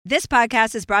This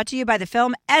podcast is brought to you by the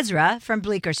film Ezra from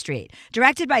Bleecker Street,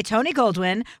 directed by Tony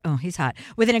Goldwyn, oh, he's hot,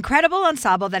 with an incredible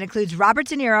ensemble that includes Robert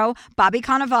De Niro, Bobby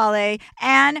Cannavale,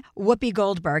 and Whoopi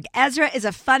Goldberg. Ezra is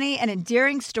a funny and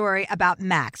endearing story about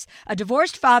Max, a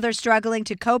divorced father struggling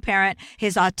to co-parent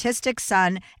his autistic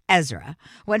son, Ezra.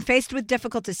 When faced with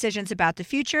difficult decisions about the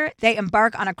future, they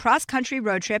embark on a cross-country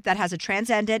road trip that has a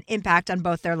transcendent impact on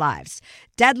both their lives.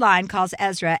 Deadline calls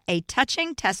Ezra a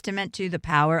touching testament to the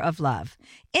power of love.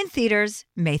 In theaters,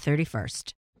 May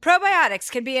 31st.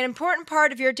 Probiotics can be an important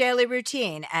part of your daily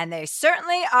routine, and they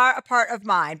certainly are a part of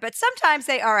mine, but sometimes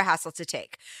they are a hassle to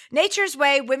take. Nature's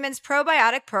Way Women's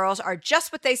Probiotic Pearls are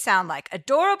just what they sound like,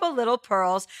 adorable little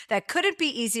pearls that couldn't be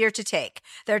easier to take.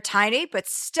 They're tiny, but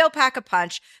still pack a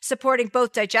punch, supporting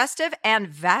both digestive and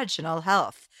vaginal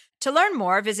health. To learn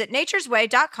more, visit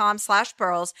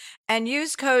naturesway.com/pearls and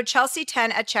use code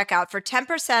Chelsea10 at checkout for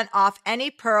 10% off any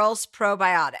Pearls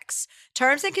probiotics.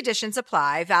 Terms and conditions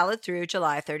apply, valid through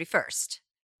July 31st.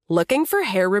 Looking for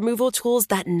hair removal tools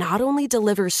that not only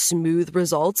deliver smooth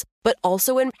results, but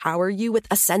also empower you with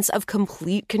a sense of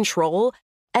complete control?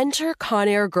 Enter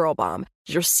Conair Girl Bomb,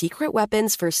 your secret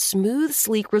weapons for smooth,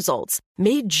 sleek results,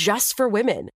 made just for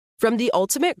women. From the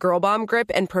ultimate Girl Bomb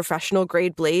grip and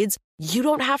professional-grade blades, you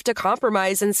don't have to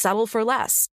compromise and settle for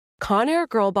less. Conair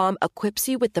Girl Bomb equips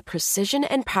you with the precision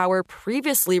and power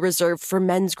previously reserved for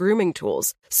men's grooming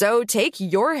tools. So take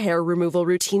your hair removal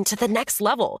routine to the next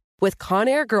level with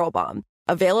Conair Girl Bomb.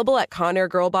 Available at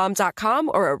ConairGirlBomb.com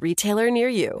or a retailer near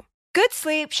you. Good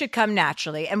sleep should come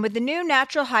naturally, and with the new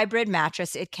Natural Hybrid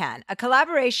mattress, it can. A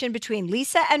collaboration between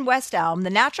Lisa and West Elm, the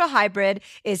Natural Hybrid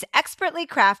is expertly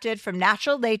crafted from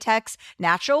natural latex,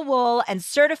 natural wool, and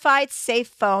certified safe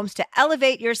foams to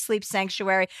elevate your sleep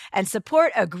sanctuary and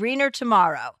support a greener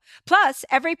tomorrow. Plus,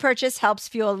 every purchase helps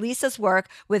fuel Lisa's work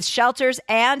with shelters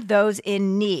and those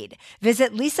in need.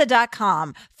 Visit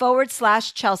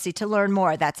lisa.com/Chelsea to learn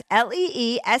more. That's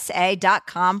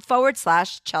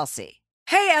LEESA.com/Chelsea.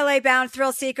 Hey, LA-bound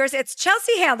thrill seekers, it's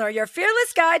Chelsea Handler, your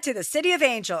fearless guide to the City of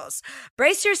Angels.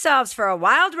 Brace yourselves for a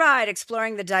wild ride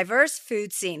exploring the diverse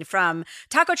food scene, from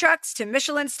taco trucks to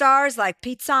Michelin stars like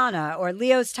Pizzana or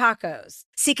Leo's Tacos.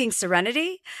 Seeking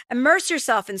serenity? Immerse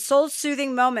yourself in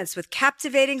soul-soothing moments with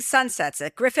captivating sunsets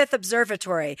at Griffith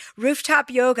Observatory, rooftop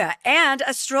yoga, and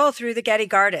a stroll through the Getty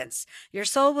Gardens. Your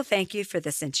soul will thank you for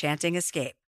this enchanting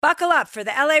escape. Buckle up for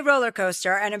the LA roller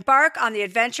coaster and embark on the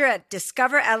adventure at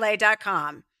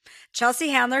discoverla.com. Chelsea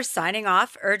Handler signing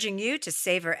off, urging you to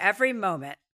savor every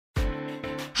moment.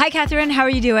 Hi, Catherine. How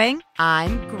are you doing?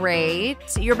 I'm great.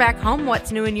 You're back home.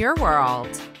 What's new in your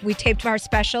world? We taped our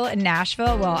special in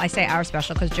Nashville. Well, I say our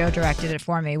special because Joe directed it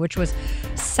for me, which was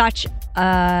such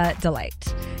a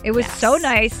delight. It was so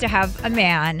nice to have a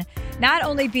man not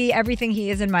only be everything he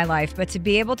is in my life, but to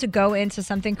be able to go into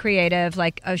something creative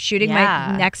like shooting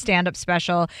my next stand-up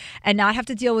special and not have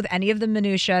to deal with any of the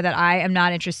minutia that I am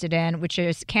not interested in, which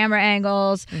is camera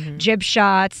angles, jib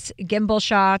shots, gimbal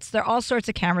shots. There are all sorts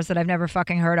of cameras that I've never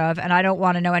fucking heard of, and I don't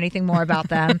want to know anything more about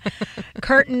them.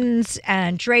 Curtains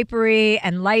and drapery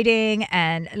and lighting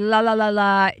and la la la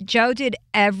la. Joe did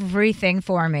everything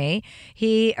for me.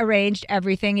 He arranged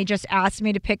everything. He just asked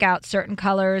me to pick out certain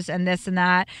colors and this and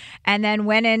that. And then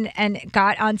went in and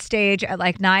got on stage at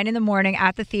like 9 a.m.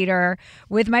 at the theater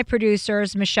with my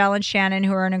producers, Michelle and Shannon,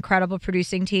 who are an incredible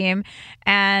producing team.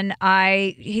 And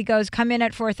he goes, come in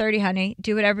at 4:30, honey.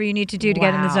 Do whatever you need to do to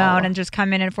get in the zone and just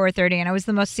come in at 4:30. And it was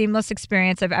the most seamless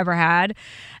experience I've ever had.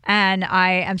 And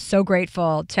I am so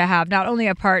grateful to have not only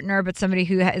a partner, but somebody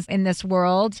who is in this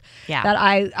world that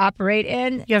I operate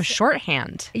in. You have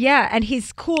shorthand. Yeah. And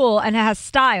he's cool and has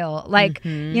style. Like,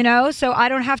 you know, so I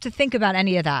don't have to think about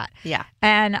any of that. Yeah.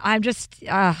 And I'm just,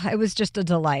 it was just a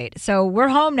delight. So we're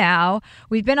home now.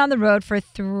 We've been on the road for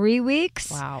 3 weeks.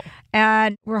 Wow.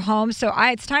 And we're home. So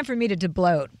it's time for me to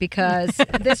debloat because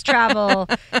this travel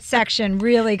section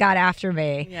really got after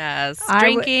me. Yes.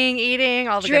 Drinking, eating,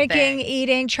 all the good things. Drinking,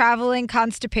 eating, traveling,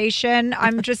 constipation.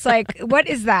 I'm just like, what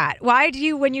is that? Why do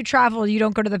you, when you travel, you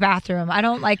don't go to the bathroom? I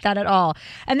don't like that at all.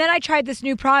 And then I tried this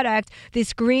new product,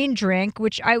 this green drink,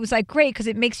 which I was like, great, because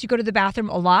it makes you go to the bathroom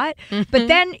a lot. But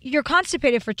then you're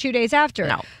constipated for 2 days after.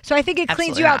 No, so I think it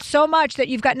cleans you out so much that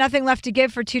you've got nothing left to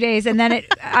give for 2 days. And then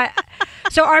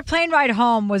so our plane ride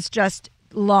home was just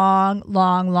long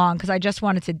because I just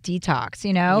wanted to detox,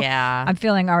 you know? Yeah. I'm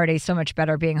feeling already so much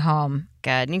better being home. good.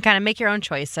 And you kind of make your own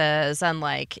choices and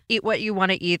like eat what you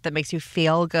want to eat that makes you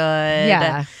feel good.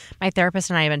 Yeah. My therapist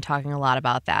and I have been talking a lot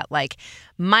about that. Like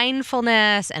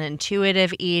mindfulness and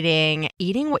intuitive eating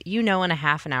what you know in a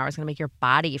half an hour is going to make your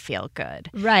body feel good.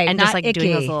 Right. And not just like icky.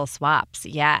 doing those little swaps.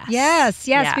 Yes.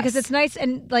 Yes, because it's nice.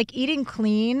 And like eating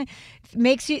clean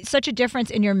makes you such a difference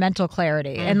in your mental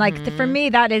clarity. And like for me,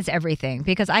 that is everything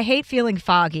because I hate feeling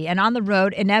foggy. And on the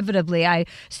road, inevitably, I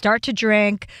start to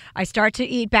drink. I start to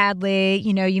eat badly.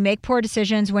 You know, you make poor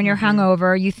decisions when you're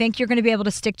hungover. You think you're going to be able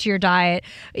to stick to your diet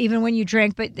even when you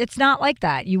drink, but it's not like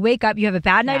that. You wake up, you have a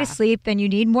bad night of sleep, then you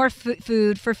need more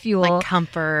food for fuel. Like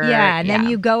comfort. Yeah, and then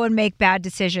you go and make bad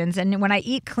decisions. And when I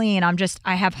eat clean,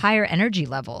 I have higher energy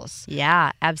levels.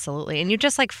 Yeah, absolutely. And you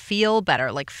just like feel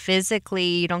better, like physically.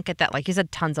 You don't get that, like you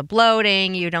said, tons of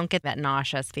bloating. You don't get that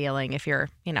nauseous feeling if you're,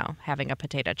 having a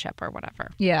potato chip or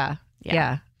whatever. Yeah.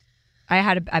 I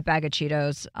had a bag of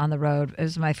Cheetos on the road. It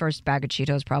was my first bag of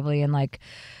Cheetos probably in like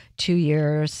 2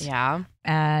 years. Yeah.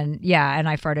 And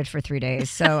I farted for 3 days.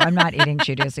 So I'm not eating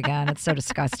Cheetos again. It's so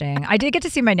disgusting. I did get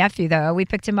to see my nephew, though. We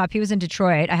picked him up. He was in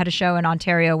Detroit. I had a show in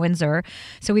Ontario, Windsor.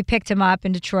 So we picked him up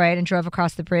in Detroit and drove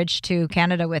across the bridge to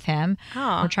Canada with him.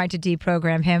 Oh. We're trying to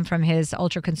deprogram him from his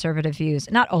ultra-conservative views.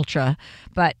 Not ultra,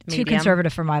 but Medium. too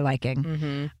conservative for my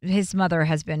liking. His mother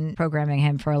has been programming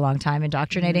him for a long time.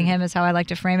 Indoctrinating him is how I like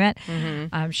to frame it.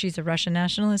 She's a Russian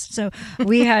nationalist. So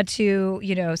we had to,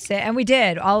 sit. And we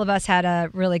did. All of us had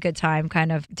a really good time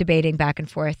kind of debating back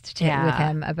and forth with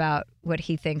him about what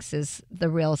he thinks is the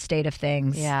real state of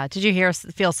things. Yeah. Did you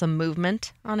feel some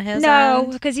movement on his No,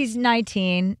 end? because he's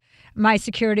 19. My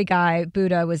security guy,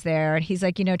 Buddha, was there. And he's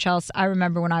like, Chelsea, I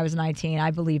remember when I was 19,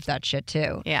 I believed that shit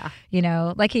too. Yeah.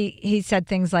 Like he said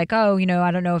things like, oh,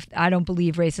 I don't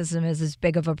believe racism is as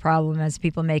big of a problem as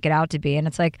people make it out to be. And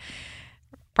it's like,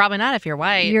 probably not if you're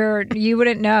white. You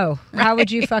wouldn't know. Right. How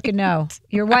would you fucking know?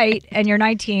 You're white and you're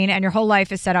 19 and your whole life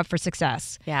is set up for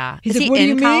success. Yeah. He's is like, he what do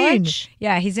you in mean? college?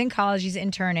 Yeah, he's in college. He's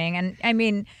interning. And I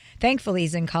mean, thankfully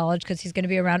he's in college because he's going to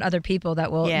be around other people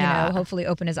that will, hopefully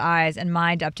open his eyes and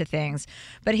mind up to things.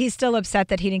 But he's still upset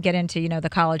that he didn't get into, the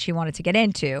college he wanted to get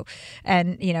into.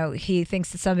 And, he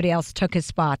thinks that somebody else took his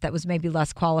spot that was maybe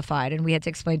less qualified. And we had to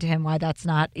explain to him why that's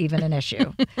not even an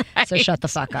issue. Right. So shut the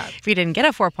fuck up. If you didn't get a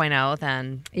 4.0,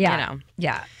 then,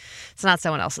 Yeah. It's not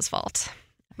someone else's fault.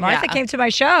 Martha came to my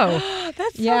show.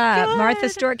 That's so good. Martha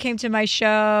Stewart came to my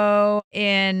show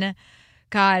in...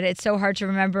 God, it's so hard to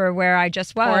remember where I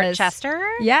just was. Fort Chester?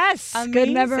 Yes. Amazing. Good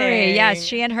memory. Yes,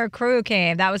 she and her crew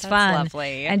came. That was fun.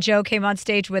 Lovely. And Joe came on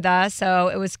stage with us, so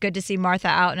it was good to see Martha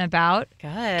out and about. Good.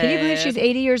 Can you believe she's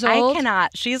 80 years old? I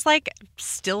cannot. She's like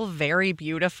still very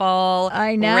beautiful.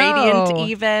 I know. Radiant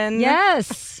even.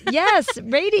 Yes,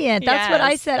 radiant. That's what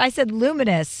I said. I said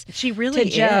luminous. She really to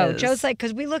Joe. is. Joe's like,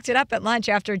 because we looked it up at lunch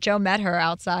after Joe met her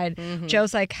outside.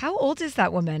 Joe's like, how old is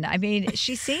that woman? I mean,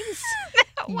 she seems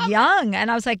young. And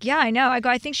I was like, yeah, I know. I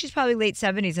go, I think she's probably late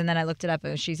 70s. And then I looked it up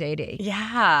and she's 80.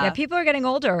 Yeah. Yeah, people are getting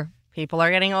older. People are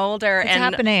getting older. It's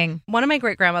happening. One of my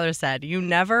great-grandmothers said, you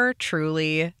never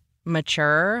truly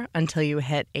mature until you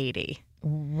hit 80.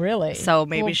 Really? So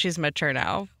maybe she's mature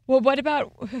now. Well, what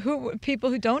about people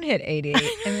who don't hit 80?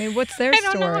 I mean, what's their story?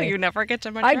 I don't know. You never get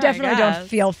to mature. I definitely don't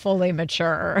feel fully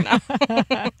mature. No.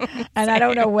 And I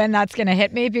don't know when that's going to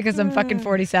hit me because I'm fucking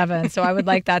 47. So I would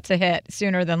like that to hit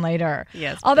sooner than later.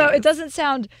 Yes. Although please. it doesn't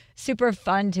sound super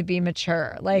fun to be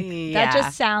mature. Like that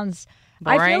just sounds...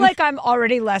 boring. I feel like I'm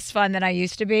already less fun than I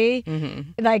used to be.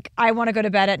 Like I want to go to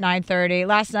bed at 9:30.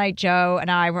 Last night, Joe and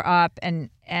I were up and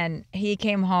he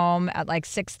came home at like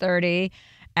 6:30.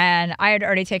 And I had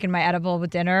already taken my edible with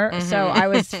dinner, so I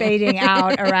was fading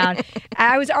out around.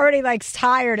 I was already like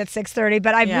tired at 6:30,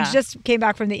 but I just came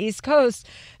back from the East Coast,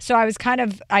 so I was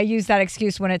I use that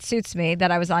excuse when it suits me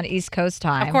that I was on East Coast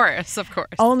time. Of course.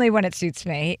 Only when it suits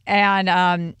me. And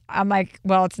I'm like,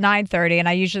 well, it's 9:30, and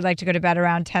I usually like to go to bed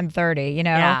around 10:30,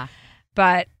 Yeah.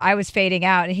 But I was fading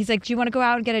out, and he's like, "Do you want to go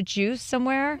out and get a juice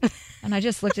somewhere?" And I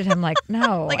just looked at him like,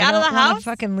 "No, like I out of don't the want house? to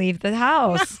fucking leave the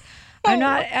house." I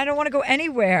don't want to go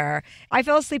anywhere. I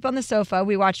fell asleep on the sofa.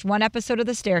 We watched one episode of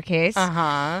The Staircase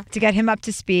to get him up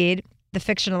to speed. The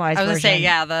fictionalized version. I was going to say,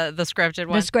 yeah, the scripted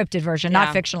one. The scripted version,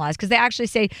 not fictionalized. Because they actually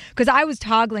say, because I was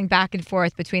toggling back and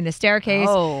forth between The Staircase,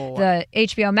 the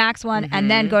HBO Max one,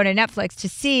 and then going to Netflix to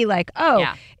see like,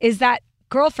 is that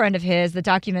girlfriend of his, the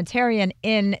documentarian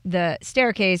in The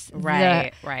Staircase,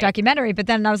 the documentary. But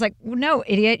then I was like, no,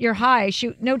 idiot, you're high.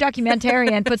 Shoot, no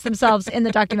documentarian puts themselves in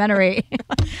the documentary.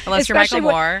 Unless you're Michael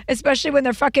Moore. Especially when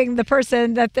they're fucking the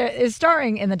person that is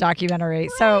starring in the documentary.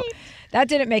 Right. So That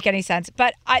didn't make any sense.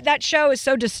 But that show is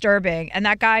so disturbing, and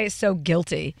that guy is so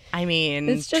guilty. I mean,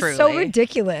 it's just truly. so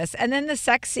ridiculous. And then the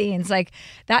sex scenes, like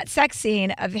that sex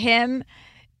scene of him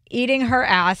eating her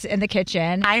ass in the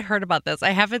kitchen. I heard about this.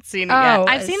 I haven't seen it yet.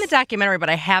 I've seen the documentary, but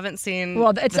I haven't seen.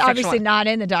 Well, it's obviously not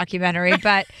in the documentary,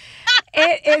 but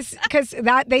it is because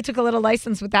they took a little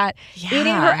license with that. Yeah.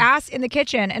 Eating her ass in the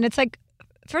kitchen, and it's like,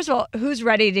 first of all, who's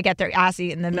ready to get their ass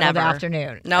eaten in the middle of the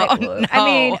afternoon? No, no. I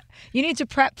mean, you need to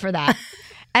prep for that.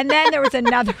 And then there was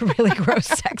another really gross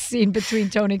sex scene between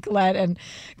Toni Collette and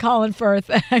Colin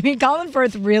Firth. I mean, Colin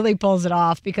Firth really pulls it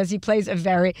off because he plays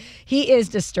he is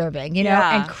disturbing,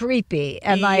 and creepy.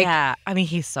 And I mean,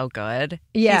 he's so good.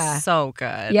 Yeah. He's so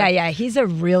good. Yeah. He's a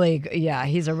really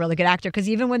good actor. Because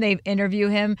even when they interview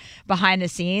him behind the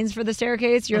scenes for The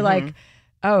Staircase, you're like,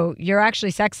 oh, you're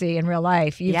actually sexy in real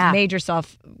life. You've made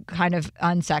yourself kind of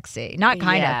unsexy. Not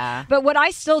kind of. But what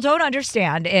I still don't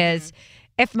understand is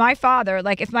if my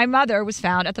mother was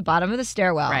found at the bottom of the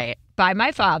stairwell by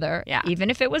my father, even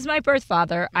if it was my birth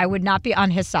father, I would not be on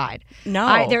his side.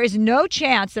 No. There is no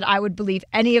chance that I would believe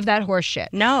any of that horse shit.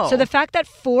 No. So the fact that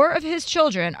 4 of his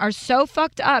children are so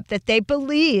fucked up that they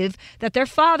believe that their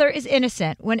father is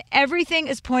innocent when everything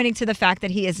is pointing to the fact that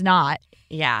he is not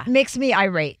makes me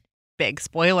irate. Big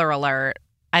spoiler alert.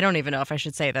 I don't even know if I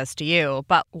should say this to you,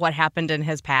 but what happened in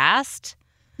his past?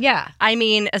 Yeah. I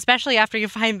mean, especially after you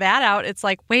find that out, it's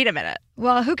like, wait a minute.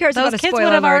 Well, who cares about a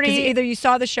spoiler alert? Because either you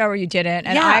saw the show or you didn't.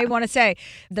 And I want to say,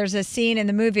 there's a scene in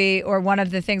the movie or one of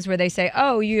the things where they say,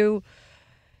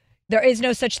 there is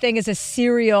no such thing as a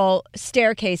serial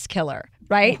staircase killer.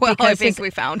 Right? Well, because I think we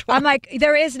found one. I'm like,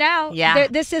 there is now. Yeah.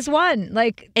 This is one.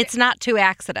 Like, it's not 2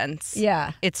 accidents.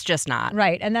 Yeah. It's just not.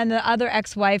 Right. And then the other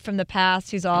ex-wife from the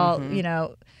past who's all,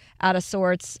 out of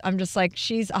sorts. I'm just like,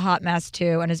 she's a hot mess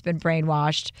too and has been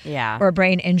brainwashed. Yeah. Or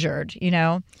brain injured,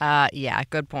 Yeah,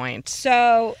 good point.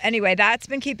 So anyway, that's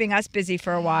been keeping us busy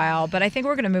for a while. But I think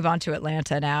we're going to move on to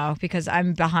Atlanta now because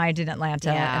I'm behind in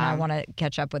Atlanta and I want to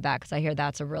catch up with that because I hear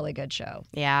that's a really good show.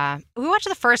 Yeah. We watched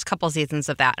the first couple seasons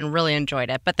of that and really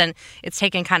enjoyed it. But then it's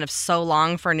taken kind of so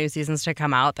long for new seasons to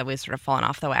come out that we've sort of fallen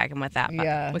off the wagon with that.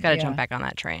 But we got to jump back on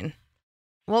that train.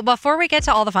 Well, before we get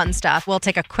to all the fun stuff, we'll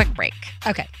take a quick break.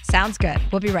 Okay, sounds good.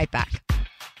 We'll be right back.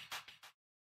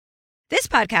 This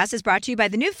podcast is brought to you by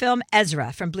the new film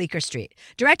Ezra from Bleecker Street,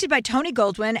 directed by Tony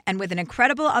Goldwyn and with an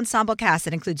incredible ensemble cast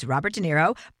that includes Robert De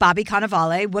Niro, Bobby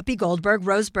Cannavale, Whoopi Goldberg,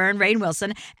 Rose Byrne, Rainn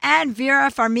Wilson, and Vera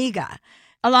Farmiga.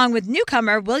 Along with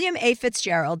newcomer William A.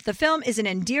 Fitzgerald, the film is an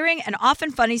endearing and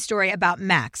often funny story about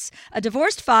Max, a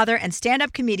divorced father and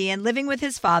stand-up comedian living with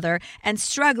his father and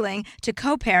struggling to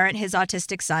co-parent his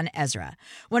autistic son, Ezra.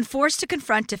 When forced to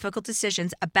confront difficult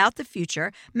decisions about the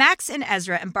future, Max and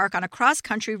Ezra embark on a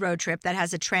cross-country road trip that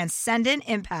has a transcendent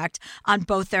impact on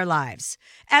both their lives.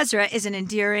 Ezra is an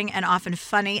endearing and often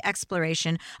funny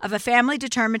exploration of a family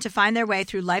determined to find their way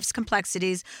through life's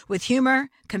complexities with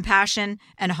humor, compassion,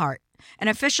 and heart. An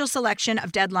official selection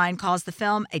of Deadline calls the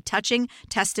film a touching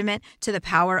testament to the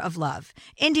power of love.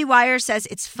 IndieWire says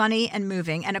it's funny and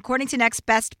moving, and according to Next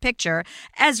Best Picture,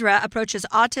 Ezra approaches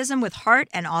autism with heart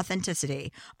and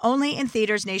authenticity. Only in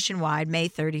theaters nationwide, May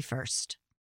 31st.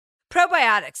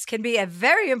 Probiotics can be a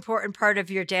very important part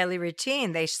of your daily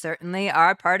routine. They certainly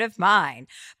are part of mine.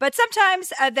 But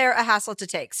sometimes they're a hassle to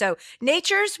take. So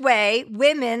Nature's Way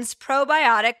Women's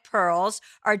Probiotic Pearls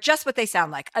are just what they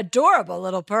sound like. Adorable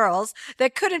little pearls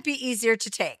that couldn't be easier to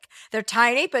take. They're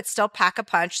tiny but still pack a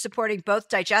punch, supporting both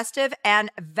digestive and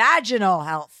vaginal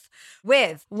health.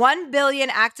 With 1 billion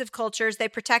active cultures, they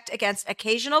protect against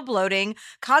occasional bloating,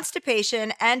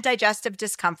 constipation, and digestive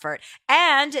discomfort.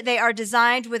 And they are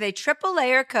designed with a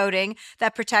triple-layer coating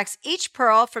that protects each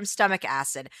pearl from stomach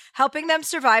acid, helping them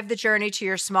survive the journey to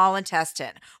your small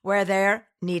intestine, where they're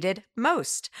needed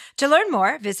most. To learn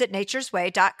more, visit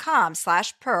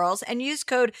naturesway.com/pearls and use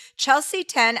code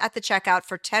Chelsea10 at the checkout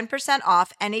for 10%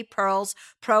 off any Pearls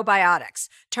probiotics.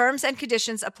 Terms and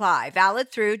conditions apply.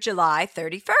 Valid through July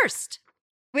 31st.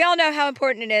 We all know how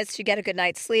important it is to get a good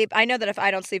night's sleep. I know that if I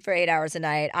don't sleep for 8 hours a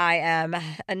night, I am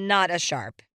not as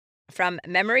sharp. From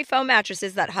memory foam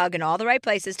mattresses that hug in all the right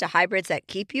places to hybrids that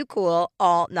keep you cool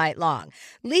all night long,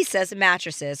 Lisa's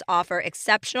mattresses offer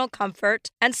exceptional comfort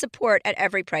and support at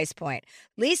every price point.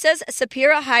 Lisa's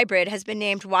Sapira Hybrid has been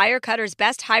named Wirecutter's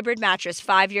best hybrid mattress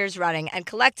 5 years running, and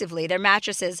collectively, their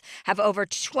mattresses have over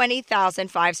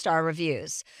 20,000 five-star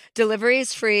reviews. Delivery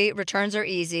is free, returns are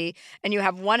easy, and you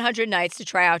have 100 nights to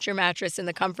try out your mattress in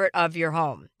the comfort of your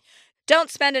home.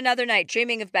 Don't spend another night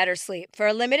dreaming of better sleep. For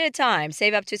a limited time,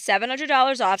 save up to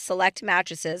 $700 off select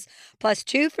mattresses, plus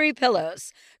 2 free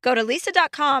pillows. Go to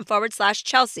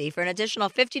leesa.com/Chelsea for an additional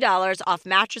 $50 off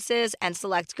mattresses and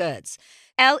select goods.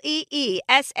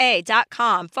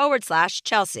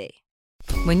 LEESA.com/Chelsea.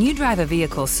 When you drive a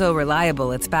vehicle so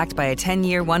reliable it's backed by a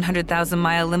 10-year,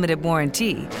 100,000-mile limited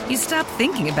warranty, you stop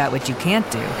thinking about what you can't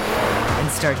do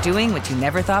and start doing what you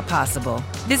never thought possible.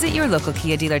 Visit your local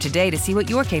Kia dealer today to see what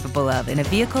you're capable of in a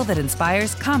vehicle that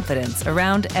inspires confidence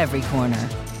around every corner.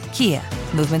 Kia,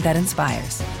 movement that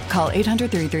inspires. Call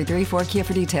 800-333-4KIA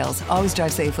for details. Always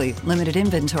drive safely. Limited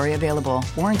inventory available.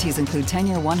 Warranties include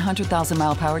 10-year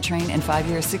 100,000-mile powertrain and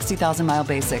 5-year 60,000-mile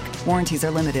basic. Warranties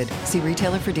are limited. See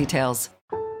retailer for details.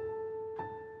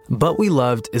 But We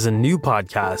Loved is a new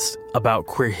podcast about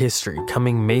queer history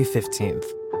coming May 15th.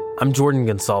 I'm Jordan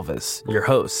Gonsalves, your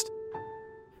host.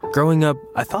 Growing up,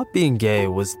 I thought being gay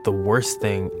was the worst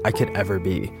thing I could ever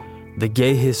be. The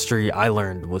gay history I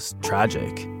learned was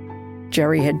tragic.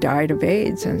 Jerry had died of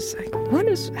AIDS, and it's like, what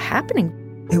is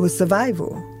happening? It was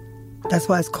survival. That's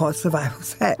why it's called survival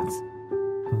sex.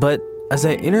 But as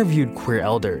I interviewed queer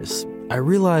elders, I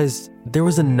realized there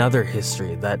was another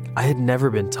history that I had never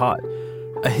been taught,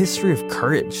 a history of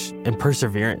courage and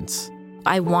perseverance.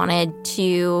 I wanted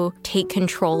to take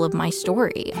control of my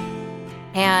story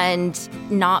and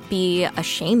not be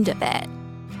ashamed of it.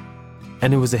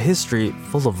 And it was a history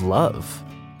full of love.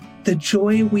 The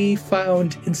joy we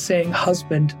found in saying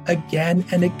husband again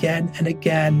and again and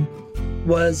again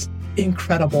was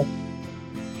incredible.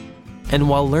 And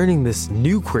while learning this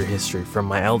new queer history from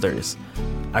my elders,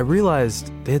 I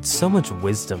realized they had so much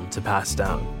wisdom to pass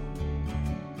down.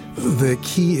 The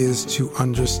key is to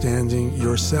understanding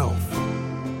yourself,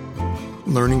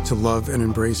 learning to love and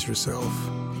embrace yourself.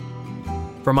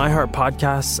 For My Heart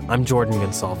Podcasts, I'm Jordan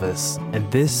Gonsalves,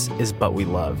 and this is But We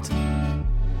Loved.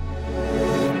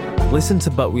 Listen to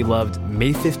But We Loved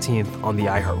May 15th on the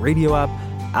iHeartRadio app,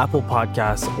 Apple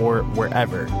Podcasts, or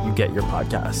wherever you get your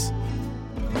podcasts.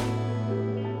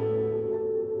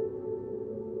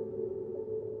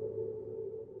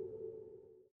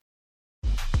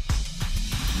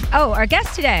 Oh, our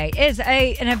guest today is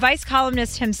an advice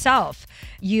columnist himself.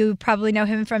 You probably know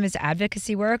him from his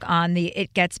advocacy work on the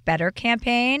It Gets Better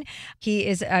campaign. He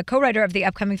is a co-writer of the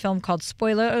upcoming film called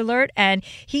Spoiler Alert, and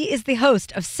he is the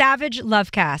host of Savage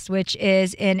Lovecast, which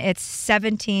is in its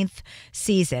 17th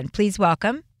season. Please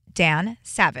welcome Dan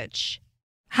Savage.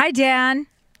 Hi, Dan.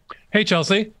 Hey,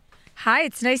 Chelsea. Hi,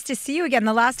 it's nice to see you again.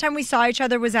 The last time we saw each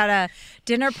other was at a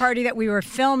dinner party that we were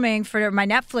filming for my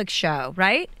Netflix show,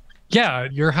 right? Yeah,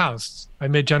 at your house. I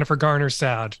made Jennifer Garner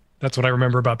sad. That's what I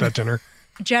remember about that dinner.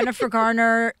 Jennifer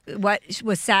Garner, what,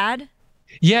 was sad?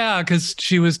 Yeah, because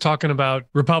she was talking about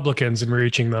Republicans and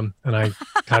reaching them. And I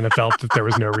kind of felt that there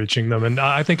was no reaching them. And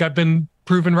I think I've been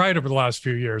proven right over the last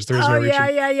few years. There's no reaching.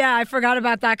 Yeah. I forgot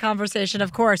about that conversation.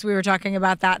 Of course, we were talking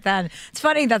about that then. It's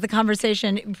funny that the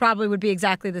conversation probably would be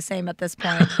exactly the same at this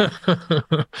point.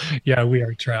 Yeah, we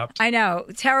are trapped. I know.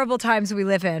 Terrible times we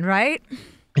live in, right?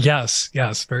 Yes,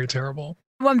 very terrible.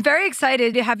 Well, I'm very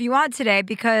excited to have you on today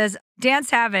because Dan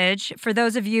Savage, for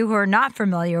those of you who are not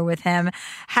familiar with him,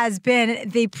 has been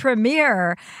the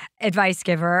premier advice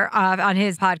giver on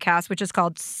his podcast, which is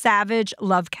called Savage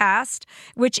Lovecast,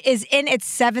 which is in its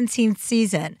 17th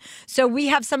season. So we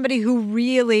have somebody who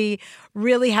really,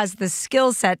 really has the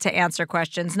skill set to answer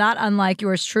questions, not unlike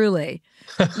yours truly.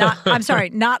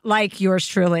 Not like yours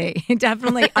truly.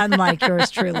 Definitely unlike yours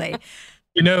truly.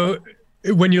 You know,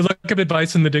 when you look up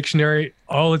advice in the dictionary,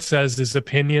 all it says is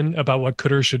opinion about what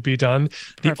could or should be done.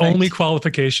 Perfect. The only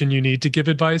qualification you need to give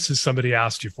advice is somebody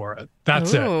asked you for it.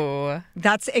 That's it.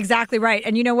 That's exactly right.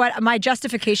 And you know what? My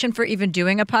justification for even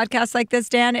doing a podcast like this,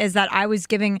 Dan, is that I was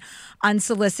giving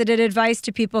unsolicited advice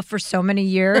to people for so many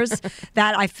years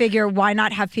that I figure why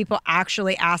not have people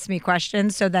actually ask me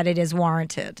questions so that it is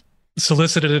warranted.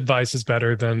 Solicited advice is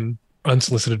better than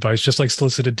unsolicited advice, just like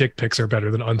solicited dick pics are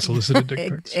better than unsolicited dick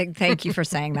pics. Thank you for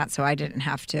saying that so I didn't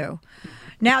have to.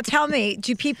 Now tell me,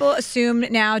 do people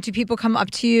come up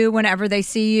to you whenever they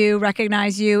see you,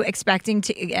 recognize you,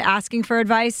 asking for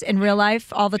advice in real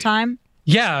life all the time?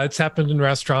 Yeah, it's happened in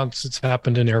restaurants, it's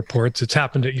happened in airports, it's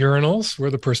happened at urinals where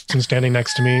the person standing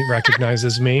next to me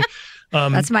recognizes me.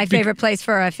 That's my favorite place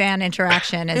for a fan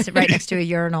interaction is right next to a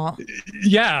urinal.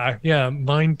 Yeah,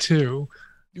 mine too.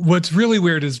 What's really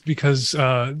weird is because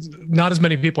not as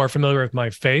many people are familiar with my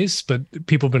face, but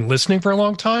people have been listening for a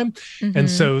long time. Mm-hmm. And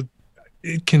so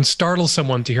it can startle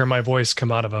someone to hear my voice come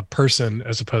out of a person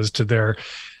as opposed to their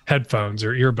headphones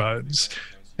or earbuds.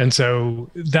 And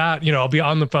so that, I'll be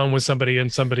on the phone with somebody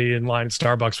and somebody in line at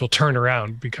Starbucks will turn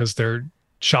around because they're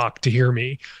shocked to hear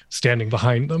me standing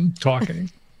behind them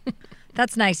talking.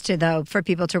 That's nice too, though, for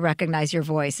people to recognize your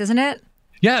voice, isn't it?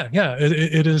 Yeah,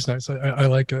 it is nice. I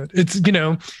like it. It's,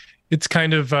 it's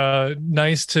kind of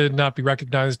nice to not be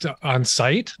recognized on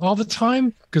site all the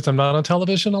time because I'm not on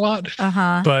television a lot.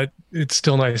 But it's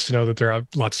still nice to know that there are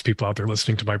lots of people out there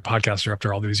listening to my podcast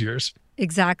after all these years.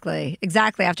 Exactly.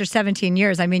 After 17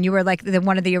 years. I mean, you were like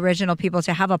one of the original people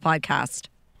to have a podcast.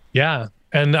 Yeah.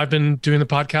 And I've been doing the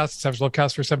podcast, Savage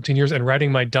Lovecast, for 17 years and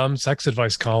writing my dumb sex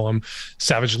advice column,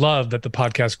 Savage Love, that the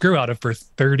podcast grew out of for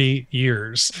 30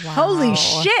 years. Wow. Holy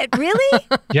shit, really?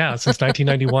 Yeah, since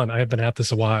 1991. I have been at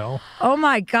this a while. Oh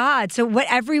my God. So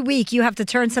every week you have to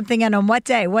turn something in on what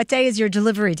day? What day is your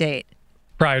delivery date?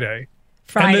 Friday.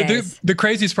 Fridays. And the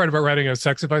craziest part about writing a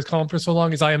sex advice column for so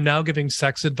long is I am now giving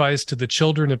sex advice to the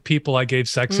children of people I gave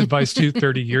sex advice to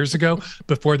 30 years ago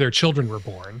before their children were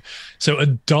born. So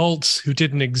adults who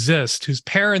didn't exist, whose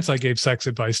parents I gave sex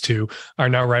advice to, are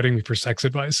now writing me for sex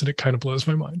advice, and it kind of blows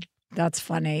my mind. That's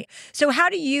funny. So how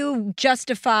do you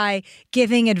justify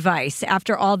giving advice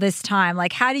after all this time?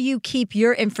 Like, how do you keep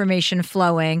your information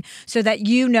flowing so that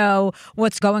you know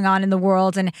what's going on in the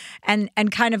world and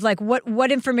kind of like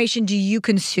what information do you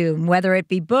consume, whether it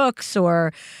be books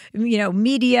or,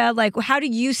 media? Like, how do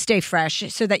you stay fresh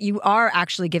so that you are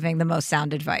actually giving the most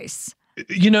sound advice?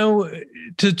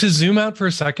 To zoom out for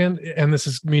a second, and this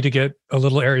is me to get a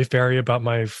little airy-fairy about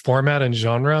my format and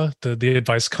genre, the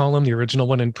advice column, the original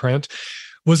one in print,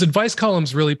 was advice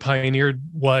columns really pioneered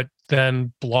what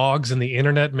then blogs and the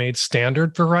internet made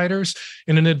standard for writers.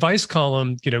 In an advice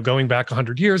column, going back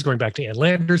 100 years, going back to Ann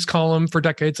Landers' column for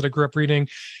decades that I grew up reading,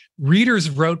 readers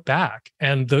wrote back,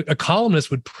 and a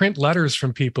columnist would print letters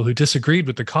from people who disagreed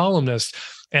with the columnist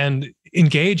and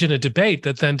engage in a debate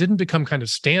that then didn't become kind of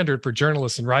standard for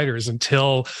journalists and writers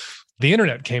until the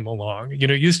internet came along. It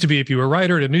used to be if you were a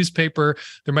writer at a newspaper,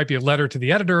 there might be a letter to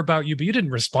the editor about you, but you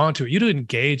didn't respond to it. You didn't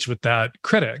engage with that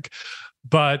critic.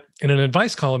 But in an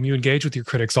advice column, you engage with your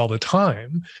critics all the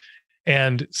time.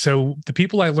 And so the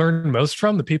people I learn most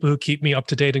from, the people who keep me up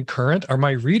to date and current, are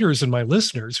my readers and my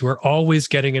listeners who are always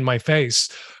getting in my face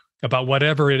about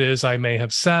whatever it is I may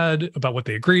have said, about what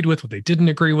they agreed with, what they didn't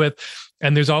agree with.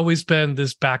 And there's always been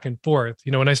this back and forth.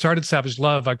 When I started Savage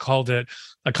Love, I called it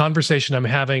a conversation I'm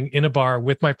having in a bar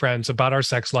with my friends about our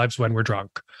sex lives when we're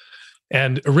drunk.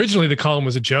 And originally the column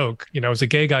was a joke. I was a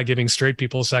gay guy giving straight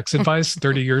people sex advice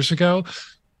 30 years ago.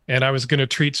 And I was going to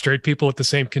treat straight people with the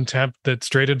same contempt that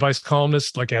straight advice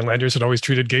columnists like Ann Landers had always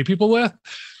treated gay people with.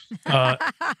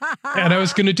 And I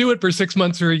was going to do it for 6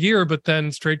 months or a year, but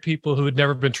then straight people who had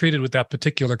never been treated with that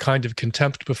particular kind of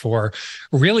contempt before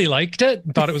really liked it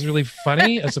and thought it was really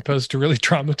funny as opposed to really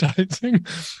traumatizing,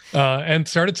 and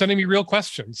started sending me real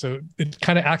questions. So it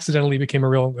kind of accidentally became a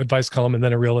real advice column and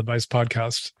then a real advice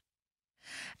podcast.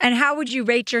 And how would you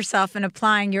rate yourself in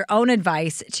applying your own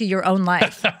advice to your own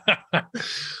life?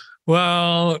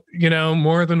 Well,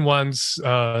 more than once,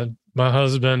 my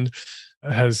husband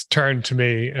has turned to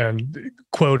me and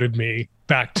quoted me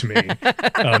back to me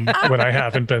when I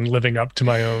haven't been living up to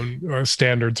my own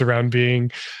standards around being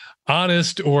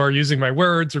honest or using my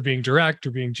words or being direct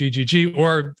or being GGG,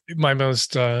 or my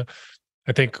most, I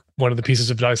think one of the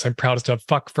pieces of advice I'm proudest of,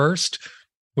 fuck first,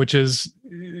 which is,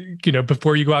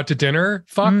 before you go out to dinner,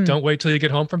 fuck. Don't wait till you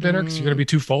get home from dinner because you're going to be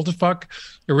too full to fuck.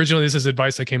 Originally, this is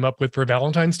advice I came up with for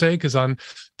Valentine's Day because on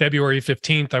February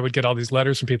 15th, I would get all these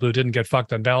letters from people who didn't get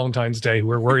fucked on Valentine's Day who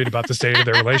were worried about the state of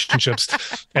their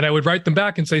relationships. And I would write them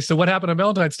back and say, so what happened on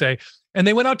Valentine's Day? And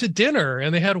they went out to dinner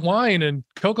and they had wine and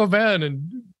coq au vin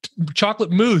and chocolate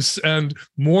mousse and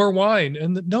more wine.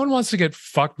 And no one wants to get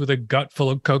fucked with a gut full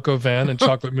of coq au vin and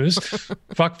chocolate mousse.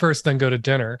 Fuck first, then go to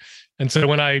dinner. And so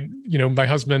when my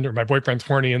husband or my boyfriend's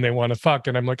horny and they want to fuck,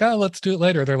 and I'm like, oh, let's do it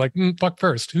later. They're like, fuck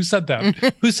first. Who said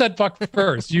that? Who said fuck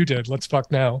first? You did. Let's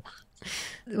fuck now.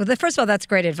 Well, first of all, that's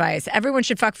great advice. Everyone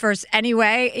should fuck first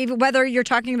anyway, even whether you're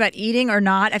talking about eating or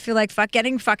not. I feel like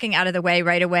getting fucking out of the way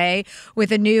right away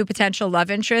with a new potential love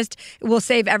interest will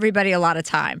save everybody a lot of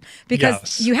time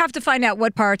because you have to find out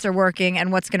what parts are working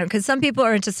and what's going to, because some people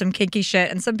are into some kinky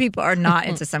shit and some people are not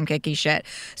into some kinky shit.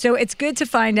 So it's good to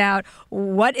find out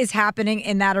what is happening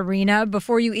in that arena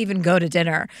before you even go to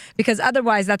dinner, because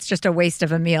otherwise that's just a waste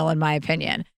of a meal, in my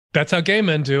opinion. That's how gay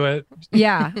men do it.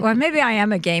 Yeah. Well, maybe I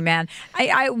am a gay man.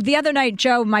 The other night,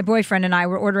 Joe, my boyfriend, and I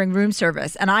were ordering room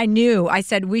service. And I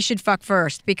said, we should fuck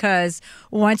first because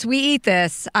once we eat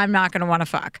this, I'm not going to want to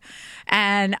fuck.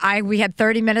 And we had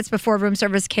 30 minutes before room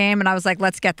service came. And I was like,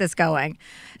 let's get this going.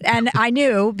 And I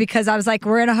knew because I was like,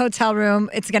 we're in a hotel room.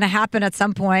 It's going to happen at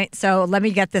some point. So let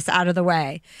me get this out of the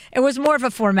way. It was more of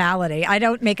a formality. I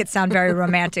don't make it sound very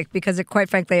romantic because quite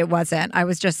frankly, it wasn't. I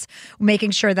was just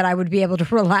making sure that I would be able to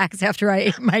relax after I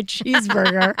ate my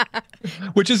cheeseburger.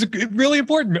 Which is really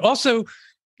important. Also,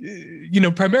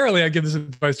 primarily I give this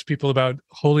advice to people about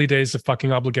holy days of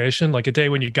fucking obligation, like a day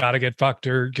when you got to get fucked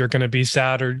or you're going to be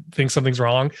sad or think something's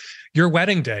wrong. Your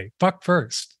wedding day, fuck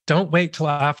first. Don't wait till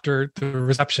after the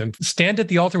reception. Stand at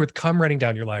the altar with cum running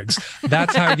down your legs.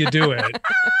 That's how you do it.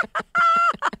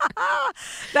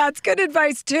 That's good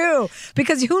advice too,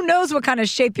 because who knows what kind of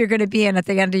shape you're going to be in at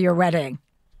the end of your wedding.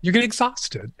 You're getting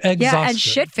exhausted. Yeah, and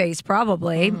shit-faced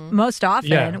probably, most often.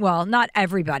 Yeah. Well, not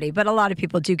everybody, but a lot of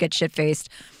people do get shit-faced.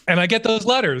 And I get those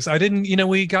letters.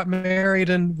 We got married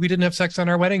and we didn't have sex on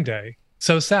our wedding day.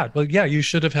 So sad. Well, yeah, you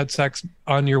should have had sex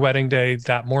on your wedding day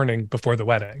that morning before the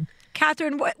wedding.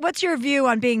 Catherine, what's your view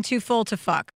on being too full to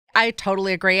fuck? I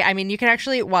totally agree. I mean, you can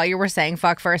actually, while you were saying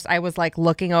fuck first, I was like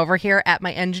looking over here at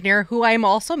my engineer, who I'm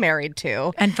also married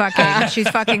to. And fucking. She's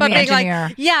fucking the engineer.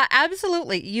 Like, yeah,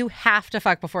 absolutely. You have to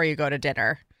fuck before you go to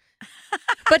dinner.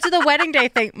 But to the wedding day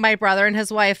thing, my brother and his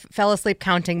wife fell asleep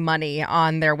counting money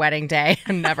on their wedding day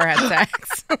and never had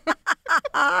sex.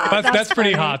 That's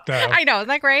pretty hot, though. I know. Isn't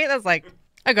that great? That's like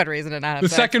a good reason to not have the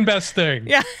sex. Second best thing.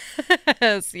 Yeah.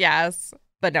 Yes.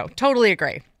 But no, totally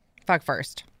agree. Fuck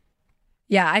first.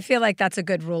 Yeah, I feel like that's a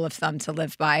good rule of thumb to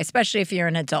live by, especially if you're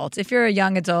an adult. If you're a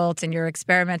young adult and you're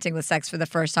experimenting with sex for the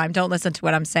first time, don't listen to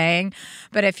what I'm saying.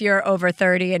 But if you're over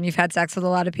 30 and you've had sex with a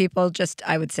lot of people,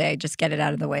 I would say get it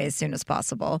out of the way as soon as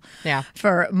possible. Yeah.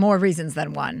 For more reasons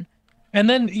than one. And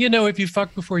then, if you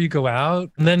fuck before you go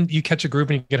out, and then you catch a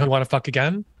group and you get home, want to fuck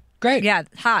again? Great. Yeah,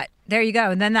 hot. There you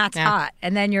go. And then that's hot.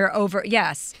 And then you're over,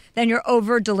 then you're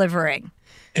over delivering.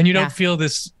 And you don't feel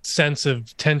this sense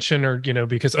of tension or,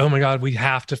 because, oh my God, we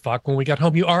have to fuck when we get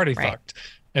home. You already fucked.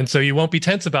 And so you won't be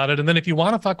tense about it. And then if you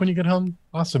want to fuck when you get home,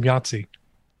 awesome, Yahtzee.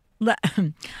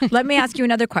 Let me ask you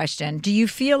another question. Do you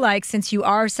feel like, since you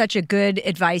are such a good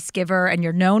advice giver and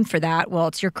you're known for that, well,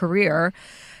 it's your career,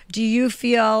 do you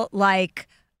feel like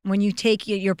when you take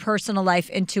your personal life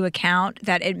into account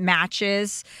that it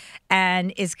matches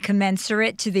and is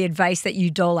commensurate to the advice that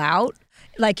you dole out?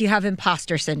 Like you have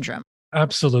imposter syndrome?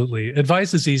 Absolutely.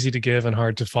 Advice is easy to give and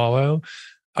hard to follow.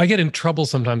 I get in trouble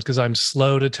sometimes because I'm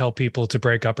slow to tell people to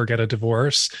break up or get a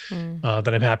divorce, that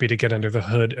I'm happy to get under the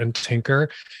hood and tinker.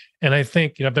 And I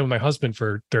think, I've been with my husband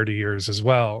for 30 years as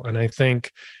well. And I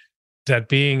think that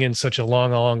being in such a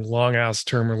long ass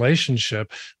term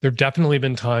relationship, there've definitely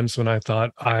been times when I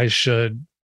thought I should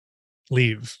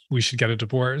leave. We should get a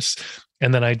divorce.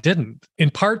 And then I didn't, in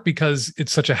part because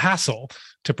it's such a hassle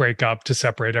to break up, to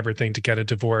separate everything, to get a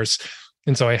divorce.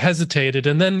 And so I hesitated.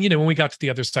 And then, when we got to the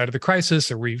other side of the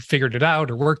crisis or we figured it out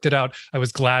or worked it out, I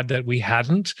was glad that we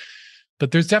hadn't.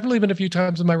 But there's definitely been a few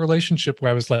times in my relationship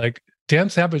where I was like, Dan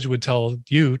Savage would tell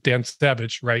you, Dan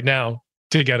Savage, right now,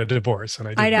 to get a divorce. And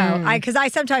I know. Because I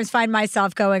sometimes find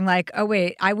myself going like, oh,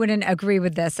 wait, I wouldn't agree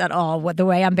with this at all. The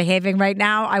way I'm behaving right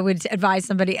now, I would advise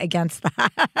somebody against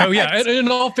that. Oh, yeah. And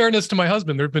in all fairness to my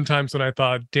husband, there have been times when I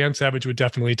thought Dan Savage would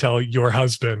definitely tell your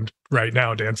husband right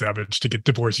now, Dan Savage, to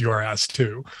divorce your ass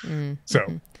too. Mm-hmm.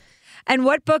 So. And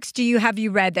what books have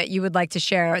you read that you would like to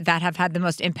share that have had the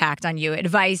most impact on you?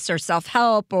 Advice or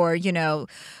self-help or,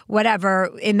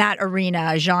 whatever in that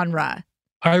arena, genre?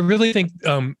 I really think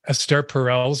Esther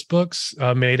Perel's books,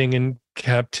 Mating in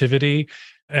Captivity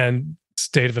and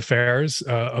State of Affairs,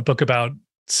 a book about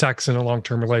sex in a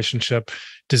long-term relationship,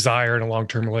 desire in a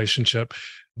long-term relationship.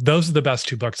 Those are the best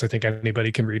two books I think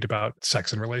anybody can read about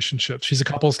sex and relationships. She's a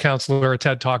couples counselor, a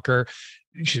TED talker.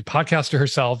 She's a podcaster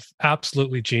herself.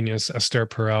 Absolutely genius, Esther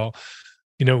Perel.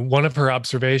 One of her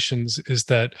observations is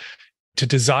that to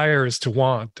desire is to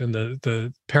want. And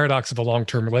the paradox of a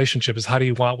long-term relationship is how do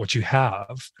you want what you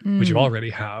have, what you already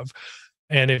have?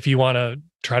 And if you want to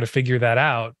try to figure that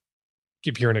out,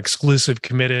 if you're an exclusive,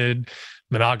 committed,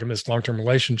 monogamous long-term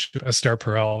relationship, Esther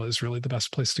Perel is really the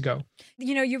best place to go.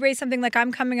 You raised something like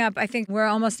I'm coming up. I think we're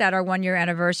almost at our 1-year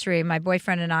anniversary, my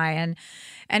boyfriend and I.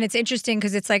 And it's interesting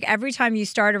because it's like every time you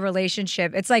start a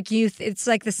relationship, it's like youth. It's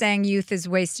like the saying youth is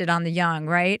wasted on the young,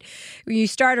 right? When you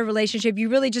start a relationship, you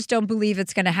really just don't believe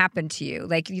it's going to happen to you.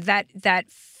 Like that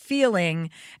feeling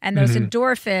and those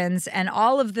endorphins and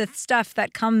all of the stuff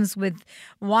that comes with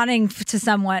wanting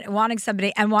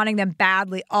somebody and wanting them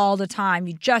badly all the time.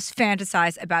 You just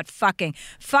fantasize about fucking.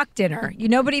 Fuck dinner.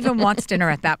 Nobody even wants dinner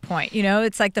at that point.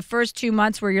 It's like the first 2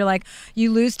 months where you're like,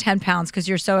 you lose 10 pounds because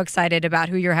you're so excited about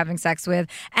who you're having sex with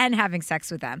and having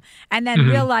sex with them. And then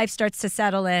real life starts to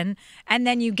settle in, and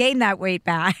then you gain that weight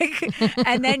back.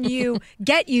 And then you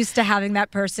get used to having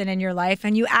that person in your life,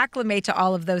 and you acclimate to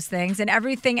all of those things, and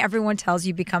everything everyone tells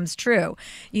you becomes true.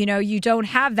 You don't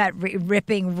have that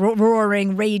ripping,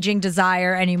 roaring, raging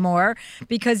desire anymore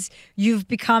because you've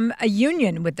become a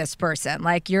union with this person.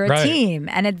 Like, you're a team,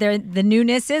 and the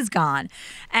newness is gone.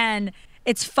 And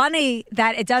it's funny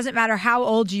that it doesn't matter how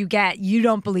old you get, you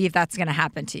don't believe that's going to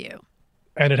happen to you.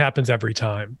 And it happens every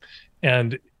time.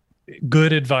 And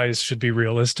good advice should be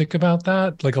realistic about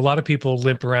that. Like, a lot of people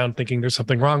limp around thinking there's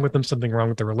something wrong with them, something wrong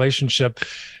with the relationship,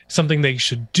 something they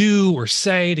should do or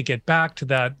say to get back to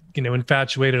that,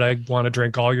 infatuated, I want to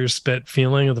drink all your spit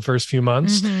feeling of the first few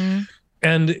months.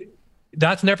 And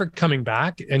that's never coming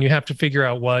back. And you have to figure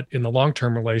out what in the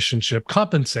long-term relationship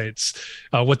compensates,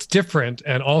 what's different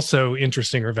and also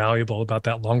interesting or valuable about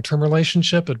that long-term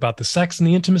relationship, about the sex and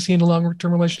the intimacy in a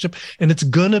long-term relationship. And it's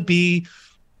going to be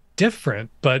different,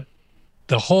 but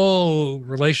the whole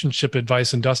relationship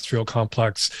advice industrial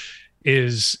complex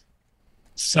is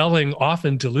selling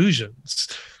often delusions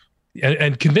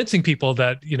and convincing people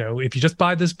that, if you just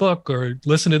buy this book or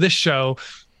listen to this show,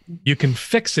 you can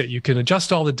fix it. You can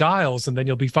adjust all the dials, and then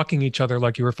you'll be fucking each other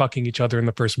like you were fucking each other in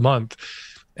the first month.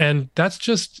 And that's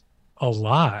just a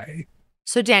lie.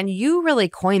 So, Dan, you really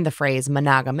coined the phrase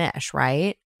monogamish,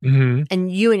 right?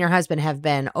 And you and your husband have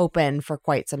been open for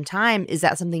quite some time. Is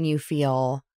that something you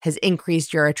feel has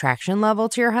increased your attraction level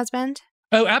to your husband?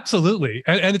 Oh, absolutely.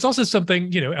 And it's also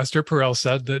something, Esther Perel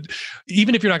said that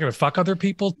even if you're not going to fuck other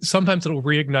people, sometimes it'll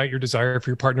reignite your desire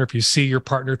for your partner if you see your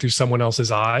partner through someone else's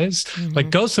eyes. Like,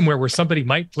 go somewhere where somebody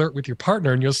might flirt with your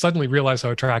partner and you'll suddenly realize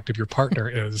how attractive your partner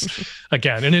is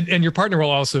again. And your partner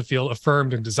will also feel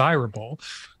affirmed and desirable.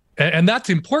 And that's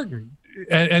important.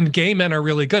 And gay men are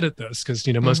really good at this because,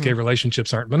 most gay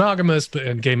relationships aren't monogamous,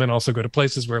 and gay men also go to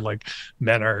places where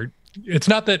men are. It's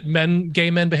not that gay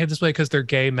men behave this way because they're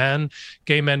gay men.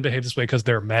 Gay men behave this way because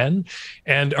they're men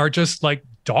and are just like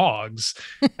dogs.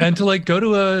 And to go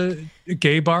to a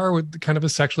gay bar with kind of a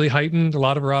sexually heightened, a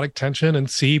lot of erotic tension, and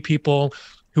see people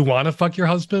who want to fuck your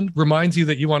husband reminds you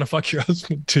that you want to fuck your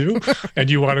husband too. And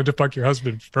you wanted to fuck your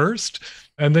husband first.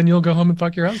 And then you'll go home and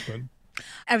fuck your husband.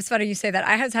 It was funny you say that.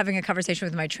 I was having a conversation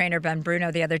with my trainer, Ben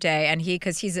Bruno, the other day, and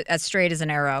because he's as straight as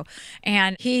an arrow,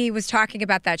 and he was talking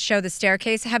about that show, The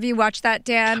Staircase. Have you watched that,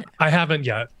 Dan? I haven't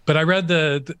yet, but I read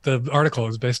the article it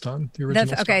was based on, the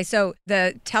original Okay, so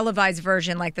the televised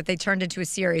version, that they turned into a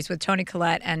series with Toni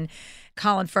Collette and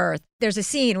Colin Firth. There's a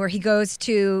scene where he goes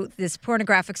to this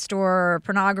pornography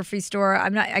store,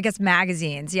 I guess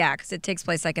magazines, because it takes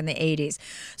place in the 80s.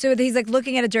 So he's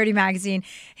looking at a dirty magazine.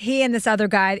 He and this other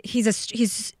guy,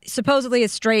 he's supposedly a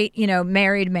straight,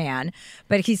 married man,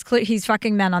 but he's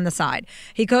fucking men on the side.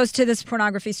 He goes to this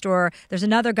pornography store. There's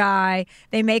another guy.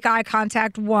 They make eye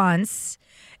contact once.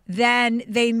 Then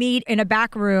they meet in a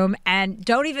back room and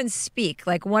don't even speak.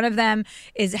 One of them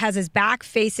has his back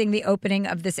facing the opening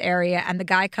of this area, and the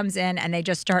guy comes in and they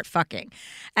just start fucking.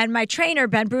 And my trainer,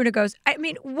 Ben Bruno, goes,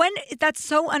 that's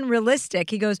so unrealistic.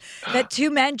 He goes, that two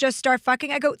men just start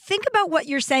fucking. I go, think about what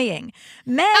you're saying.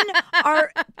 Men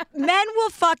will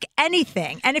fuck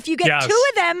anything. And if you get two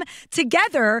of them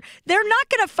together, they're not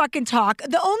going to fucking talk.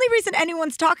 The only reason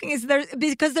anyone's talking is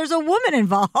because there's a woman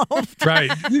involved.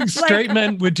 Right. Straight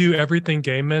men would do everything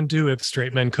gay men do if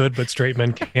straight men could, but straight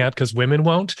men can't because women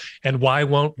won't. And why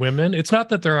won't women? It's not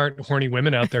that there aren't horny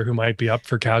women out there who might be up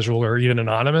for casual or even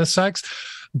anonymous sex,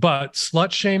 but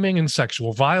slut shaming and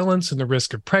sexual violence and the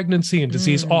risk of pregnancy and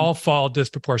disease all fall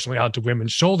disproportionately onto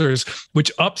women's shoulders,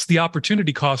 which ups the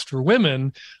opportunity cost for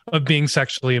women of being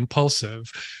sexually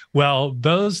impulsive. Well,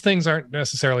 those things aren't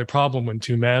necessarily a problem when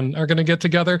two men are going to get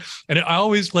together. And it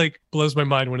always blows my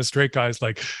mind when a straight guy is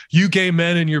like, you gay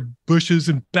men in your bushes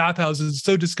and bathhouses is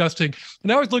so disgusting.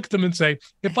 And I always look at them and say,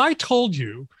 if I told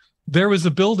you there was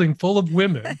a building full of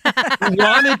women who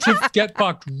wanted to get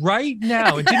fucked right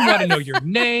now and didn't want to know your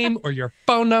name or your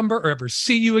phone number or ever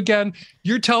see you again,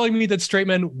 you're telling me that straight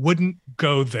men wouldn't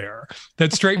go there,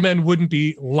 that straight men wouldn't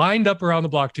be lined up around the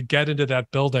block to get into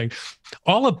that building.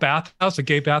 All a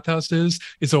gay bathhouse is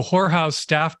a whorehouse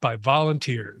staffed by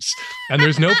volunteers. And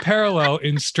there's no parallel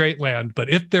in straight land. But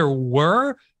if there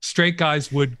were, straight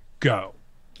guys would go.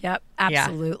 Yep,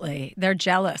 absolutely. Yeah. They're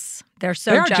jealous. They're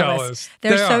so jealous.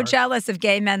 They're so jealous of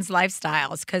gay men's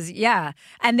lifestyles because,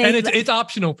 and it's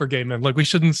optional for gay men. Like, we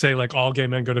shouldn't say like all gay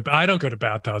men I don't go to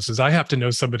bathhouses. I have to know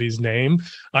somebody's name.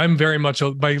 I'm very much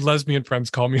my lesbian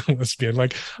friends call me a lesbian.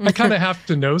 Like, I kind of have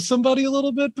to know somebody a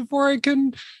little bit before I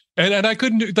can. And I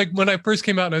couldn't, like, when I first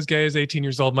came out and I was gay as 18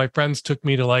 years old, my friends took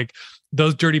me to like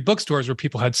those dirty bookstores where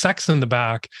people had sex in the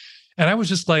back, and I was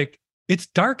just like, it's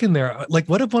dark in there. Like,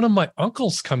 what if one of my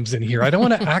uncles comes in here? I don't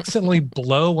want to accidentally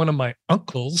blow one of my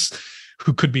uncles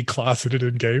who could be closeted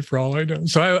and gay for all I know.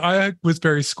 So I was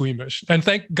very squeamish. And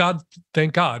thank God,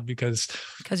 because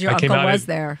your uncle was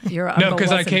there. No,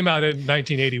 because I came out in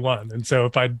 1981. And so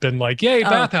if I'd been like, yay,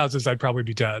 bathhouses, I'd probably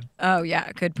be dead. Oh,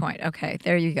 yeah. Good point. Okay.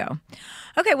 There you go.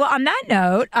 Okay. Well, on that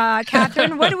note,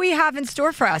 Catherine, what do we have in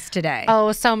store for us today?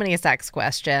 Oh, so many sex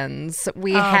questions.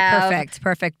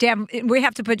 Perfect. Damn, we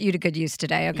have to put you to good use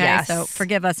today. Okay. Yes. So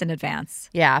forgive us in advance.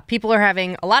 Yeah. People are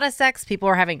having a lot of sex. People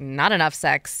are having not enough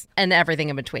sex, and everything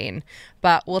in between.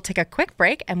 But we'll take a quick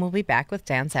break and we'll be back with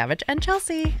Dan Savage and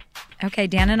Chelsea. Okay,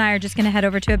 Dan and I are just going to head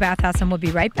over to a bathhouse and we'll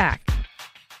be right back.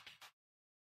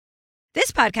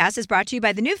 This podcast is brought to you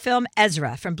by the new film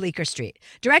Ezra from Bleecker Street,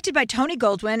 directed by Tony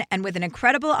Goldwyn and with an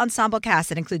incredible ensemble cast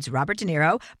that includes Robert De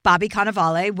Niro, Bobby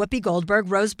Cannavale, Whoopi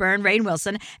Goldberg, Rose Byrne, Rainn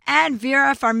Wilson, and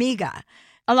Vera Farmiga.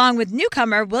 Along with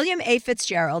newcomer William A.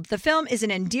 Fitzgerald, the film is an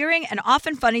endearing and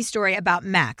often funny story about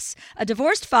Max, a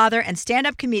divorced father and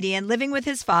stand-up comedian living with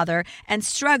his father and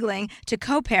struggling to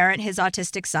co-parent his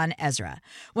autistic son, Ezra.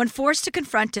 When forced to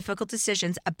confront difficult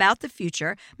decisions about the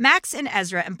future, Max and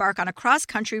Ezra embark on a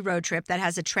cross-country road trip that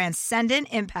has a transcendent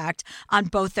impact on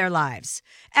both their lives.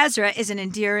 Ezra is an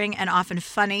endearing and often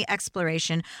funny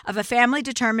exploration of a family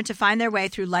determined to find their way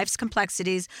through life's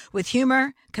complexities with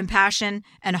humor, compassion,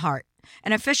 and heart.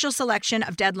 An official selection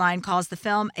of Deadline calls the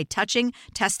film a touching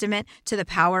testament to the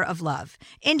power of love.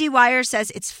 IndieWire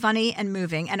says it's funny and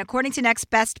moving, and according to Next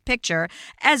Best Picture,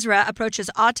 Ezra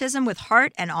approaches autism with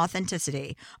heart and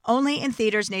authenticity. Only in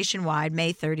theaters nationwide,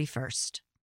 May 31st.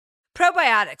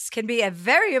 Probiotics can be a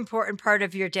very important part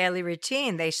of your daily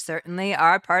routine. They certainly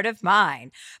are part of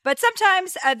mine. But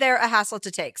sometimes they're a hassle to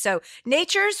take. So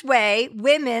Nature's Way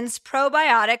Women's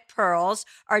Probiotic Pearls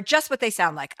are just what they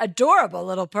sound like. Adorable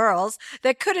little pearls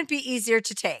that couldn't be easier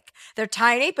to take. They're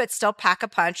tiny but still pack a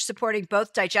punch, supporting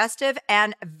both digestive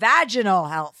and vaginal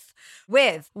health.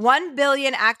 With 1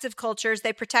 billion active cultures,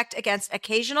 they protect against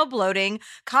occasional bloating,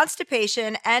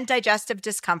 constipation, and digestive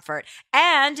discomfort.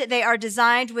 And they are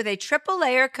designed with a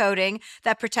triple-layer coating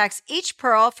that protects each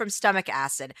pearl from stomach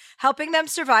acid, helping them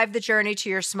survive the journey to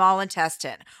your small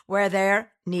intestine, where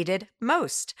they're needed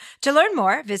most. To learn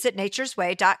more, visit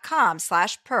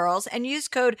naturesway.com/pearls and use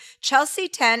code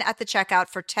Chelsea10 at the checkout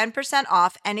for 10%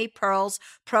 off any Pearls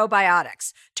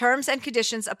probiotics. Terms and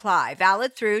conditions apply.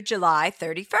 Valid through July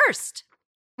 31st.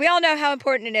 We all know how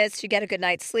important it is to get a good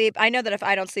night's sleep. I know that if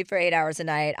I don't sleep for 8 hours a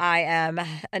night, I am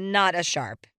not as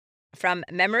sharp. From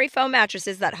memory foam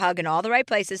mattresses that hug in all the right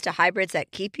places to hybrids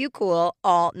that keep you cool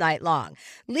all night long,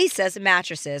 Lisa's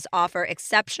mattresses offer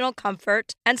exceptional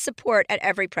comfort and support at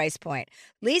every price point.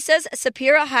 Lisa's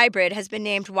Sapira Hybrid has been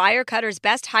named Wirecutter's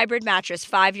best hybrid mattress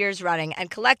 5 years running, and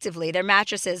collectively their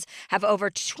mattresses have over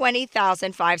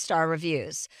 20,000 five-star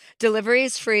reviews. Delivery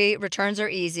is free, returns are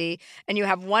easy, and you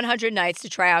have 100 nights to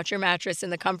try out your mattress in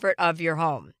the comfort of your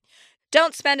home.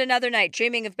 Don't spend another night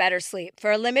dreaming of better sleep.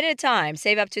 For a limited time,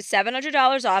 save up to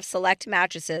 $700 off select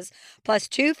mattresses, plus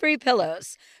 2 free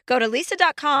pillows. Go to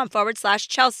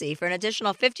lisa.com/Chelsea for an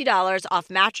additional $50 off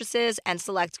mattresses and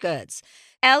select goods.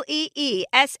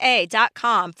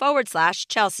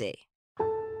 LEESA.com/Chelsea.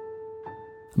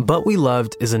 But We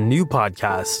Loved is a new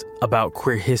podcast about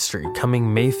queer history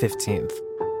coming May 15th.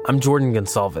 I'm Jordan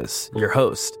Gonsalves, your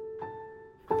host.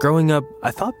 Growing up,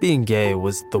 I thought being gay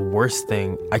was the worst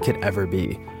thing I could ever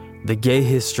be. The gay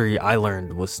history I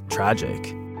learned was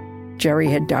tragic. Jerry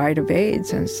had died of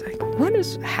AIDS, and it's like, what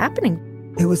is happening?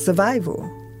 It was survival.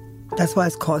 That's why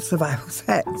it's called survival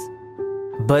sex.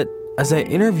 But as I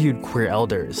interviewed queer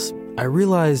elders, I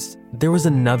realized there was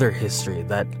another history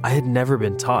that I had never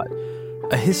been taught.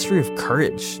 A history of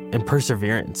courage and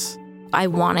perseverance. I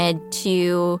wanted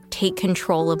to take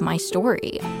control of my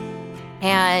story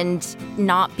and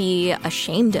not be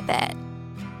ashamed of it.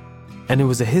 And it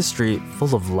was a history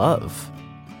full of love.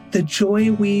 The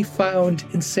joy we found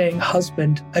in saying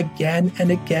husband again and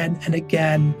again and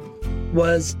again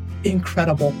was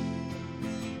incredible.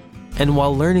 And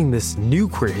while learning this new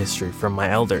queer history from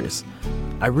my elders,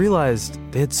 I realized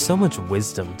they had so much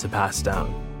wisdom to pass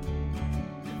down.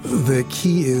 The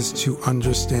key is to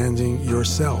understanding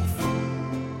yourself,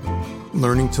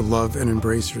 learning to love and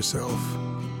embrace yourself.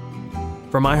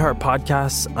 From iHeart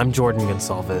Podcasts, I'm Jordan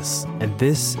Gonsalves, and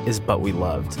this is But We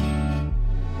Loved.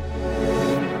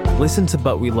 Listen to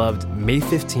But We Loved May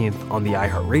 15th on the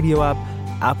iHeartRadio app,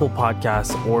 Apple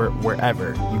Podcasts, or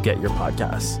wherever you get your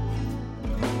podcasts.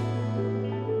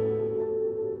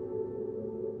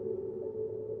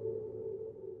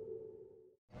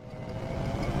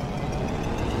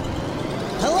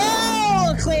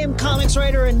 Acclaimed comics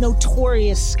writer and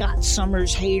notorious Scott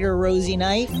Summers hater, Rosie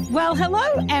Knight. Well,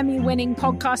 hello, Emmy-winning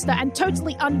podcaster and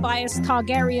totally unbiased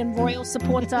Targaryen royal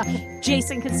supporter,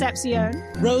 Jason Concepcion.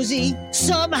 Rosie,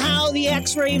 somehow the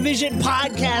X-Ray Vision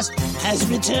podcast has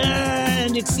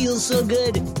returned. It feels so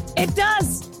good. It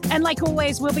does. And like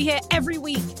always, we'll be here every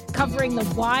week covering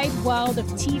the wide world of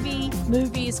TV,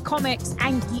 movies, comics,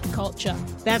 and geek culture.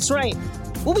 That's right.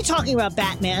 We'll be talking about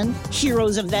Batman,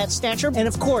 heroes of that stature, and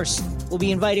of course, we'll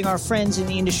be inviting our friends in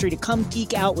the industry to come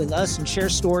geek out with us and share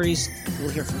stories. We'll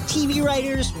hear from TV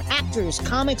writers, from actors,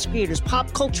 comics creators,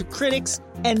 pop culture critics,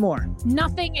 and more.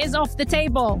 Nothing is off the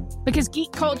table because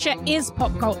geek culture is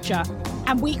pop culture,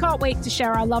 and we can't wait to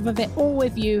share our love of it all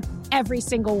with you every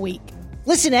single week.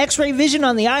 Listen to X-Ray Vision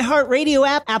on the iHeartRadio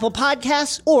app, Apple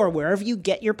Podcasts, or wherever you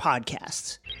get your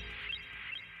podcasts.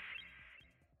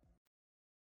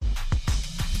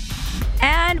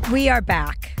 And we are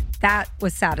back. That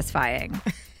was satisfying.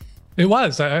 It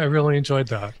was. I really enjoyed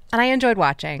that. And I enjoyed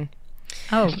watching.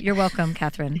 Oh, you're welcome,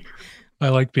 Catherine. I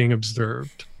like being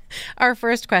observed. Our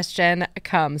first question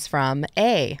comes from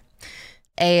A.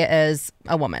 A is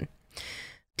a woman.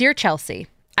 Dear Chelsea,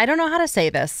 I don't know how to say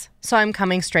this, so I'm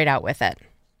coming straight out with it.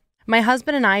 My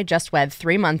husband and I just wed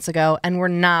 3 months ago, and we're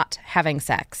not having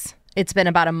sex. It's been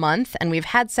about a month, and we've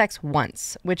had sex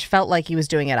once, which felt like he was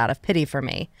doing it out of pity for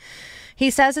me. He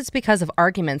says it's because of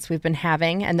arguments we've been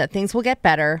having and that things will get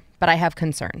better, but I have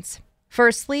concerns.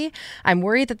 Firstly, I'm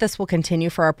worried that this will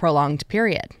continue for a prolonged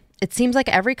period. It seems like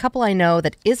every couple I know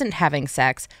that isn't having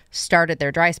sex started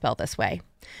their dry spell this way.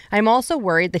 I'm also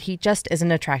worried that he just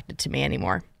isn't attracted to me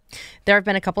anymore. There have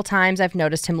been a couple times I've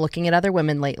noticed him looking at other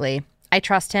women lately. I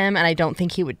trust him and I don't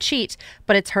think he would cheat,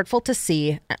 but it's hurtful to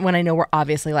see when I know we're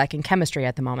obviously lacking chemistry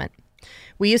at the moment.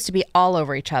 We used to be all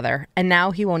over each other, and now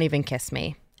he won't even kiss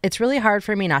me. It's really hard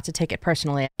for me not to take it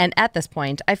personally, and at this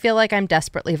point, I feel like I'm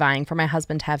desperately vying for my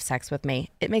husband to have sex with me.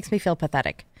 It makes me feel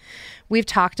pathetic. We've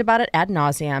talked about it ad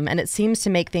nauseum, and it seems to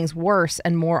make things worse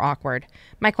and more awkward.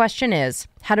 My question is,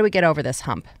 how do we get over this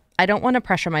hump? I don't want to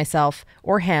pressure myself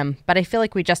or him, but I feel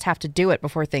like we just have to do it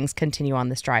before things continue on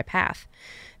this dry path.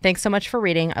 Thanks so much for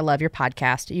reading. I love your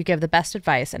podcast. You give the best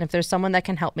advice, and if there's someone that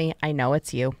can help me, I know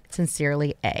it's you.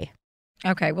 Sincerely, A.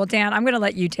 Okay, well, Dan, I'm going to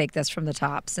let you take this from the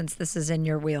top since this is in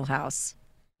your wheelhouse.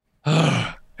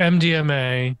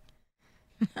 MDMA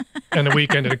and a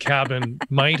weekend at a cabin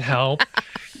might help.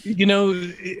 You know,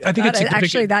 I think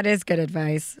that is good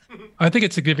advice. I think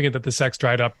it's significant that the sex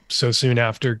dried up so soon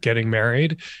after getting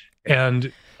married.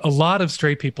 And a lot of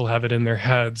straight people have it in their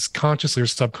heads, consciously or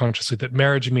subconsciously, that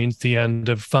marriage means the end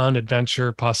of fun,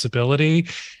 adventure, possibility.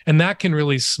 And that can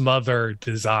really smother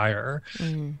desire.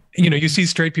 Mm. You know, you see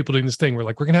straight people doing this thing where,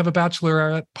 like, we're going to have a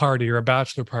bachelorette party or a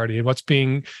bachelor party. And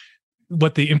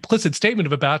what the implicit statement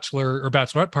of a bachelor or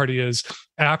bachelorette party is,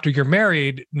 after you're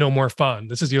married, no more fun.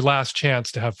 This is your last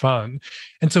chance to have fun.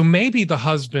 And so maybe the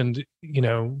husband, you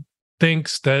know,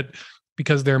 thinks that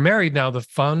because they're married now, the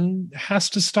fun has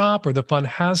to stop, or the fun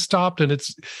has stopped. And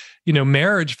it's, you know,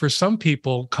 marriage for some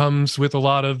people comes with a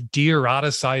lot of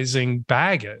de-eroticizing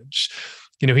baggage.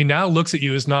 You know, he now looks at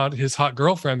you as not his hot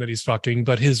girlfriend that he's fucking,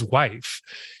 but his wife.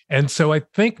 And so I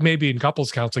think maybe in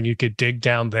couples counseling, you could dig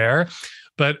down there.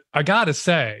 But I gotta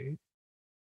say,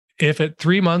 if at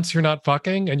 3 months you're not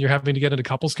fucking and you're having to get into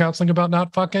couples counseling about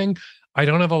not fucking, I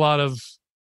don't have a lot of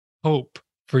hope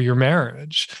for your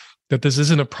marriage. That this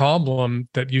isn't a problem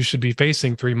that you should be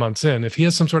facing 3 months in. If he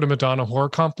has some sort of Madonna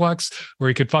whore complex where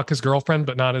he could fuck his girlfriend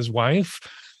but not his wife,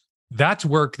 that's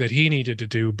work that he needed to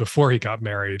do before he got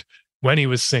married, when he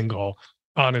was single,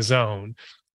 on his own.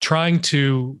 Trying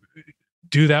to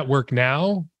do that work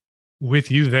now with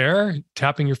you there,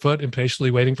 tapping your foot, impatiently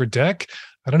waiting for dick,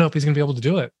 I don't know if he's going to be able to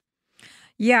do it.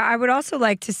 Yeah, I would also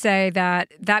like to say that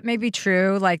may be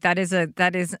true. Like that is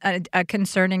a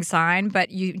concerning sign.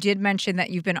 But you did mention that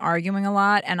you've been arguing a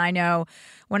lot, and I know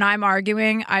when I'm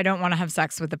arguing, I don't want to have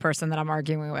sex with the person that I'm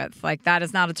arguing with. Like that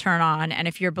is not a turn on. And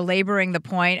if you're belaboring the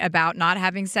point about not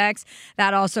having sex,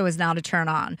 that also is not a turn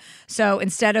on. So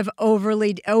instead of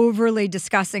overly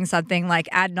discussing something like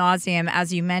ad nauseum,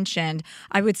 as you mentioned,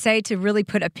 I would say to really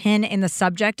put a pin in the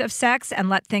subject of sex and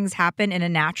let things happen in a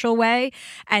natural way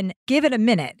and give it a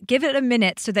minute. Give it a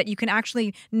minute so that you can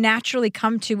actually naturally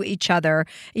come to each other,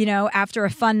 after a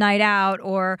fun night out,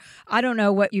 or I don't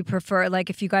know what you prefer. Like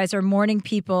if you guys are morning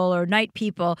people or night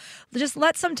people, just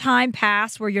let some time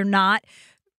pass where you're not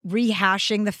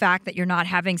rehashing the fact that you're not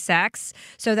having sex,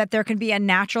 so that there can be a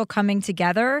natural coming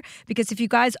together. Because if you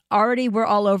guys already were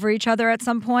all over each other at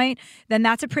some point, then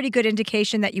that's a pretty good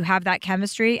indication that you have that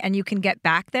chemistry and you can get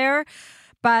back there.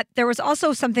 But there was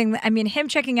also something, him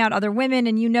checking out other women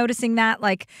and you noticing that,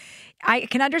 like, I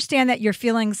can understand that you're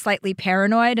feeling slightly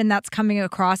paranoid and that's coming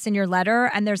across in your letter.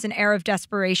 And there's an air of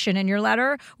desperation in your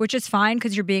letter, which is fine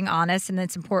because you're being honest and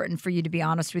it's important for you to be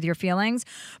honest with your feelings.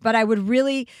 But I would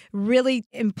really, really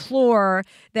implore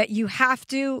that you have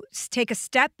to take a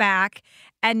step back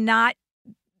and not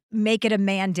make it a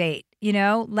mandate.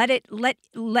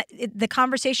 The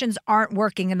conversations aren't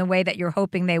working in the way that you're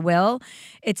hoping they will.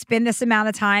 It's been this amount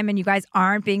of time and you guys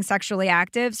aren't being sexually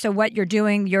active. So what you're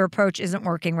doing, your approach isn't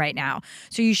working right now.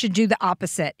 So you should do the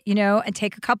opposite, and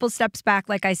take a couple steps back,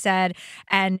 like I said,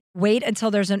 and wait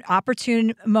until there's an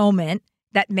opportune moment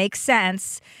that makes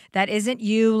sense, that isn't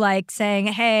you like saying,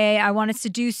 hey, I want to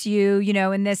seduce you,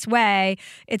 in this way.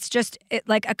 It's just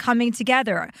like a coming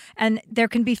together. And there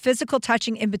can be physical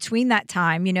touching in between that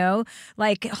time,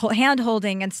 like hand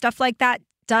holding and stuff like that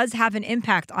does have an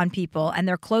impact on people and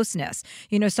their closeness.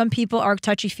 Some people are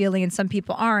touchy-feely and some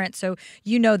people aren't. So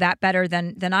that better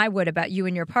than I would about you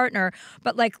and your partner.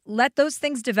 But let those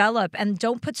things develop and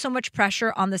don't put so much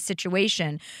pressure on the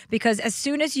situation, because as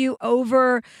soon as you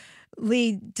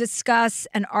discuss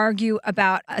and argue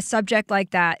about a subject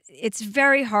like that, it's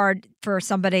very hard for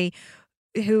somebody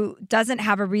who doesn't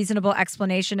have a reasonable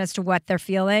explanation as to what they're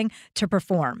feeling to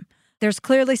perform. There's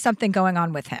clearly something going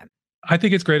on with him. I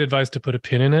think it's great advice to put a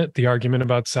pin in it, the argument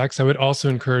about sex. I would also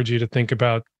encourage you to think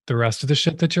about the rest of the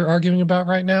shit that you're arguing about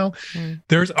right now.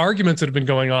 There's arguments that have been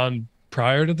going on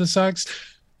prior to the sex.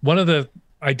 One of the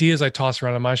ideas I toss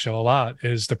around on my show a lot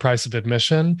is the price of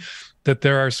admission, that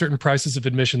there are certain prices of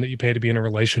admission that you pay to be in a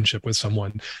relationship with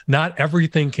someone. Not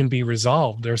everything can be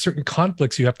resolved. There are certain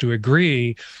conflicts you have to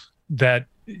agree that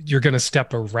you're going to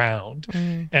step around.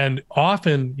 And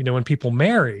often, when people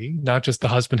marry, not just the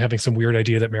husband having some weird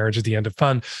idea that marriage is the end of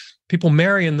fun, people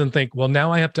marry and then think, well,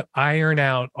 now I have to iron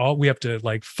out we have to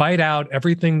fight out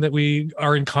everything that we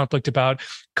are in conflict about,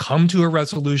 come to a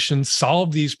resolution,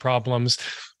 solve these problems.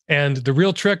 And the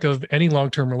real trick of any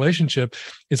long-term relationship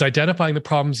is identifying the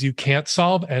problems you can't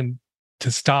solve and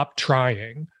to stop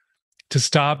trying, to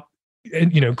stop,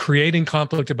 creating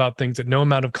conflict about things that no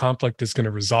amount of conflict is going to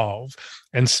resolve,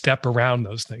 and step around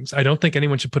those things. I don't think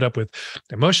anyone should put up with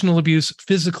emotional abuse,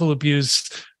 physical abuse,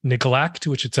 neglect,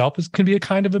 which itself can be a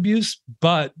kind of abuse.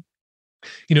 But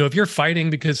if you're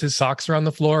fighting because his socks are on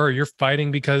the floor, or you're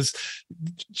fighting because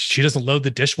she doesn't load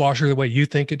the dishwasher the way you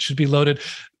think it should be loaded,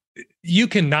 you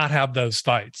cannot have those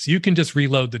fights. You can just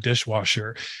reload the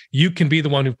dishwasher. You can be the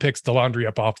one who picks the laundry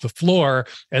up off the floor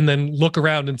and then look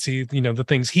around and see, the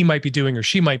things he might be doing or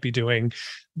she might be doing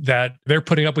that they're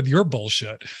putting up with your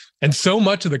bullshit. And so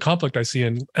much of the conflict I see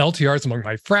in LTRs among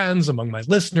my friends, among my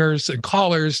listeners and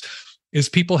callers, is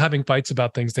people having fights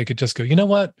about things they could just go, you know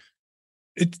what?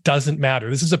 It doesn't matter.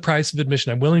 This is a price of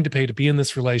admission I'm willing to pay to be in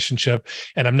this relationship,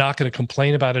 and I'm not going to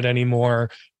complain about it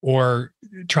anymore or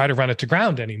try to run it to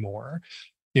ground anymore.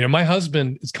 My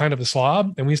husband is kind of a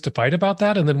slob, and we used to fight about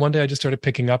that. And then one day I just started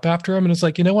picking up after him, and it's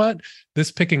like, you know what?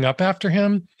 This picking up after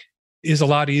him is a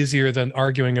lot easier than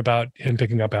arguing about him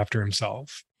picking up after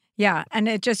himself. Yeah. And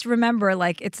remember,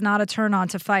 it's not a turn on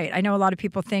to fight. I know a lot of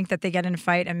people think that they get in a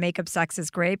fight and makeup sex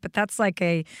is great, but that's like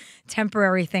a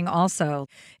temporary thing also.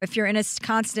 If you're in a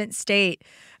constant state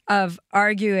of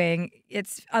arguing,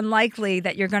 it's unlikely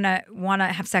that you're going to want to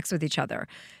have sex with each other.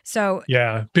 So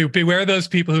yeah, beware those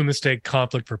people who mistake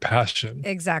conflict for passion.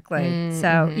 Exactly.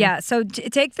 So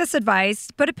take this advice,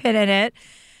 put a pin in it.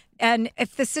 And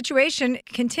if the situation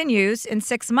continues in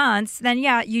 6 months, then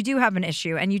you do have an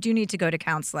issue and you do need to go to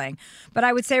counseling. But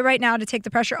I would say right now to take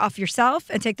the pressure off yourself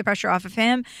and take the pressure off of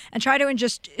him and try to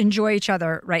just enjoy each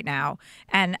other right now.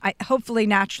 And hopefully,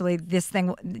 naturally,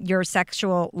 your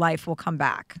sexual life will come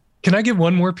back. Can I give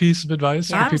one more piece of advice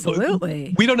for people?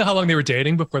 Absolutely. We don't know how long they were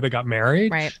dating before they got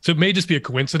married. Right. So it may just be a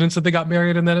coincidence that they got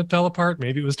married and then it fell apart.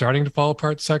 Maybe it was starting to fall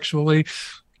apart sexually.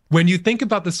 When you think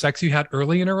about the sex you had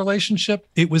early in a relationship,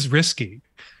 it was risky.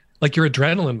 Like your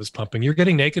adrenaline was pumping. You're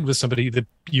getting naked with somebody that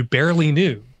you barely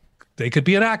knew. They could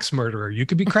be an axe murderer. You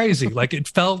could be crazy. It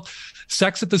felt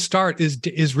sex at the start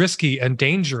is risky and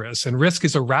dangerous, and risk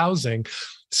is arousing.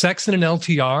 Sex in an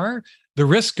LTR, the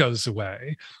risk goes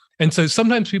away. And so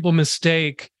sometimes people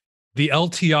mistake the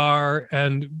LTR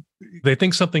and they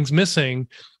think something's missing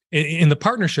in the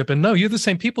partnership. And no, you're the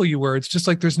same people you were. It's just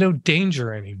like there's no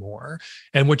danger anymore.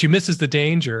 And what you miss is the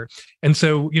danger. And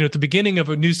so, at the beginning of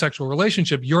a new sexual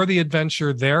relationship, you're the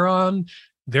adventure they're on.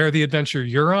 They're the adventure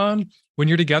you're on. When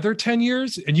you're together 10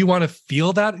 years and you want to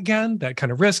feel that again, that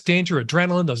kind of risk, danger,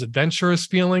 adrenaline, those adventurous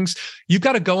feelings, you've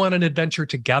got to go on an adventure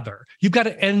together. You've got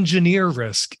to engineer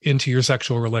risk into your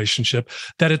sexual relationship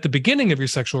that at the beginning of your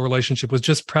sexual relationship was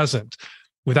just present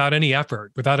without any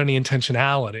effort, without any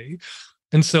intentionality.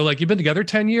 And so like you've been together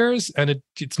 10 years and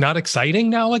it's not exciting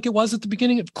now like it was at the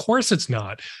beginning. Of course it's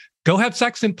not. Go have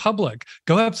sex in public.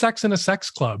 Go have sex in a sex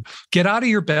club. Get out of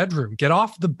your bedroom. Get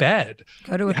off the bed.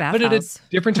 Go to a bathhouse. Have it at a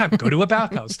different time. Go to a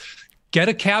bathhouse. Get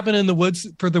a cabin in the woods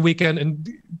for the weekend and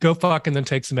go fuck and then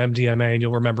take some MDMA and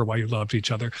you'll remember why you loved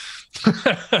each other.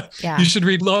 Yeah. You should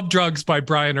read Love Drugs by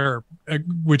Brian Earp,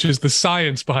 which is the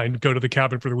science behind go to the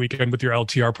cabin for the weekend with your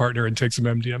LTR partner and take some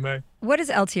MDMA. What does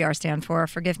LTR stand for?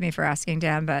 Forgive me for asking,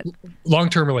 Dan, but...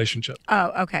 Long-term relationship.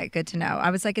 Oh, okay. Good to know. I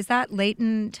was like, is that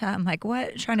latent? I'm like,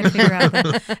 what? Trying to figure out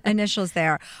the initials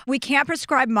there. We can't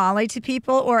prescribe Molly to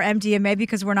people or MDMA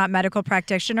because we're not medical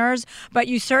practitioners, but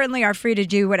you certainly are free to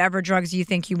do whatever drugs you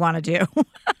think you want to do.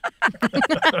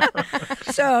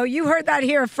 So you heard that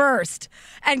here first.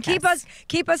 And keep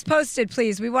us posted,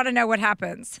 please. We want to know what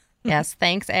happens. Yes,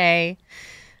 thanks, A.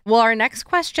 Well, our next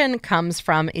question comes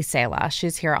from Isela.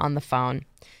 She's here on the phone.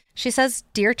 She says,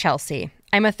 Dear Chelsea,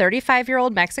 I'm a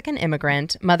 35-year-old Mexican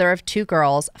immigrant, mother of 2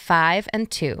 girls, 5 and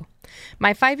 2.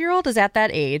 My 5-year-old is at that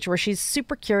age where she's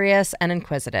super curious and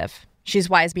inquisitive.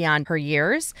 She's wise beyond her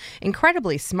years,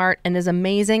 incredibly smart, and is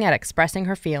amazing at expressing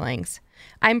her feelings.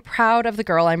 I'm proud of the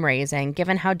girl I'm raising,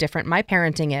 given how different my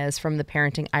parenting is from the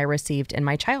parenting I received in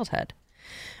my childhood.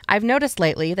 I've noticed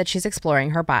lately that she's exploring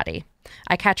her body.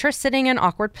 I catch her sitting in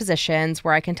awkward positions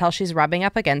where I can tell she's rubbing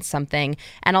up against something,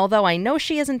 and although I know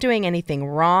she isn't doing anything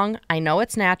wrong, I know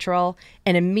it's natural,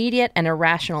 an immediate and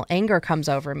irrational anger comes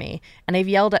over me, and I've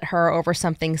yelled at her over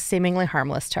something seemingly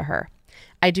harmless to her.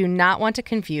 I do not want to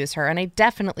confuse her, and I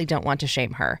definitely don't want to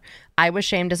shame her. I was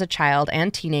shamed as a child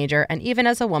and teenager, and even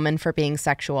as a woman for being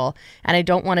sexual, and I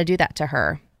don't want to do that to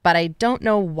her, but I don't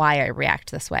know why I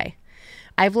react this way.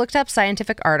 I've looked up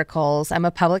scientific articles, I'm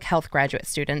a public health graduate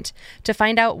student, to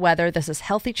find out whether this is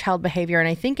healthy child behavior, and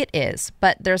I think it is,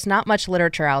 but there's not much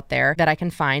literature out there that I can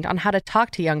find on how to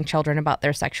talk to young children about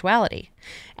their sexuality.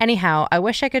 Anyhow, I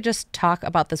wish I could just talk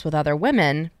about this with other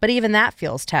women, but even that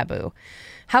feels taboo.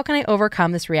 How can I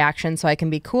overcome this reaction so I can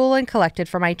be cool and collected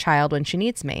for my child when she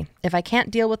needs me? If I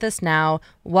can't deal with this now,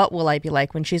 what will I be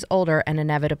like when she's older and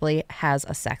inevitably has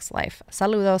a sex life?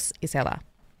 Saludos, Isela.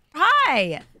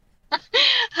 Hi.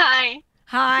 Hi.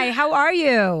 Hi, how are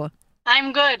you?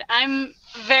 I'm good. I'm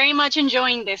very much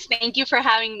enjoying this. Thank you for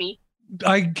having me.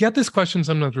 I get this question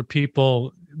sometimes where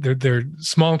people, their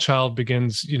small child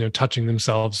begins, touching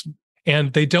themselves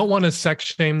and they don't want to sex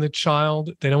shame the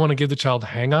child. They don't want to give the child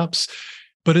hang-ups.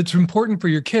 But it's important for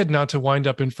your kid not to wind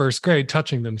up in first grade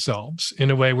touching themselves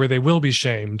in a way where they will be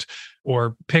shamed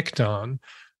or picked on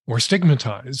or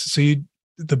stigmatized. So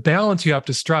the balance you have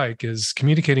to strike is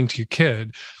communicating to your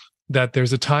kid that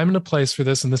there's a time and a place for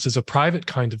this, and this is a private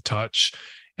kind of touch,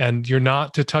 and you're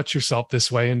not to touch yourself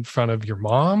this way in front of your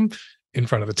mom, in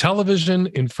front of the television,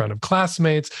 in front of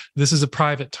classmates. This is a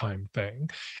private time thing.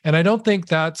 And I don't think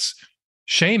that's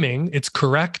shaming, it's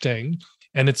correcting,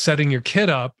 and it's setting your kid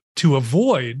up to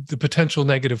avoid the potential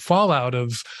negative fallout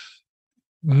of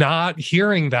not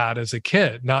hearing that as a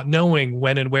kid, not knowing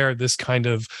when and where this kind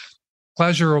of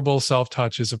pleasurable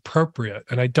self-touch is appropriate.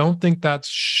 And I don't think that's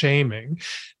shaming.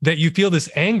 That you feel this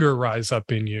anger rise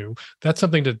up in you, that's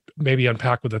something to maybe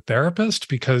unpack with a therapist,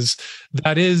 because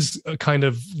that is a kind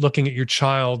of looking at your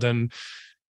child and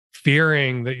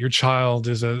fearing that your child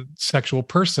is a sexual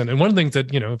person. And one of the things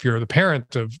that, if you're the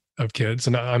parent of kids,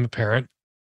 and I'm a parent,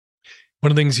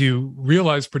 one of the things you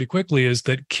realize pretty quickly is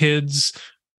that kids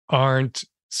aren't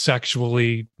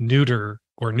sexually neuter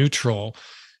or neutral,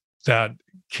 that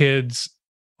kids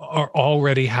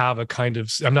already have a kind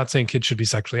of, I'm not saying kids should be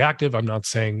sexually active. I'm not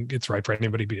saying it's right for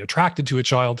anybody to be attracted to a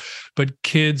child, but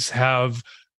kids have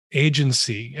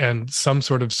agency and some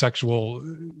sort of sexual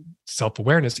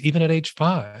self-awareness, even at age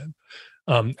 5,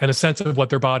 and a sense of what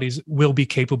their bodies will be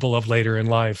capable of later in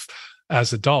life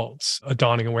as adults, a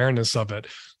dawning awareness of it.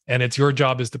 And it's your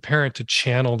job as the parent to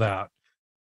channel that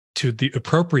to the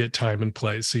appropriate time and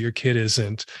place so your kid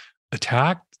isn't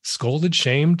attacked, scolded,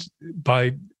 shamed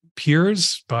by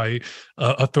peers, by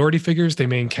authority figures they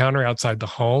may encounter outside the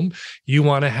home. You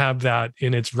want to have that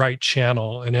in its right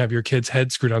channel and have your kid's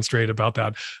head screwed on straight about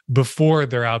that before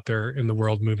they're out there in the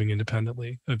world moving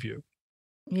independently of you.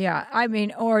 Yeah, I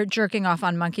mean, or jerking off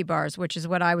on monkey bars, which is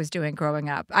what I was doing growing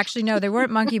up. Actually, no, they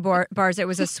weren't monkey bars. It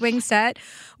was a swing set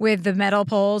with the metal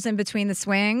poles in between the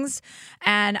swings.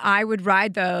 And I would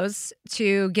ride those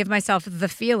to give myself the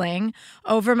feeling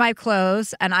over my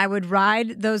clothes. And I would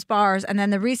ride those bars. And then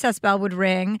the recess bell would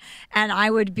ring and I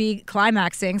would be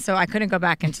climaxing. So I couldn't go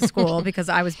back into school because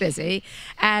I was busy.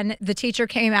 And the teacher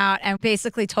came out and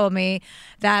basically told me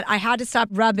that I had to stop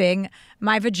rubbing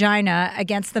my vagina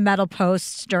against the metal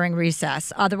posts during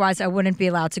recess. Otherwise, I wouldn't be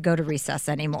allowed to go to recess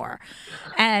anymore.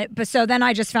 But so then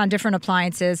I just found different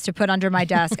appliances to put under my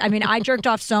desk. I mean, I jerked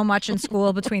off so much in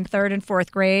school between 3rd and 4th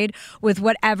grade with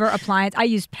whatever appliance. I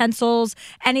used pencils,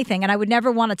 anything. And I would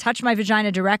never want to touch my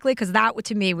vagina directly because that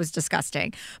to me was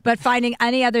disgusting. But finding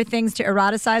any other things to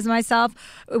eroticize myself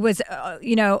was,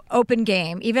 open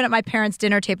game. Even at my parents'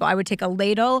 dinner table, I would take a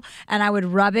ladle and I would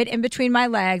rub it in between my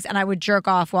legs and I would jerk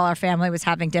off while our family was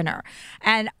having dinner.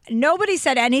 And nobody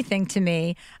said anything to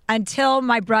me until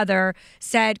my brother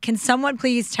said, "Can someone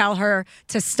please tell her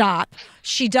to stop?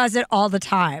 She does it all the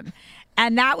time."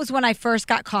 And that was when I first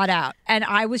got caught out. And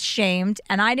I was shamed.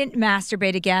 And I didn't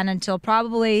masturbate again until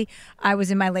probably I was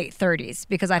in my late 30s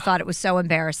because I thought it was so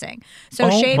embarrassing. So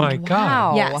shame, my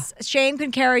God. Yes. Shame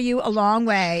can carry you a long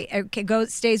way.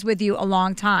 It stays with you a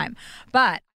long time.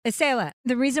 But Isela,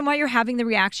 the reason why you're having the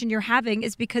reaction you're having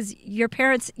is because your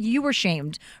parents, you were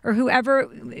shamed, or whoever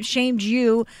shamed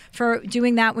you for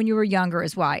doing that when you were younger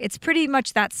is why. It's pretty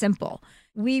much that simple.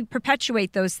 We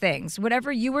perpetuate those things.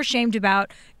 Whatever you were shamed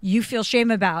about, you feel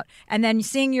shame about. And then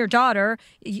seeing your daughter,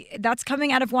 that's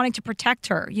coming out of wanting to protect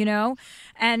her,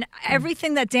 And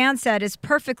everything that Dan said is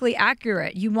perfectly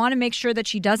accurate. You want to make sure that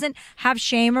she doesn't have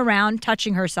shame around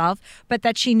touching herself, but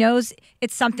that she knows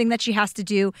it's something that she has to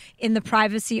do in the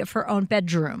privacy of her own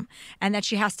bedroom and that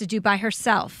she has to do by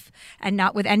herself and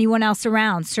not with anyone else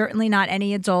around, certainly not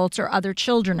any adults or other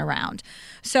children around.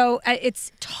 So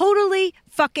it's totally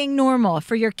fucking normal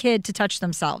for your kid to touch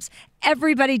themselves.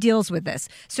 Everybody deals with this.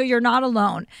 So you're not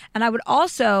alone. And I would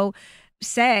also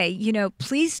say,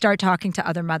 please start talking to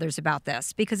other mothers about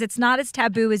this because it's not as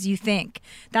taboo as you think.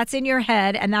 That's in your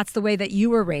head and that's the way that you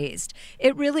were raised.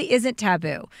 It really isn't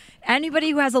taboo.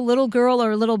 Anybody who has a little girl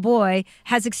or a little boy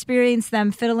has experienced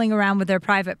them fiddling around with their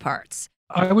private parts.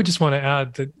 I would just want to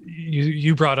add that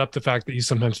you brought up the fact that you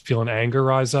sometimes feel an anger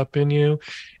rise up in you.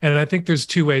 And I think there's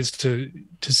two ways to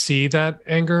see that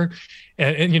anger.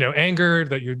 And anger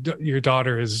that your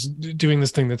daughter is doing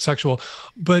this thing that's sexual.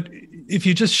 But if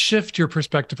you just shift your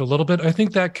perspective a little bit, I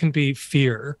think that can be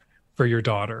fear for your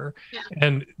daughter. Yeah.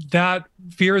 And that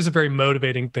fear is a very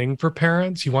motivating thing for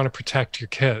parents. You want to protect your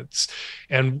kids.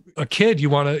 And a kid, you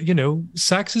want to,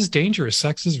 sex is dangerous.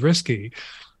 Sex is risky.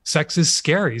 Sex is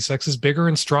scary. Sex is bigger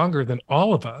and stronger than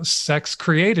all of us. Sex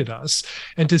created us.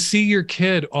 And to see your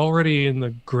kid already in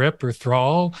the grip or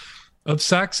thrall of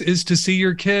sex is to see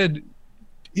your kid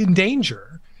in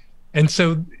danger. And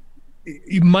so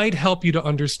it might help you to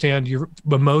understand your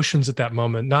emotions at that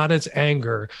moment, not as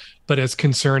anger, but as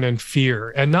concern and fear,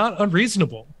 and not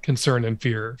unreasonable concern and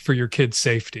fear for your kid's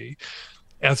safety.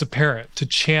 As a parent, to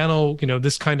channel,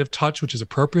 this kind of touch, which is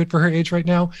appropriate for her age right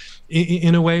now,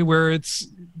 in a way where it's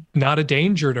not a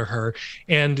danger to her,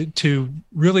 and to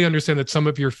really understand that some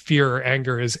of your fear or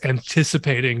anger is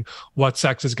anticipating what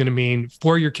sex is going to mean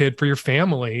for your kid, for your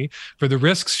family, for the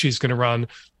risks she's going to run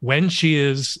when she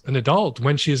is an adult,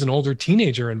 when she is an older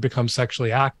teenager and becomes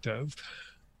sexually active.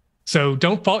 So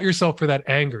don't fault yourself for that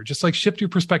anger. Just shift your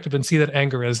perspective and see that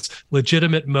anger as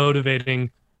legitimate,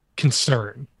 motivating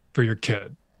concern for your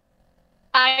kid.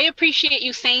 I appreciate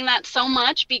you saying that so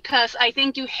much because I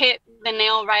think you hit the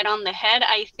nail right on the head.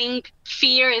 I think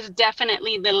fear is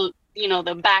definitely in the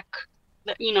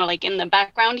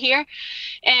background here.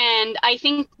 And I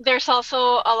think there's also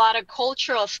a lot of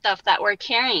cultural stuff that we're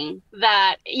carrying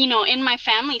that, in my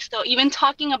family still, even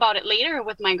talking about it later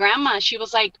with my grandma, she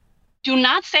was like, do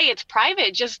not say it's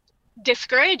private, just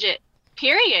discourage it,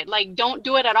 period. Don't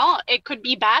do it at all. It could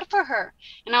be bad for her.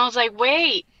 And I was like,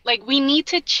 wait, we need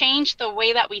to change the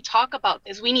way that we talk about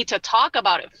this. We need to talk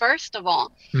about it first of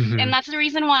all. Mm-hmm. And that's the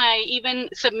reason why I even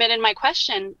submitted my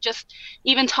question. Just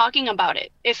even talking about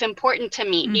it is important to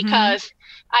me because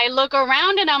I look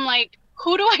around and I'm like,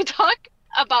 who do I talk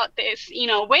about this,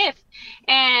 with?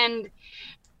 And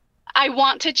I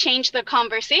want to change the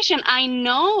conversation. I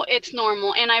know it's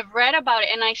normal and I've read about it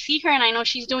and I see her and I know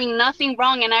she's doing nothing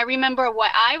wrong. And I remember what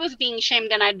I was being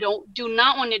shamed and I do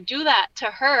not want to do that to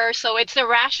her. So it's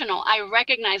irrational. I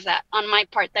recognize that on my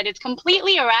part, that it's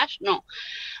completely irrational,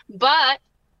 but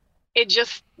it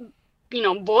just,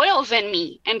 boils in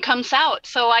me and comes out.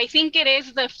 So I think it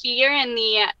is the fear and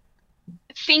the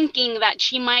thinking that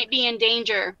she might be in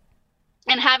danger.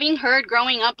 And having heard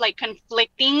growing up like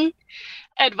conflicting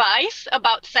advice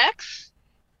about sex,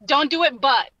 don't do it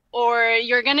or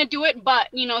you're gonna do it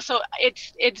so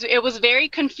it was very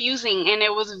confusing, and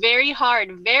it was very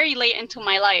hard, very late into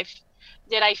my life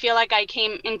did I feel like I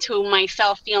came into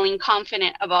myself feeling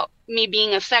confident about me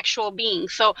being a sexual being.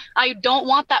 So I don't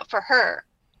want that for her.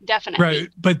 Definitely. Right.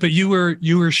 But you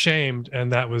were shamed,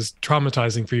 and that was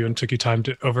traumatizing for you and took you time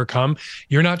to overcome.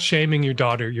 You're not shaming your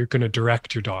daughter. You're going to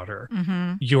direct your daughter.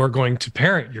 Mm-hmm. You're going to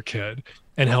parent your kid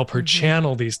and help her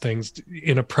channel these things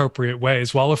in appropriate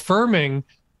ways while affirming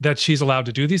that she's allowed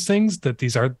to do these things, that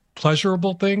these are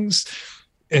pleasurable things.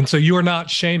 And so you are not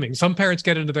shaming. Some parents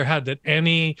get into their head that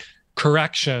any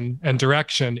correction and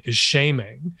direction is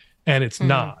shaming, and it's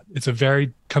not. It's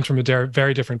comes from a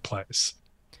very different place.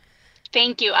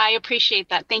 Thank you. I appreciate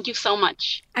that. Thank you so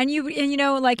much. And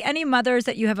like any mothers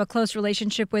that you have a close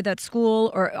relationship with at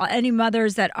school, or any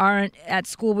mothers that aren't at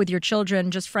school with your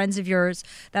children, just friends of yours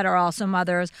that are also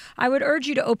mothers, I would urge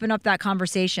you to open up that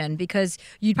conversation, because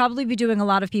you'd probably be doing a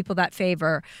lot of people that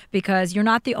favor, because you're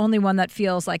not the only one that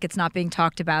feels like it's not being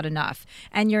talked about enough.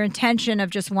 And your intention of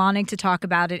just wanting to talk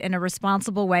about it in a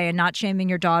responsible way and not shaming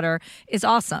your daughter is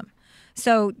awesome.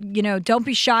 So, don't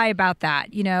be shy about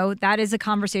that. That is a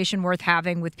conversation worth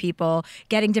having with people,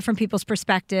 getting different people's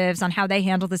perspectives on how they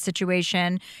handle the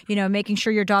situation, making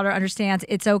sure your daughter understands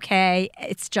it's okay.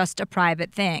 It's just a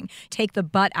private thing. Take the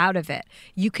butt out of it.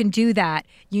 You can do that.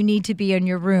 You need to be in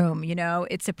your room.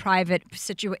 It's a private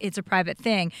it's a private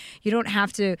thing. You don't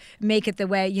have to make it the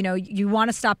way, you want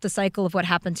to stop the cycle of what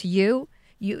happened to you.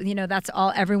 That's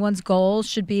all. Everyone's goal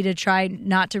should be to try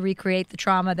not to recreate the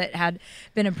trauma that had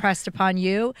been impressed upon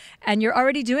you. And you're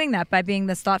already doing that by being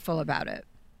this thoughtful about it.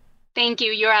 Thank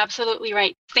you. You're absolutely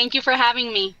right. Thank you for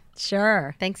having me.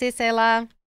 Sure. Thanks, Isela.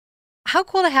 How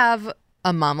cool to have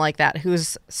a mom like that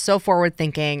who's so forward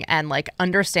thinking and like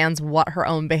understands what her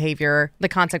own behavior, the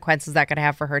consequences that could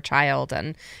have for her child,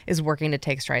 and is working to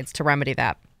take strides to remedy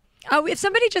that. Oh, if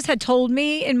somebody just had told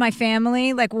me in my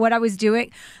family, like what I was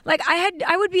doing, like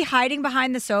I would be hiding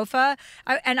behind the sofa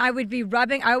and I would be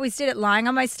rubbing, I always did it lying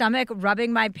on my stomach,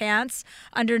 rubbing my pants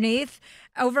underneath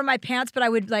over my pants, but I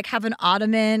would like have an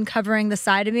ottoman covering the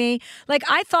side of me. Like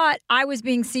I thought I was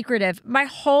being secretive. My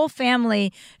whole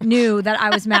family knew that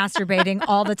I was masturbating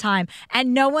all the time,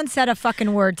 and no one said a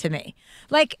fucking word to me.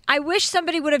 Like I wish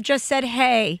somebody would have just said,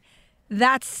 hey,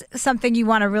 that's something you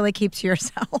want to really keep to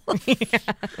yourself. Yes.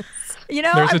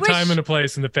 There's a time and a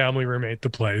place, and the family room ain't the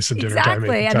place, and dinner time ain't the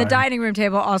time. And the dining room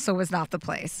table also was not the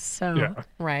place. So, yeah.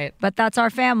 Right. But that's our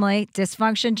family,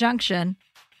 Dysfunction Junction.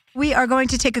 We are going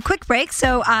to take a quick break,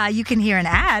 so you can hear an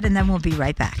ad, and then we'll be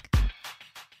right back.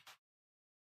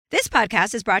 This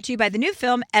podcast is brought to you by the new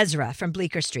film Ezra from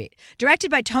Bleecker Street,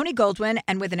 directed by Tony Goldwyn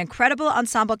and with an incredible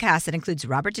ensemble cast that includes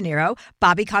Robert De Niro,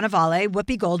 Bobby Cannavale,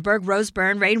 Whoopi Goldberg, Rose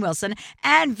Byrne, Rainn Wilson,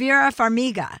 and Vera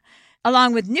Farmiga.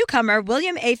 Along with newcomer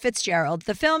William A. Fitzgerald,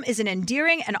 the film is an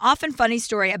endearing and often funny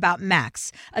story about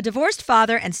Max, a divorced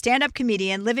father and stand-up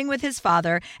comedian living with his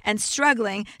father and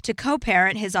struggling to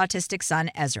co-parent his autistic son,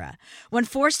 Ezra. When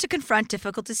forced to confront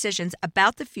difficult decisions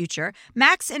about the future,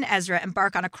 Max and Ezra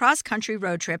embark on a cross-country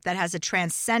road trip that has a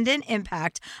transcendent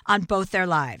impact on both their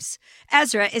lives.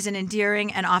 Ezra is an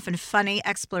endearing and often funny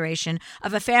exploration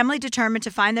of a family determined to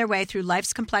find their way through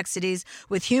life's complexities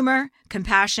with humor,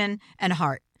 compassion, and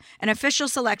heart. An official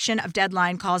selection of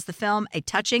Deadline calls the film a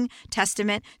touching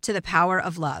testament to the power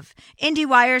of love.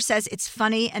 IndieWire says it's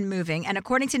funny and moving, and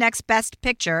according to Next Best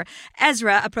Picture,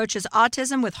 Ezra approaches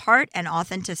autism with heart and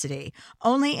authenticity.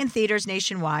 Only in theaters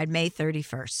nationwide, May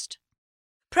 31st.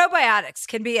 Probiotics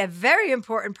can be a very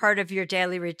important part of your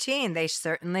daily routine. They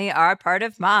certainly are part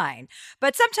of mine.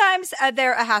 But sometimes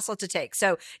they're a hassle to take.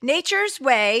 So Nature's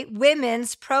Way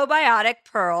Women's Probiotic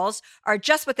Pearls are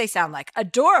just what they sound like.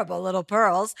 Adorable little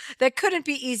pearls that couldn't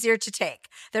be easier to take.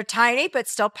 They're tiny but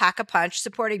still pack a punch,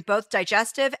 supporting both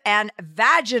digestive and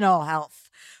vaginal health.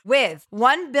 With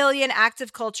 1 billion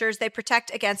active cultures, they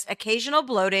protect against occasional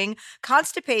bloating,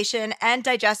 constipation, and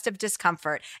digestive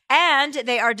discomfort. And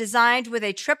they are designed with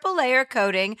a triple-layer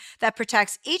coating that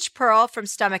protects each pearl from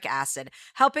stomach acid,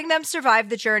 helping them survive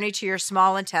the journey to your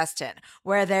small intestine,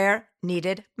 where they're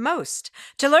needed most.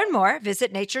 To learn more,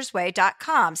 visit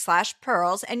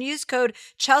naturesway.com/pearls and use code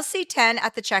Chelsea10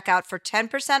 at the checkout for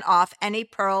 10% off any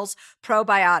Pearls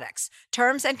probiotics.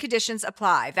 Terms and conditions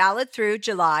apply. Valid through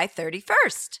July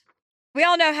 31st. We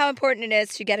all know how important it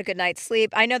is to get a good night's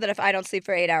sleep. I know that if I don't sleep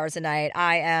for 8 hours a night,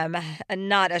 I am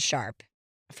not as sharp.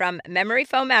 From memory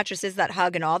foam mattresses that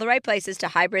hug in all the right places to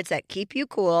hybrids that keep you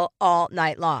cool all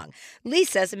night long,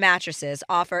 Lisa's mattresses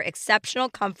offer exceptional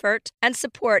comfort and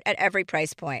support at every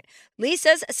price point.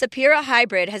 Lisa's Sapira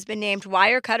Hybrid has been named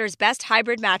Wirecutter's best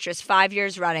hybrid mattress 5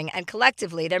 years running, and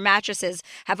collectively, their mattresses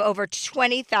have over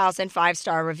 20,000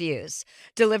 five-star reviews.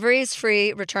 Delivery is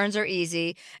free, returns are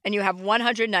easy, and you have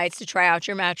 100 nights to try out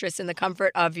your mattress in the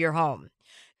comfort of your home.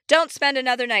 Don't spend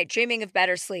another night dreaming of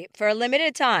better sleep. For a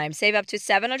limited time, save up to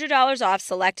 $700 off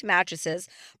select mattresses,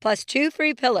 plus 2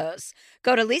 free pillows.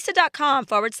 Go to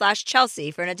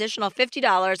lisa.com/Chelsea for an additional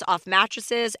 $50 off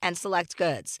mattresses and select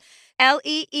goods.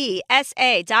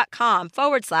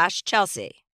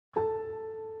 LEESA.com/Chelsea.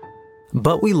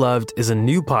 But We Loved is a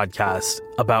new podcast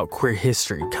about queer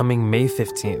history coming May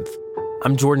 15th.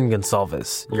 I'm Jordan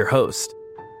Gonsalves, your host.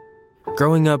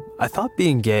 Growing up, I thought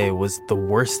being gay was the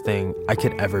worst thing I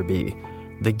could ever be.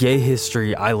 The gay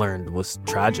history I learned was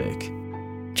tragic.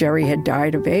 Jerry had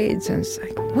died of AIDS, and it's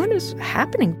like, what is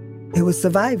happening? It was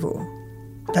survival.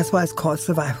 That's why it's called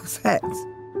survival sex.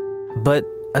 But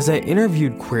as I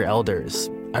interviewed queer elders,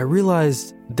 I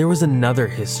realized there was another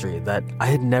history that I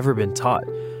had never been taught.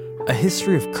 A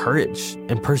history of courage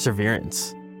and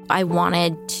perseverance. I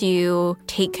wanted to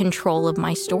take control of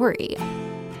my story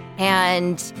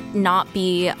and not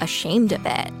be ashamed of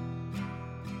it.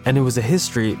 And it was a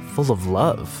history full of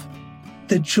love.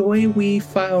 The joy we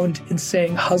found in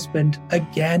saying husband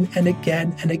again and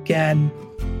again and again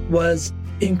was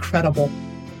incredible.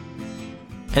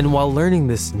 And while learning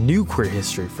this new queer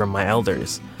history from my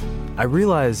elders, I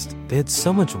realized they had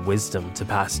so much wisdom to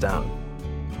pass down.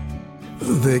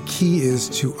 The key is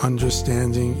to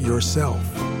understanding yourself,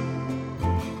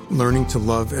 learning to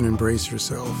love and embrace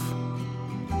yourself.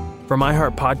 For My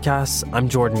Heart Podcasts, I'm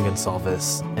Jordan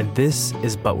Gonsalves, and this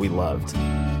is But We Loved.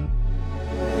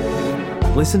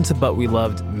 Listen to But We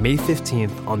Loved May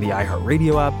 15th on the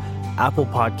iHeartRadio app, Apple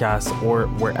Podcasts, or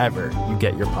wherever you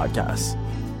get your podcasts.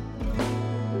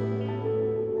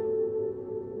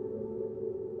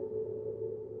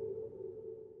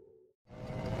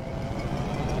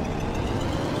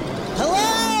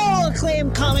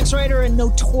 Acclaimed comics writer and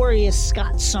notorious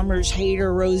Scott Summers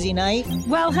hater Rosie Knight.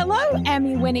 Well, hello,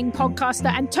 Emmy-winning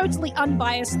podcaster and totally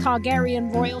unbiased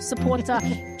Targaryen royal supporter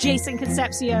Jason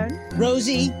Concepcion.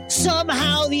 Rosie,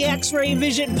 somehow the X-Ray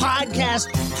Vision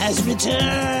podcast has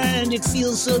returned. It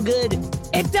feels so good.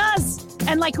 It does.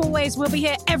 And like always, we'll be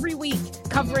here every week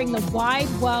covering the wide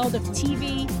world of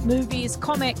TV, movies,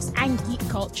 comics, and geek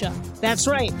culture. That's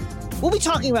right. We'll be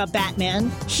talking about Batman,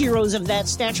 heroes of that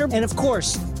stature, and of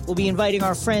course, we'll be inviting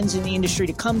our friends in the industry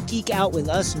to come geek out with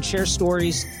us and share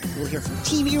stories. We'll hear from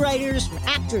TV writers, from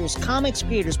actors, comics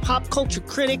creators, pop culture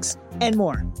critics, and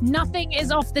more. Nothing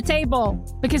is off the table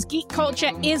because geek culture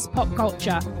is pop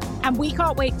culture, and we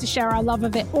can't wait to share our love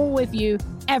of it all with you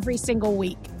every single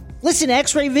week. Listen to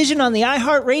X-Ray Vision on the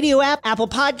iHeartRadio app, Apple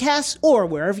Podcasts, or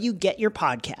wherever you get your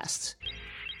podcasts.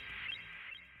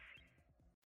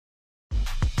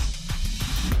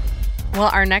 Well,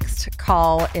 our next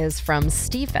call is from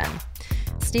Stephen.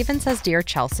 Stephen says, Dear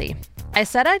Chelsea, I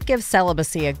said I'd give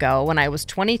celibacy a go when I was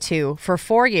 22 for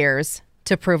 4 years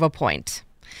to prove a point.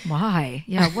 Why?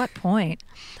 Yeah, what point?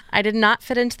 I did not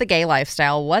fit into the gay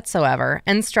lifestyle whatsoever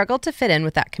and struggled to fit in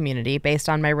with that community based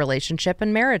on my relationship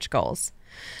and marriage goals.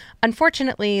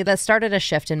 Unfortunately, that started a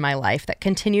shift in my life that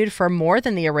continued for more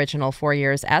than the original 4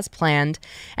 years as planned,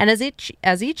 and as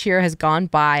each year has gone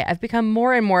by, I've become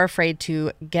more and more afraid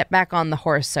to get back on the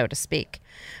horse, so to speak.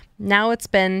 Now it's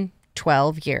been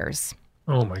 12 years.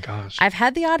 Oh my gosh. I've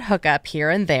had the odd hookup here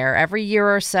and there every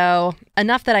year or so,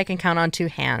 enough that I can count on 2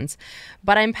 hands,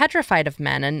 but I'm petrified of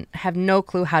men and have no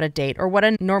clue how to date or what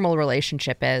a normal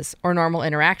relationship is or normal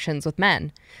interactions with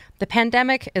men. The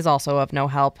pandemic is also of no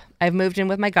help. I've moved in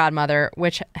with my godmother,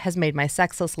 which has made my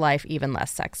sexless life even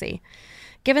less sexy.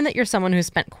 Given that you're someone who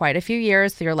spent quite a few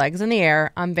years with your legs in the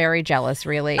air, I'm very jealous,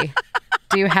 really.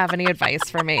 Do you have any advice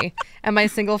for me? Am I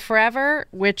single forever,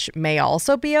 which may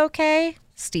also be okay?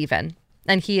 Stephen.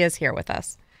 And he is here with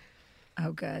us.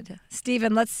 Oh, good.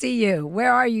 Stephen, let's see you.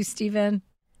 Where are you, Stephen?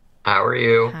 How are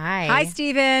you? Hi. Hi,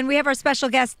 Stephen. We have our special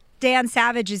guest, Dan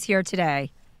Savage, is here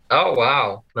today. Oh,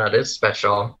 wow. That is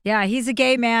special. Yeah, he's a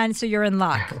gay man, so you're in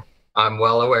luck. I'm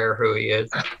well aware who he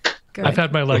is. Good. I've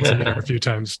had my legs in there a few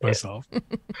times myself.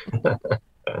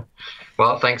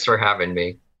 Well, thanks for having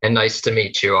me. And nice to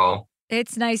meet you all.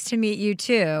 It's nice to meet you,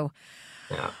 too.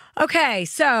 Yeah. Okay,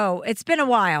 so it's been a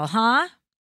while, huh?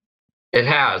 It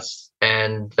has.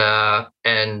 And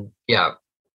yeah,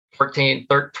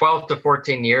 12 to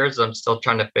 14 years. I'm still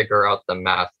trying to figure out the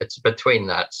math. It's between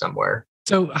that somewhere.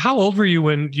 So how old were you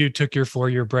when you took your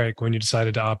 4-year break, when you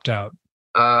decided to opt out?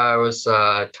 I was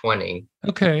 20.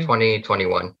 Okay.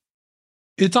 21.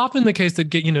 It's often the case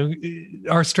that,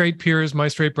 our straight peers, my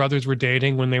straight brothers were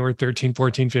dating when they were 13,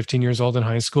 14, 15 years old in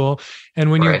high school. And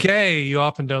when you're gay, you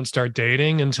often don't start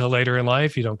dating until later in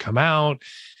life. You don't come out.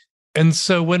 And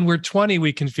so when we're 20,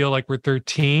 we can feel like we're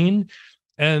 13.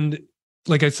 And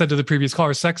like I said to the previous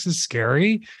caller, sex is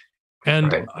scary.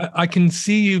 And I can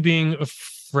see you being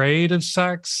afraid of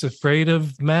sex, afraid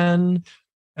of men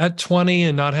at 20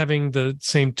 and not having the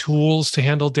same tools to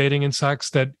handle dating and sex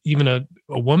that even a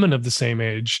woman of the same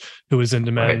age who is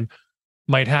into men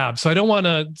might have. So I don't want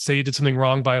to say you did something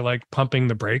wrong by like pumping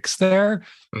the brakes there.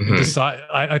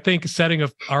 I think setting an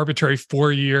arbitrary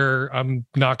 4-year, I'm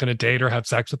not going to date or have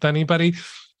sex with anybody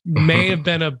may have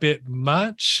been a bit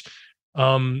much.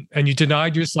 And you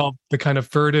denied yourself the kind of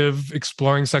furtive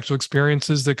exploring sexual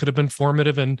experiences that could have been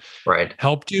formative and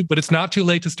helped you, but it's not too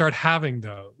late to start having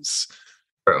those.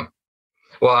 True.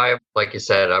 Well, like you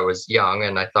said, I was young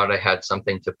and I thought I had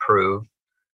something to prove.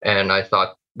 And I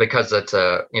thought because it's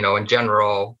in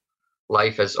general,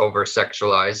 life is over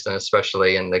sexualized, and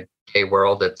especially in the gay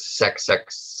world, it's sex,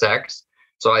 sex, sex.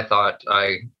 So I thought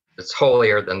it's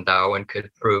holier than thou and could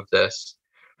prove this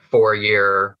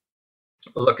 4-year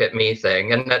look at me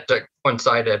thing. And that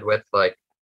coincided with like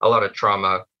a lot of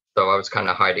trauma. So I was kind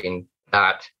of hiding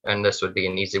that. And this would be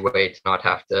an easy way to not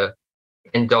have to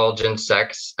indulge in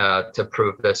sex to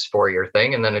prove this 4-year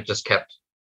thing. And then it just kept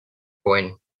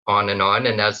going on.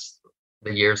 And as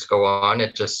the years go on,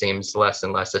 it just seems less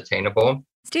and less attainable.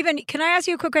 Stephen, can I ask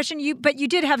you a quick question? You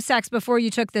did have sex before you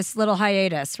took this little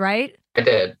hiatus, right? I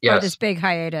did, yes. Or this big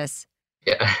hiatus.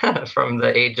 Yeah, from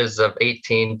the ages of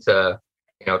 18 to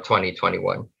 20,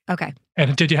 21. Okay.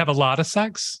 And did you have a lot of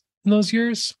sex in those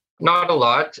years? Not a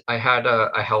lot. I had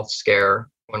a health scare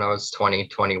when I was 20,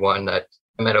 21 that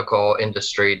the medical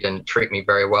industry didn't treat me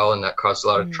very well, and that caused a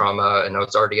lot of trauma, and I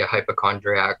was already a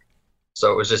hypochondriac.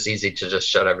 So it was just easy to just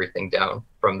shut everything down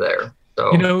from there.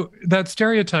 So that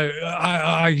stereotype,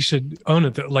 I should own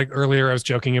it. That, like earlier, I was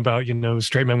joking about,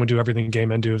 straight men would do everything gay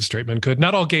men do if straight men could.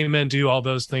 Not all gay men do all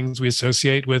those things we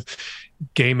associate with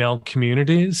gay male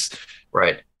communities.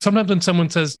 Right. Sometimes when someone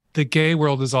says the gay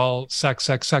world is all sex,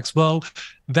 sex, sex, well,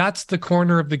 that's the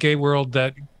corner of the gay world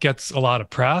that gets a lot of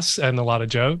press and a lot of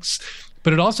jokes,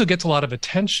 but it also gets a lot of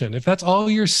attention. If that's all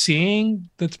you're seeing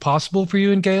that's possible for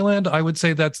you in gayland, I would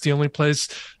say that's the only place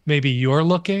maybe you're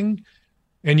looking,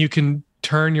 and you can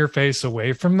turn your face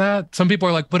away from that. Some people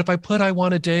are like, but if I put I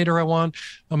want to date or I want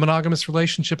a monogamous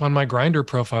relationship on my Grindr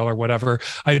profile or whatever,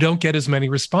 I don't get as many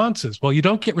responses. Well, you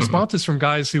don't get responses from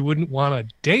guys who wouldn't want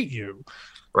to date you.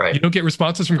 Right. You don't get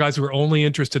responses from guys who are only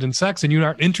interested in sex, and you're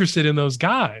not interested in those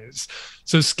guys.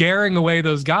 So scaring away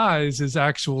those guys is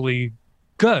actually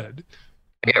good.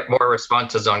 I get more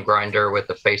responses on Grindr with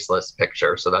a faceless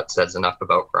picture, so that says enough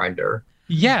about Grindr.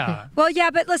 Yeah. Well, yeah,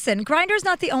 but listen, Grindr's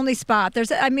not the only spot.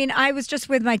 I was just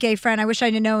with my gay friend. I wish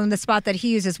I'd known the spot that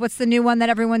he uses. What's the new one that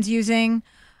everyone's using?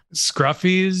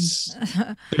 Scruffies.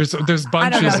 There's bunches I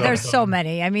don't know. of There's them. so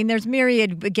many. I mean, there's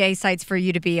myriad gay sites for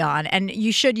you to be on, and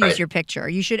you should use your picture.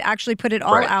 You should actually put it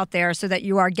all out there so that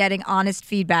you are getting honest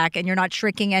feedback and you're not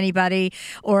tricking anybody,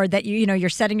 or that you're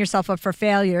setting yourself up for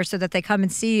failure so that they come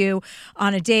and see you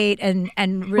on a date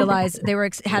and realize they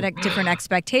had different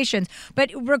expectations.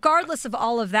 But regardless of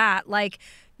all of that, like,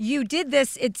 you did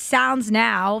this, it sounds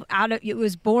now, it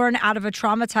was born out of a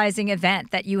traumatizing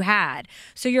event that you had.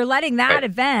 So you're letting that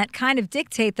event kind of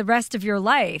dictate the rest of your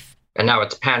life. And now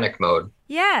it's panic mode.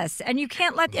 Yes, and you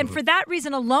can't and for that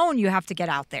reason alone, you have to get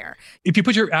out there. If you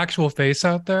put your actual face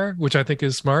out there, which I think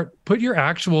is smart, put your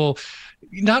actual,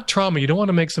 not trauma. You don't want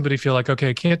to make somebody feel like, okay,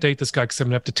 I can't date this guy because I'm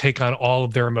going to have to take on all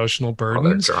of their emotional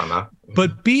burdens. All their drama.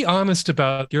 But be honest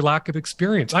about your lack of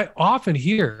experience. I often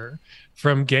hear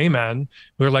from gay men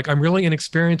who are like, I'm really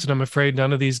inexperienced and I'm afraid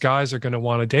none of these guys are going to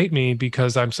want to date me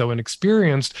because I'm so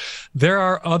inexperienced. There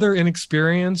are other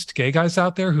inexperienced gay guys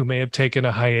out there who may have taken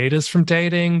a hiatus from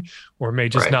dating, or may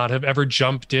just not have ever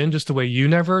jumped in just the way you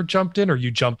never jumped in, or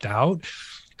you jumped out,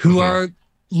 who are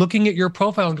looking at your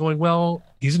profile and going, well,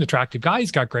 he's an attractive guy.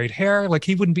 He's got great hair. Like,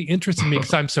 he wouldn't be interested in me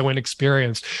because I'm so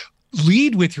inexperienced.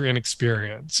 Lead with your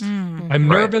inexperience. I'm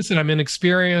nervous and I'm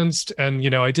inexperienced. And,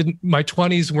 my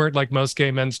 20s weren't like most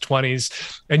gay men's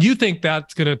 20s. And you think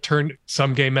that's going to turn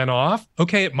some gay men off?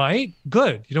 Okay, it might.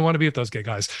 Good. You don't want to be with those gay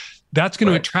guys. That's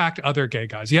going to attract other gay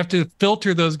guys. You have to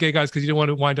filter those gay guys because you don't want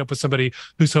to wind up with somebody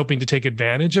who's hoping to take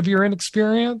advantage of your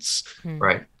inexperience.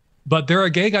 Right. But there are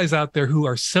gay guys out there who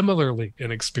are similarly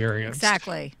inexperienced.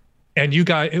 Exactly. And you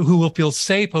guys who will feel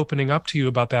safe opening up to you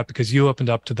about that because you opened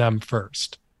up to them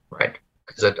first. Right.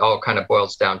 Because it all kind of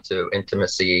boils down to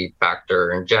intimacy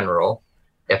factor in general.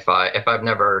 if I've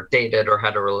never dated or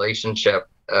had a relationship,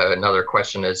 another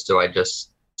question is, do I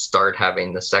just start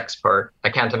having the sex part? I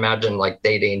can't imagine like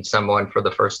dating someone for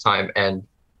the first time and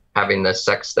having this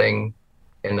sex thing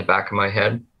in the back of my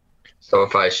head. So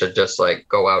if I should just like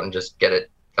go out and just get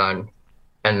it done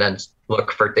and then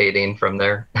look for dating from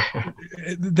there.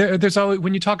 There's always,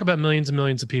 when you talk about millions and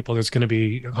millions of people, there's going to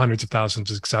be hundreds of thousands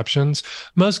of exceptions.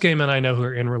 Most gay men I know who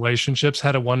are in relationships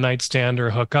had a one-night stand or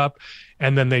a hookup,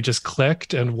 and then they just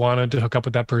clicked and wanted to hook up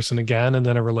with that person again, and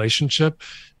then a relationship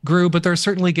grew. But there are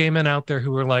certainly gay men out there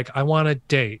who are like, I want to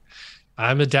date.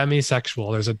 I'm a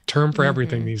demisexual. There's a term for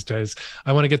everything these days.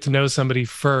 I want to get to know somebody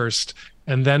first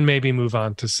and then maybe move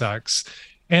on to sex.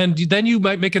 And then you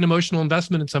might make an emotional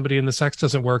investment in somebody and the sex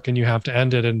doesn't work and you have to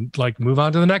end it and like move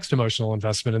on to the next emotional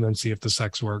investment and then see if the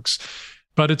sex works.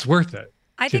 But it's worth it.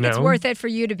 I think it's worth it for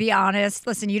you to be honest.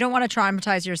 Listen, you don't want to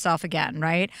traumatize yourself again,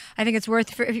 right? I think it's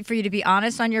worth for you to be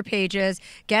honest on your pages,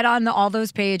 get on all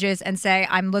those pages and say,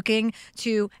 I'm looking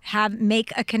to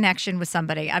make a connection with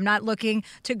somebody. I'm not looking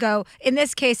to go, in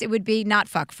this case, it would be not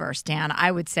fuck first, Dan,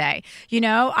 I would say.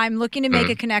 I'm looking to make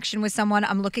a connection with someone.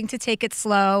 I'm looking to take it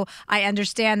slow. I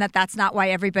understand that that's not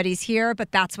why everybody's here,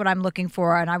 but that's what I'm looking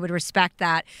for. And I would respect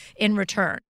that in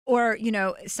return. Or,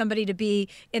 somebody to be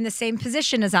in the same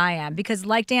position as I am. Because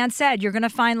like Dan said, you're going to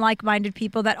find like-minded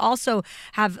people that also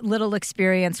have little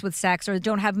experience with sex or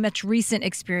don't have much recent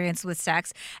experience with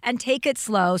sex. And take it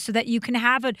slow so that you can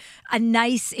have a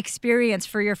nice experience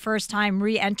for your first time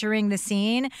re-entering the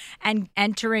scene and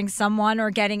entering someone or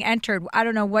getting entered. I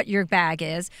don't know what your bag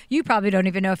is. You probably don't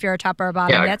even know if you're a top or a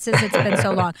bottom yet since it's been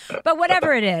so long. But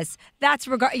whatever it is, that's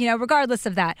regardless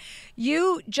of that.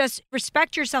 You just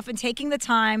respect yourself in taking the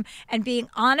time and being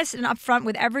honest and upfront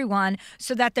with everyone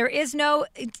so that there is no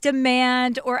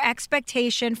demand or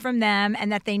expectation from them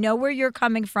and that they know where you're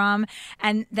coming from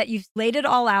and that you've laid it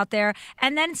all out there.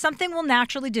 And then something will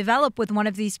naturally develop with one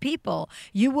of these people.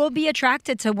 You will be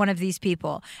attracted to one of these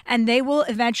people and they will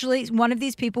eventually, one of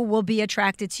these people will be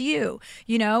attracted to you.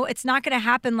 It's not going to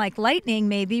happen like lightning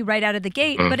maybe right out of the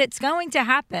gate, but it's going to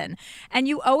happen. And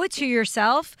you owe it to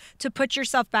yourself to put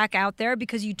yourself back out there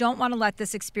because you don't want to let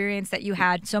this experience that you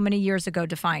had so many years ago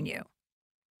define you.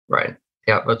 Right.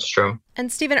 Yeah, that's true.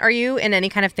 And Stephen, are you in any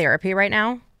kind of therapy right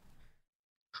now?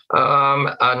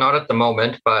 Not at the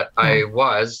moment, but I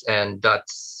was, and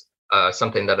that's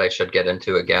something that I should get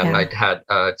into again. Yeah. I had,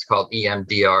 it's called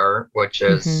EMDR, which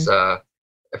is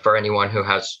for anyone who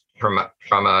has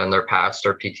trauma in their past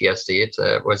or PTSD.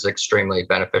 It was extremely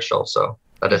beneficial. So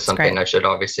that's something great. I should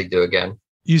obviously do again.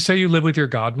 You say you live with your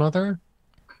godmother?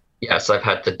 Yes, I've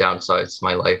had to downsize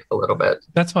my life a little bit.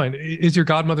 That's fine. Is your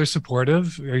godmother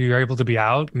supportive? Are you able to be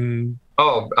out?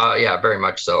 Yeah, very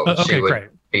much so. Okay, she would great.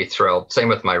 Be thrilled. Same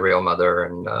with my real mother.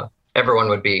 And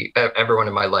everyone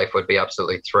in my life would be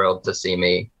absolutely thrilled to see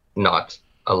me not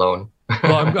alone.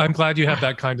 Well, I'm glad you have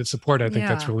that kind of support. I think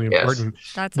that's really important.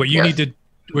 Yes. What you need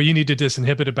to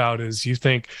disinhibit about is you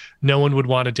think no one would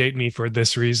want to date me for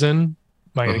this reason.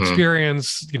 My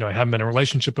experience, I haven't been in a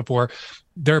relationship before.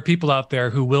 There are people out there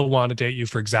who will want to date you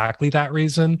for exactly that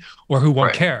reason or who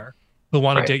won't care. They'll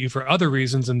want to date you for other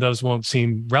reasons and those won't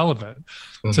seem relevant.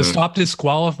 So stop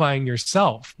disqualifying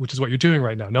yourself, which is what you're doing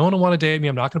right now. No one will want to date me.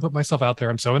 I'm not going to put myself out there.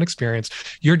 I'm so inexperienced.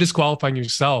 You're disqualifying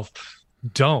yourself.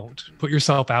 Don't put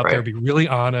yourself out there. Be really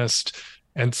honest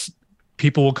and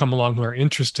people will come along who are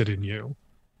interested in you.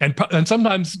 And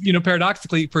sometimes,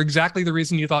 paradoxically, for exactly the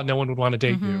reason you thought no one would want to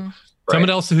date you.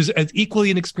 Someone else who's as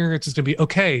equally inexperienced is going to be,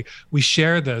 okay, we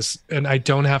share this and I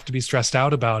don't have to be stressed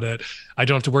out about it. I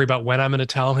don't have to worry about when I'm going to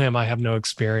tell him I have no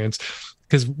experience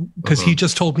because he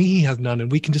just told me he has none.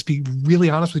 And we can just be really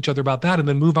honest with each other about that and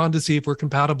then move on to see if we're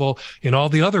compatible in all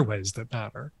the other ways that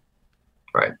matter.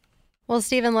 Right. Well,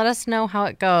 Stephen, let us know how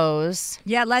it goes.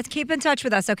 Yeah, let's keep in touch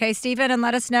with us, okay, Stephen? And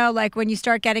let us know, when you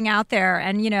start getting out there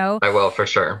and, I will, for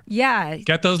sure. Yeah.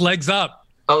 Get those legs up.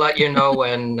 I'll let you know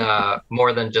when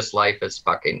more than just life is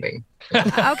fucking me.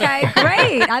 Okay,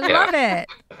 great. I love it.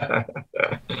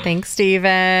 Thanks,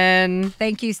 Stephen.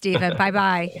 Thank you, Stephen.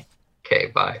 Bye-bye. Okay,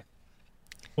 bye.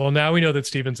 Well, now we know that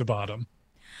Stephen's a bottom.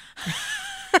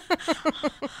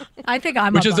 I think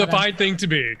I'm Which a is bottom. a fine thing to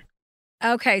be.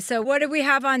 Okay, so what do we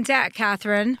have on deck,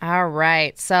 Catherine? All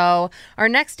right. So our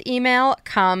next email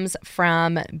comes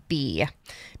from B.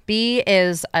 B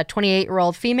is a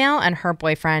 28-year-old female and her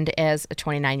boyfriend is a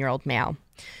 29-year-old male.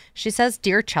 She says,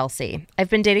 Dear Chelsea, I've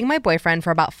been dating my boyfriend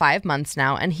for about 5 months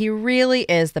now, and he really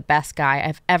is the best guy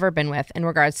I've ever been with in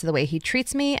regards to the way he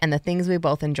treats me and the things we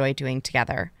both enjoy doing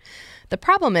together. The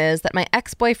problem is that my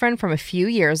ex-boyfriend from a few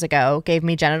years ago gave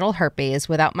me genital herpes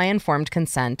without my informed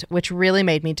consent, which really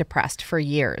made me depressed for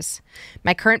years.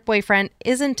 My current boyfriend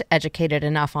isn't educated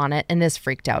enough on it and is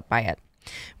freaked out by it.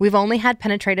 We've only had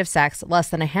penetrative sex less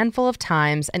than a handful of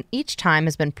times, and each time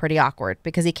has been pretty awkward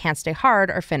because he can't stay hard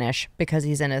or finish because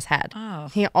he's in his head. Oh.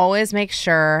 He always makes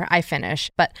sure I finish,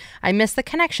 but I miss the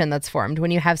connection that's formed when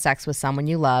you have sex with someone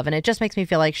you love, and it just makes me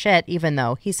feel like shit even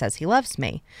though he says he loves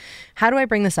me. How do I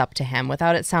bring this up to him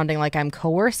without it sounding like I'm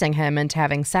coercing him into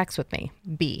having sex with me?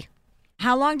 B.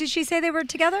 How long did she say they were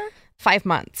together? 5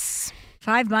 months.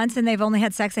 5 months, and they've only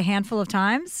had sex a handful of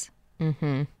times?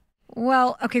 Mm-hmm.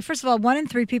 Well, okay, first of all, 1 in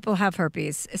 3 people have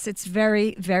herpes. It's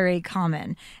very, very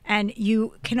common. And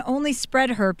you can only spread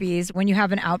herpes when you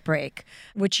have an outbreak,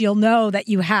 which you'll know that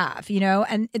you have,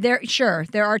 And there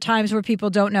are times where people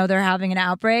don't know they're having an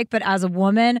outbreak, but as a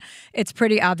woman, it's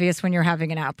pretty obvious when you're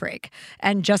having an outbreak.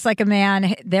 And just like a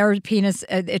man, their penis,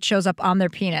 it shows up on their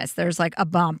penis. There's like a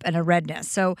bump and a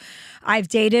redness. So I've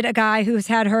dated a guy who's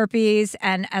had herpes,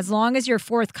 and as long as you're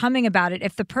forthcoming about it,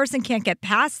 if the person can't get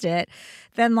past it,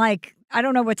 then I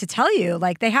don't know what to tell you.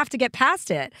 They have to get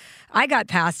past it. I got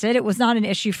past it. It was not an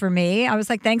issue for me. I was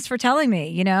like, thanks for telling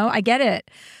me, I get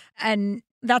it. And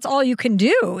that's all you can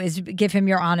do is give him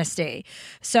your honesty.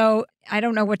 So I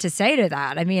don't know what to say to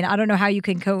that. I mean, I don't know how you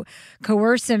can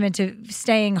coerce him into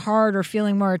staying hard or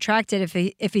feeling more attracted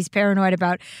if he's paranoid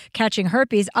about catching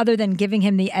herpes, other than giving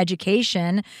him the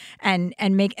education and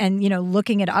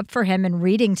looking it up for him and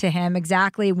reading to him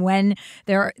exactly when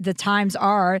the times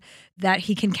are that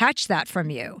he can catch that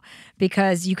from you,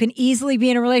 because you can easily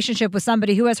be in a relationship with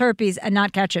somebody who has herpes and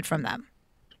not catch it from them.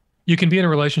 You can be in a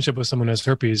relationship with someone who has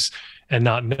herpes and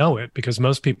not know it, because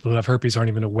most people who have herpes aren't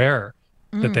even aware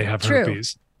that they have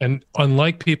herpes. And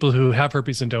unlike people who have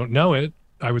herpes and don't know it,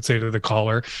 I would say to the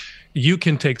caller, you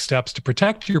can take steps to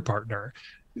protect your partner.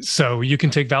 So you can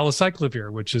take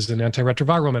valacyclovir, which is an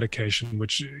antiretroviral medication,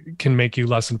 which can make you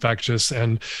less infectious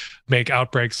and make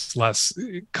outbreaks less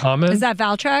common. Is that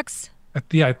Valtrex?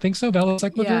 Yeah, I think so.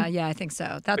 Valacyclovir? Yeah, I think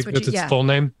so. That's its full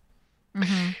name.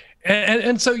 Mm-hmm.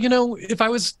 And so, if I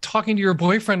was talking to your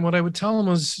boyfriend, what I would tell him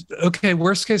was, okay,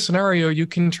 worst case scenario, you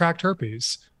contract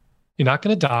herpes. You're not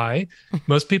going to die.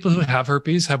 Most people who have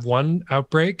herpes have one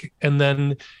outbreak and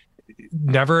then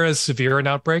never as severe an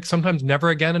outbreak, sometimes never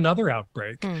again another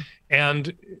outbreak.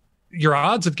 And your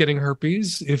odds of getting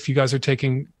herpes, if you guys are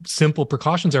taking simple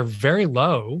precautions, are very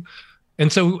low.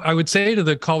 And so I would say to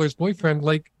the caller's boyfriend,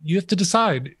 you have to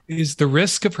decide, is the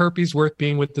risk of herpes worth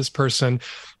being with this person?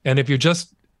 And if you're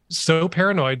just so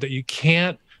paranoid that you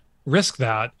can't risk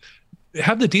that,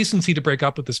 have the decency to break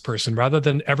up with this person rather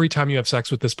than every time you have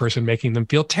sex with this person making them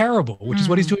feel terrible, which is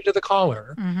what he's doing to the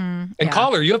caller. And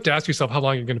caller, you have to ask yourself how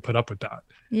long you're going to put up with that.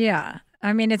 Yeah.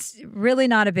 I mean, it's really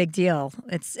not a big deal.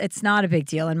 It's not a big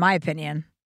deal, in my opinion.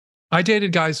 I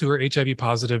dated guys who were HIV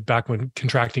positive back when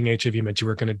contracting HIV meant you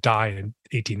were going to die in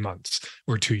 18 months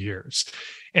or 2 years.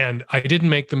 And I didn't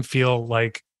make them feel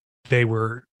like they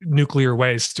were nuclear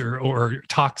waste or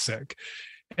toxic.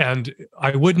 And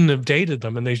I wouldn't have dated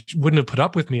them and they wouldn't have put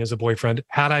up with me as a boyfriend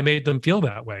had I made them feel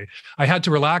that way. I had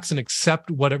to relax and accept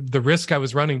the risk I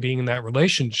was running being in that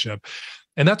relationship.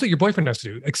 And that's what your boyfriend has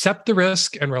to do. Accept the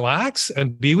risk and relax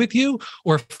and be with you,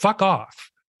 or fuck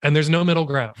off. And there's no middle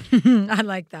ground. I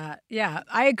like that. Yeah,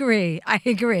 I agree.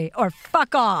 Or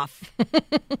fuck off.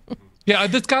 Yeah,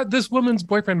 this woman's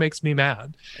boyfriend makes me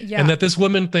mad. Yeah. And that this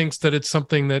woman thinks that it's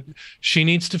something that she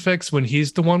needs to fix when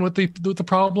he's the one with the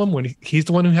problem, when he's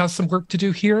the one who has some work to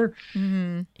do here.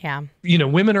 Mm-hmm. Yeah.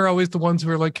 Women are always the ones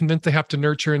who are convinced they have to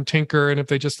nurture and tinker. And if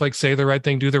they just say the right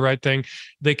thing, do the right thing,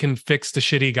 they can fix the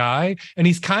shitty guy. And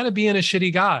he's kind of being a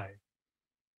shitty guy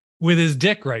with his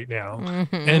dick right now.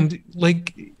 Mm-hmm.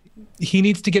 And he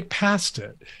needs to get past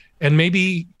it. And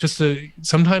maybe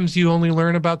sometimes you only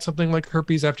learn about something like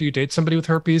herpes after you date somebody with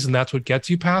herpes, and that's what gets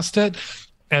you past it.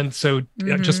 And so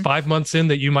just 5 months in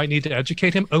that you might need to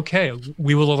educate him. Okay,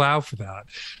 we will allow for that.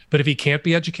 But if he can't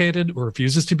be educated or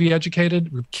refuses to be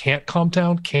educated, or can't calm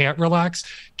down, can't relax,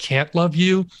 can't love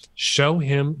you, show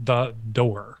him the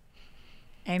door.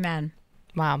 Amen.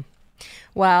 Wow.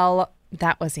 Well,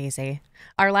 that was easy.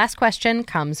 Our last question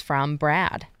comes from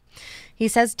Brad. He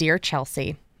says, Dear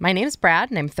Chelsea, my name's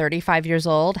Brad and I'm 35 years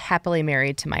old, happily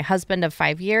married to my husband of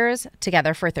 5 years,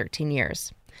 together for 13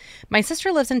 years. My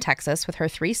sister lives in Texas with her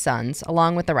 3 sons,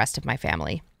 along with the rest of my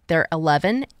family. They're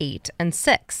 11, 8, and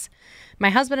 6.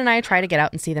 My husband and I try to get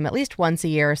out and see them at least once a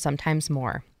year, sometimes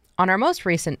more. On our most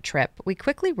recent trip, we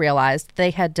quickly realized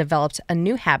they had developed a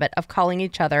new habit of calling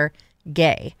each other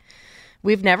gay.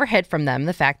 We've never hid from them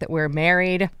the fact that we're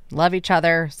married, love each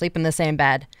other, sleep in the same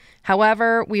bed.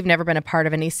 However, we've never been a part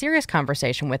of any serious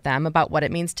conversation with them about what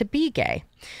it means to be gay.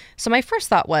 So my first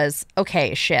thought was,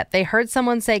 okay, shit, they heard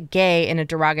someone say gay in a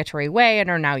derogatory way and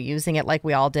are now using it like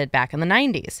we all did back in the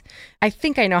 90s. I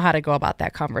think I know how to go about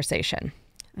that conversation.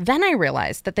 Then I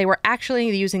realized that they were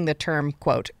actually using the term,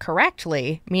 quote,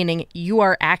 correctly, meaning you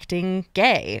are acting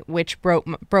gay, which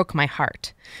broke my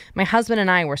heart. My husband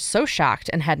and I were so shocked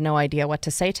and had no idea what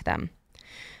to say to them.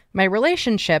 My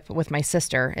relationship with my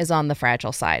sister is on the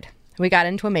fragile side. We got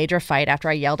into a major fight after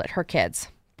I yelled at her kids.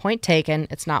 Point taken,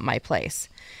 it's not my place.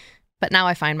 But now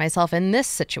I find myself in this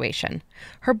situation.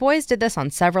 Her boys did this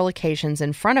on several occasions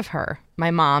in front of her, my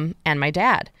mom, and my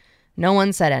dad. No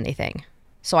one said anything.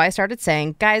 So I started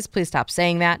saying, guys, please stop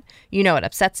saying that. You know it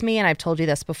upsets me, and I've told you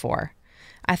this before.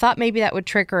 I thought maybe that would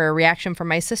trigger a reaction from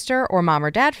my sister or mom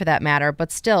or dad for that matter,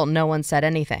 but still no one said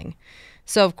anything.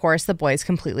 So, of course, the boys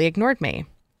completely ignored me.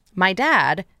 My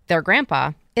dad, their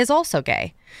grandpa, is also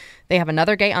gay. They have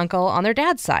another gay uncle on their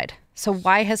dad's side. So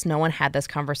why has no one had this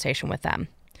conversation with them?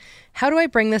 How do I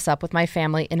bring this up with my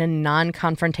family in a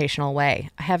non-confrontational way?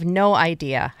 I have no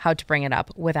idea how to bring it up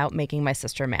without making my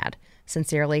sister mad.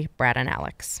 Sincerely, Brad and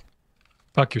Alex.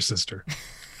 Fuck your sister.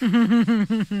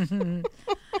 Dan,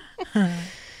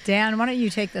 why don't you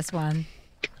take this one?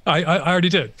 I already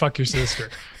did. Fuck your sister.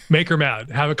 Make her mad.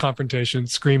 Have a confrontation.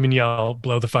 Scream and yell.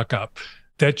 Blow the fuck up.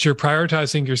 That you're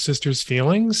prioritizing your sister's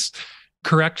feelings.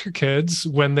 Correct your kids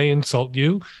when they insult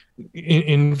you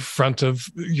in front of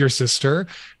your sister.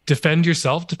 Defend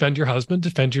yourself. Defend your husband.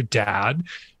 Defend your dad.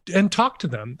 And talk to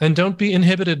them. And don't be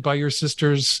inhibited by your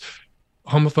sister's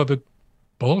homophobic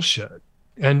bullshit.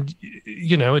 And,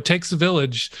 you know, it takes a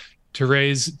village to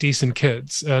raise decent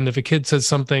kids. And if a kid says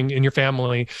something in your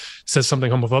family, says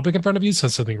something homophobic in front of you,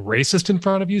 says something racist in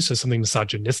front of you, says something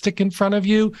misogynistic in front of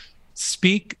you,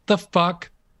 speak the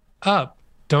fuck up.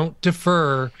 Don't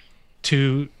defer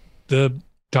to the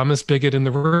dumbest bigot in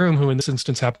the room, who in this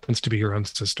instance happens to be your own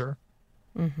sister.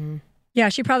 Mm-hmm. Yeah,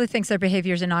 she probably thinks their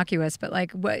behavior is innocuous, but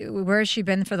like, where has she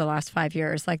been for the last 5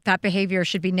 years? Like, that behavior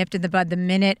should be nipped in the bud the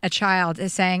minute a child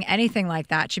is saying anything like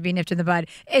that. Should be nipped in the bud,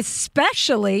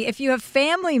 especially if you have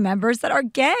family members that are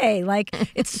gay. Like,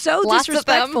 it's so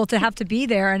disrespectful to have to be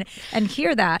there and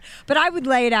hear that. But I would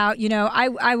lay it out. You know,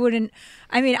 I wouldn't.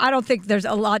 I mean, I don't think there's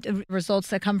a lot of results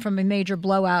that come from a major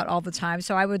blowout all the time.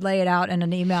 So I would lay it out in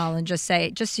an email and just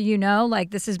say, just so you know,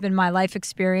 like, this has been my life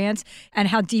experience and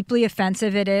how deeply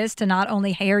offensive it is to not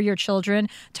only hear your children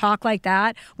talk like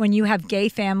that when you have gay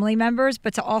family members,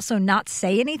 but to also not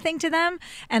say anything to them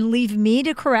and leave me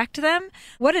to correct them.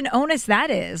 What an onus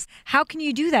that is. How can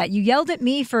you do that? You yelled at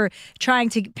me for trying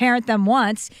to parent them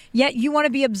once, yet you want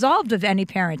to be absolved of any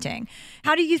parenting.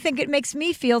 How do you think it makes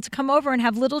me feel to come over and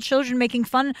have little children making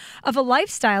fun of a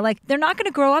lifestyle? Like, they're not going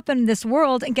to grow up in this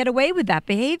world and get away with that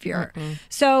behavior. Mm-hmm.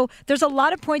 So there's a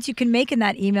lot of points you can make in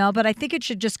that email, but I think it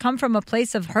should just come from a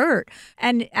place of hurt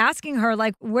and asking her,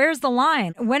 like, where's the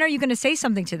line? When are you going to say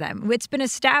something to them? It's been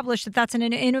established that that's an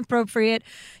inappropriate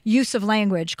use of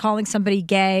language. Calling somebody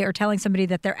gay or telling somebody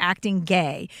that they're acting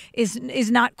gay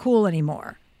is not cool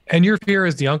anymore. And your fear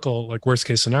as the uncle, like, worst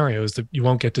case scenario, is that you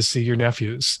won't get to see your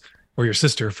nephews or your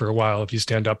sister for a while if you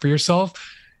stand up for yourself.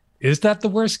 Is that the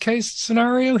worst case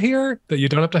scenario here? That you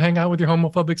don't have to hang out with your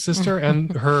homophobic sister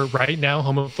and her right now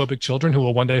homophobic children who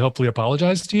will one day hopefully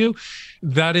apologize to you?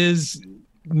 That is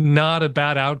not a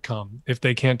bad outcome if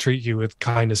they can't treat you with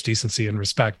kindness, decency, and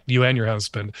respect, you and your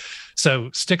husband.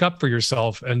 So stick up for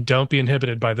yourself and don't be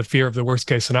inhibited by the fear of the worst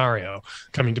case scenario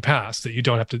coming to pass, that you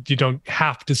don't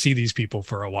have to see these people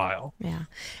for a while. Yeah.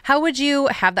 How would you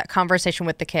have that conversation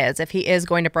with the kids if he is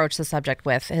going to broach the subject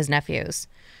with his nephews?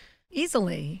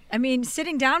 Easily. I mean,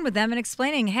 sitting down with them and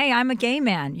explaining, hey, I'm a gay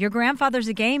man. Your grandfather's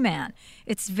a gay man.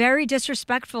 It's very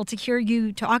disrespectful to hear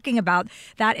you talking about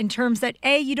that in terms that,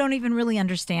 A, you don't even really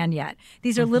understand yet.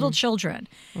 These are little children.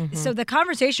 Mm-hmm. So the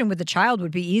conversation with the child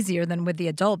would be easier than with the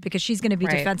adult because she's going to be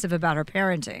defensive about her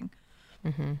parenting.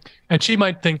 Mm-hmm. And she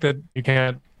might think that you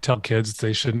can't tell kids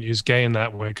they shouldn't use gay in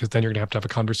that way because then you're going to have a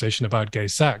conversation about gay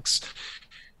sex.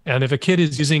 And if a kid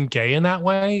is using gay in that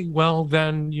way, well,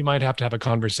 then you might have to have a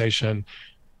conversation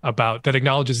about that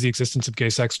acknowledges the existence of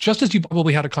gay sex, just as you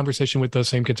probably had a conversation with those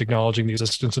same kids acknowledging the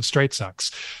existence of straight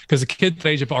sex. Because the kids at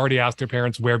age have already asked their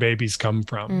parents where babies come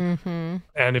from. Mm-hmm.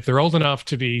 And if they're old enough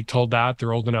to be told that,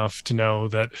 they're old enough to know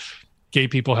that gay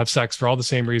people have sex for all the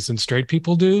same reasons straight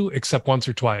people do, except once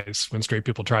or twice when straight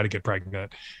people try to get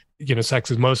pregnant. You know,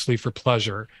 sex is mostly for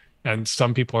pleasure. And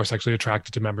some people are sexually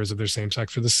attracted to members of their same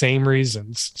sex for the same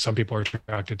reasons. Some people are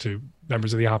attracted to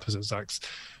members of the opposite sex.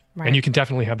 Right. And you can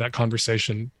definitely have that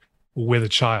conversation with a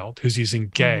child who's using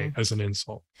gay as an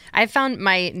insult. I found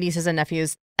my nieces and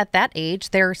nephews at that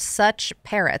age, they're such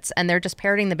parrots and they're just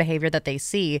parroting the behavior that they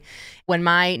see. When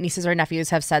my nieces or nephews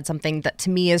have said something that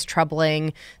to me is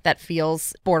troubling, that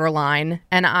feels borderline,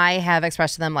 and I have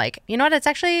expressed to them like, you know what, it's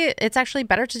actually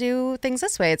better to do things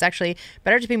this way. It's actually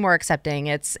better to be more accepting.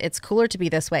 It's cooler to be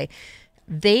this way.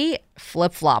 They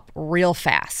flip-flop real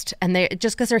fast, and they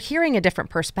just because they're hearing a different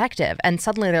perspective, and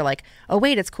suddenly they're like, oh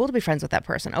wait, it's cool to be friends with that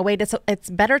person. Oh wait, it's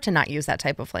better to not use that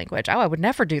type of language. Oh, I would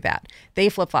never do that. They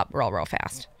flip-flop real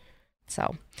fast.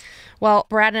 So, well,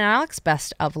 Brad and Alex,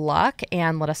 best of luck,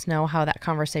 and let us know how that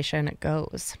conversation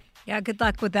goes. Yeah, good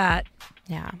luck with that.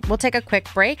 Yeah, we'll take a quick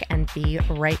break and be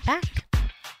right back.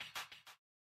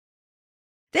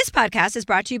 This podcast is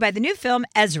brought to you by the new film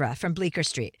Ezra from Bleecker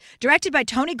Street, directed by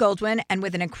Tony Goldwyn and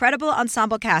with an incredible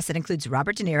ensemble cast that includes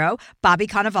Robert De Niro, Bobby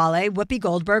Cannavale, Whoopi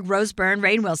Goldberg, Rose Byrne,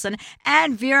 Rainn Wilson,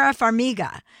 and Vera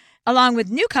Farmiga. Along with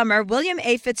newcomer William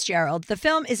A. Fitzgerald, the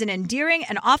film is an endearing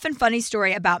and often funny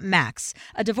story about Max,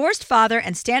 a divorced father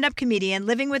and stand-up comedian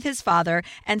living with his father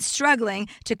and struggling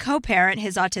to co-parent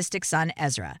his autistic son,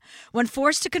 Ezra. When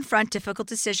forced to confront difficult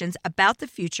decisions about the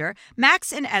future,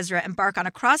 Max and Ezra embark on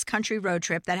a cross-country road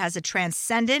trip that has a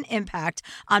transcendent impact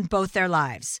on both their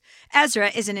lives.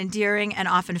 Ezra is an endearing and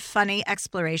often funny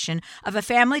exploration of a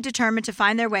family determined to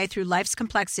find their way through life's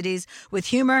complexities with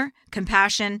humor,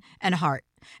 compassion, and heart.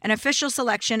 An official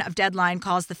selection of Deadline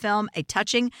calls the film a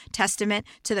touching testament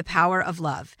to the power of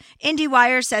love.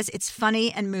 IndieWire says it's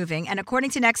funny and moving, and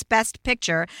according to Next Best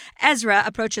Picture, Ezra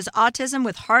approaches autism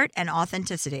with heart and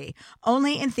authenticity.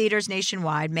 Only in theaters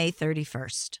nationwide, May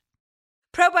 31st.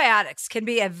 Probiotics can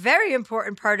be a very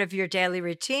important part of your daily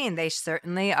routine. They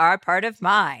certainly are part of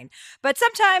mine. But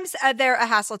sometimes they're a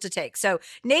hassle to take. So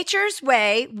Nature's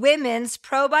Way Women's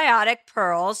Probiotic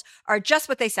Pearls are just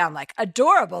what they sound like.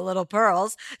 Adorable little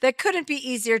pearls that couldn't be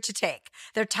easier to take.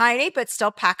 They're tiny but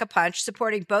still pack a punch,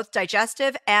 supporting both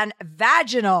digestive and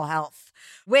vaginal health.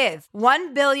 With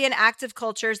 1 billion active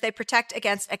cultures, they protect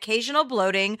against occasional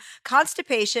bloating,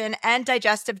 constipation, and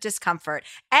digestive discomfort.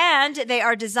 And they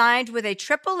are designed with a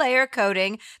triple-layer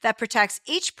coating that protects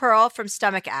each pearl from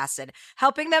stomach acid,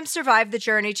 helping them survive the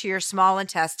journey to your small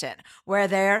intestine, where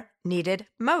they're needed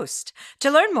most.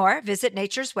 To learn more, visit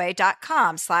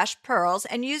naturesway.com/pearls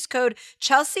and use code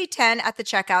Chelsea10 at the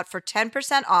checkout for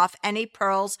 10% off any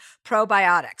Pearls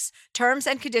probiotics. Terms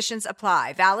and conditions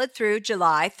apply. Valid through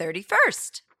July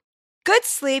 31st. Good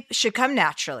sleep should come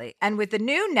naturally, and with the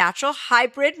new Natural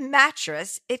Hybrid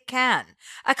mattress, it can.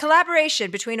 A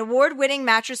collaboration between award-winning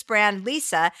mattress brand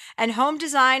Leesa and home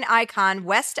design icon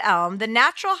West Elm, the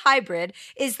Natural Hybrid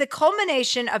is the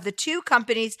culmination of the two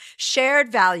companies'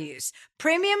 shared values: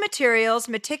 premium materials,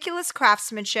 meticulous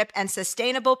craftsmanship, and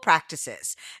sustainable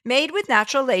practices. Made with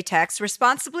natural latex,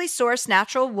 responsibly sourced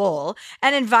natural wool,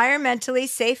 and environmentally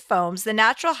safe foams, the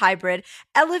Natural Hybrid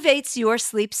elevates your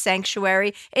sleep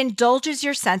sanctuary, indulges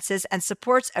your senses, and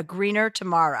supports a greener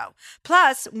tomorrow.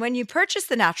 Plus, when you purchase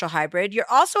the Natural Hybrid, you're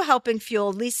also helping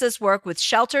fuel Leesa's work with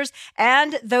shelters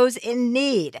and those in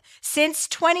need. Since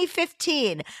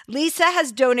 2015, Leesa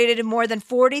has donated more than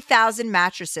 40,000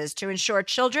 mattresses to ensure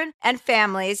children and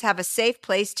families have a safe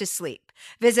place to sleep.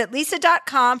 Visit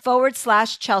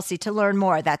Leesa.com/Chelsea to learn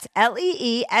more. That's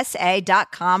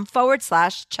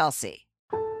LEESA.com/Chelsea.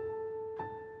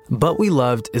 But We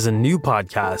Loved is a new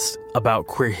podcast about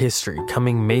queer history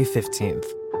coming May 15th.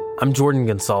 I'm Jordan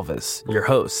Gonsalves, your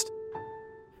host.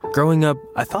 Growing up,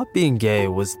 I thought being gay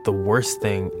was the worst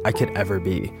thing I could ever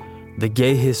be. The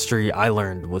gay history I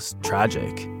learned was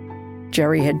tragic.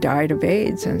 Jerry had died of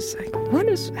AIDS, and it's like, what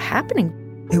is happening?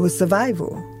 It was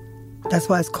survival. That's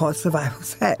why it's called survival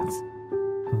sex.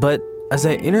 But as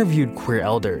I interviewed queer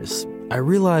elders, I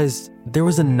realized there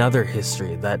was another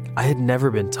history that I had never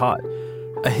been taught.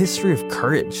 A history of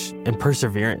courage and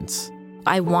perseverance.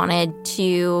 I wanted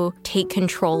to take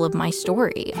control of my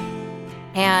story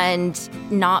and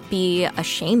not be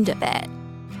ashamed of it.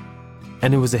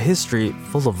 And it was a history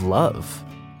full of love.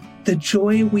 The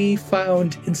joy we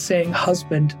found in saying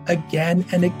husband again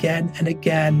and again and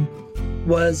again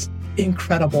was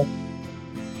incredible.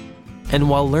 And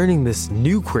while learning this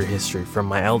new queer history from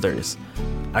my elders,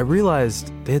 I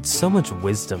realized they had so much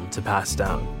wisdom to pass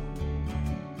down.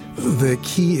 The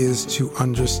key is to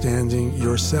understanding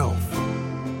yourself,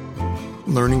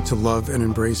 learning to love and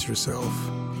embrace yourself.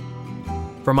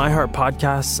 For My Heart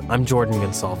Podcasts, I'm Jordan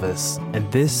Gonsalves, and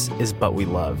this is But We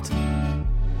Loved.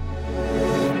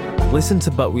 Listen to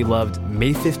But We Loved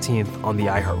May 15th on the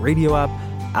iHeartRadio app,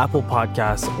 Apple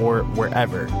Podcasts, or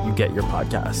wherever you get your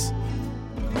podcasts.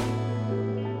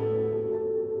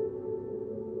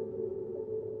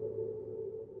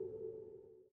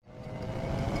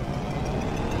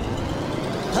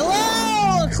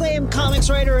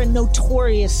 comics writer and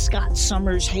notorious Scott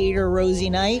Summers hater, Rosie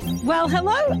Knight. Well,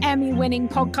 hello, Emmy-winning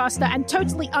podcaster and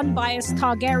totally unbiased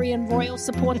Targaryen royal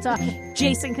supporter,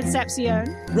 Jason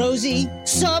Concepcion. Rosie,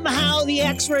 somehow the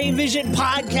X-Ray Vision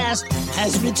podcast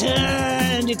has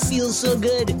returned. It feels so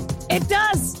good. It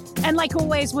does. And like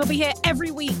always, we'll be here every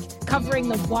week covering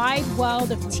the wide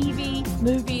world of TV,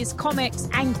 movies, comics,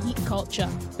 and geek culture.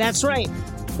 That's right.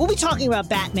 We'll be talking about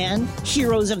Batman,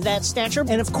 heroes of that stature,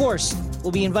 and of course,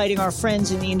 we'll be inviting our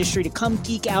friends in the industry to come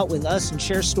geek out with us and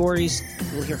share stories.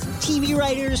 We'll hear from TV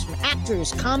writers, from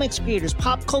actors, comics creators,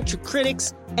 pop culture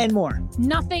critics, and more.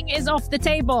 Nothing is off the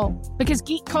table because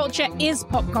geek culture is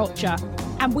pop culture,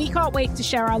 and we can't wait to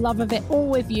share our love of it all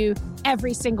with you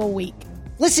every single week.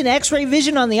 Listen to X-Ray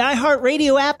Vision on the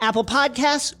iHeartRadio app, Apple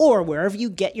Podcasts, or wherever you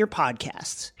get your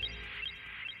podcasts.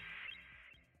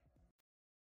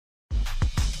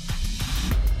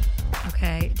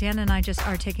 Okay, Dan and I just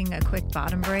are taking a quick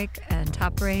bottom break and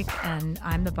top break, and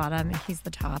I'm the bottom, and he's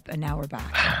the top, and now we're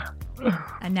back.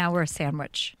 And now we're a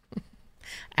sandwich.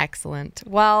 Excellent.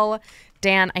 Well,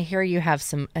 Dan, I hear you have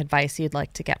some advice you'd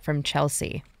like to get from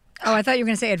Chelsea. Oh, I thought you were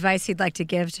going to say advice he'd like to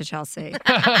give to Chelsea.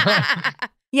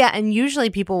 Yeah, and usually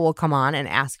people will come on and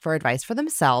ask for advice for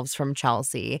themselves from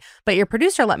Chelsea. But your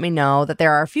producer let me know that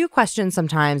there are a few questions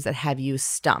sometimes that have you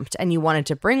stumped, and you wanted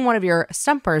to bring one of your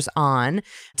stumpers on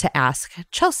to ask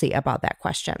Chelsea about that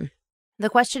question. The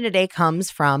question today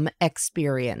comes from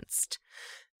Experienced.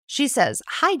 She says,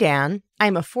 "Hi, Dan.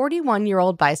 I'm a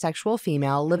 41-year-old bisexual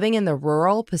female living in the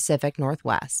rural Pacific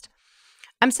Northwest.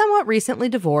 I'm somewhat recently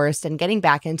divorced and getting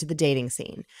back into the dating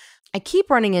scene. I keep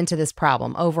running into this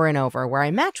problem over and over where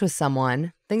I match with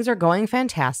someone, things are going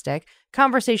fantastic,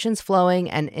 conversations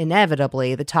flowing, and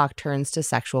inevitably the talk turns to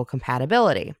sexual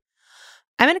compatibility.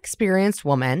 I'm an experienced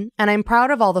woman, and I'm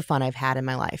proud of all the fun I've had in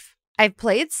my life. I've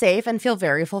played safe and feel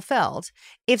very fulfilled.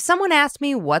 If someone asked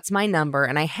me what's my number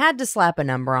and I had to slap a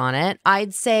number on it,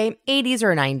 I'd say 80s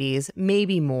or 90s,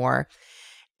 maybe more.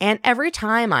 And every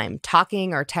time I'm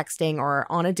talking or texting or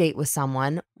on a date with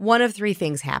someone, one of three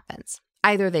things happens.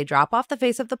 Either they drop off the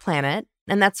face of the planet,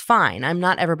 and that's fine. I'm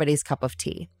not everybody's cup of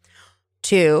tea.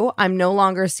 2, I'm no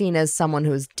longer seen as someone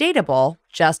who's dateable,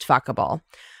 just fuckable.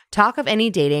 Talk of any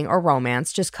dating or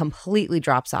romance just completely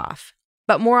drops off.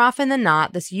 But more often than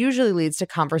not, this usually leads to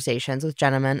conversations with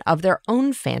gentlemen of their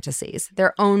own fantasies,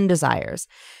 their own desires.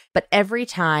 But every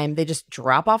time they just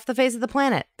drop off the face of the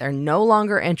planet, they're no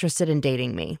longer interested in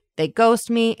dating me. They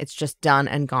ghost me, it's just done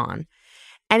and gone.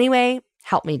 Anyway,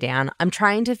 help me, Dan. I'm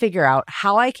trying to figure out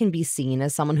how I can be seen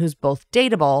as someone who's both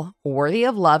dateable, worthy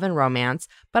of love and romance,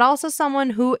 but also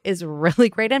someone who is really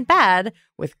great in bed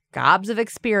with gobs of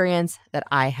experience that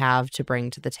I have to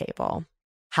bring to the table.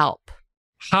 Help."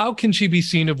 How can she be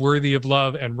seen as worthy of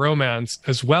love and romance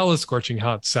as well as scorching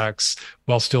hot sex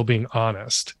while still being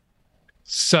honest?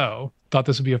 So, thought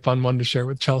this would be a fun one to share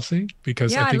with Chelsea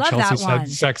because I think Chelsea's had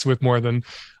sex with more than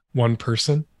one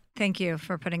person. Thank you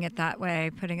for putting it that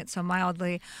way, putting it so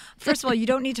mildly. First of all, you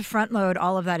don't need to front load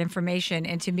all of that information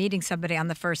into meeting somebody on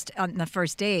the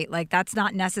first date. Like, that's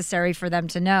not necessary for them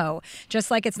to know. Just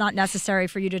like it's not necessary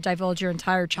for you to divulge your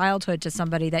entire childhood to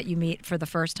somebody that you meet for the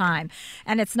first time.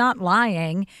 And it's not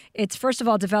lying. It's, first of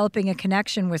all, developing a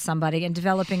connection with somebody and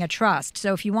developing a trust.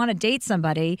 So if you want to date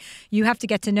somebody, you have to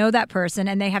get to know that person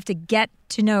and they have to get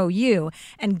to know you.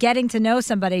 And getting to know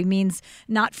somebody means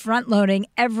not front loading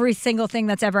every single thing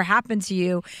that's ever happened to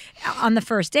you on the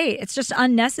first date. It's just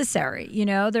unnecessary. You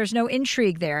know, there's no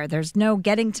intrigue there. There's no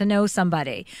getting to know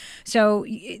somebody. So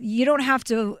you don't have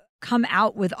to come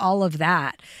out with all of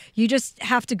that. You just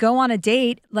have to go on a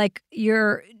date like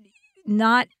you're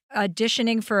not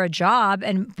auditioning for a job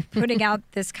and putting out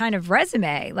this kind of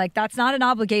resume. Like, that's not an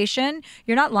obligation.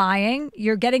 You're not lying.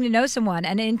 You're getting to know someone.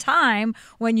 And in time,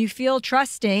 when you feel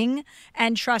trusting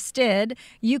and trusted,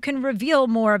 you can reveal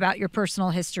more about your personal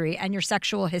history and your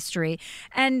sexual history.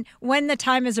 And when the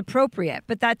time is appropriate,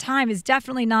 but that time is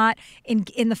definitely not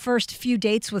in the first few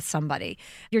dates with somebody.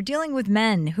 You're dealing with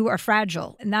men who are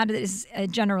fragile, and that is a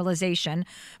generalization,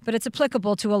 but it's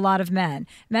applicable to a lot of men.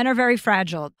 Men are very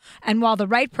fragile. And while the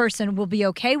right person will be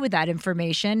okay with that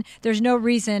information, there's no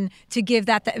reason to give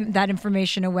that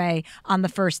information away on the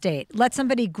first date. Let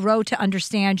somebody grow to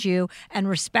understand you and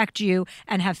respect you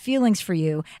and have feelings for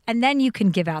you, and then you can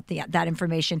give out that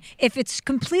information if it's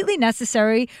completely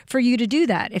necessary for you to do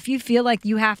that. If you feel like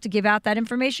you have to give out that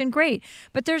information, great.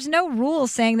 But there's no rule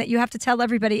saying that you have to tell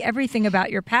everybody everything about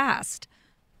your past.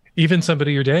 Even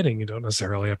somebody you're dating, you don't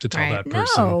necessarily have to tell that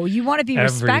person. No, you want to be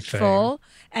everything. Respectful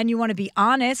and you want to be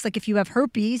honest. Like, if you have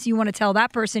herpes, you want to tell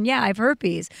that person, yeah, I have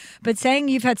herpes. But saying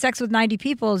you've had sex with 90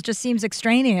 people just seems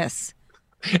extraneous.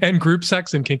 And group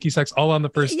sex and kinky sex all on the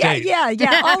first date.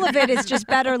 Yeah. All of it is just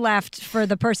better left for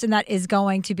the person that is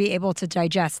going to be able to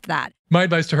digest that. My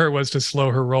advice to her was to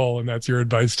slow her roll, and that's your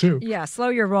advice too. Yeah, slow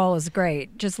your roll is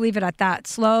great. Just leave it at that.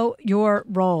 Slow your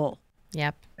roll.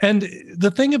 Yep. And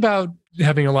the thing about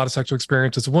having a lot of sexual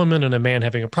experience as a woman and a man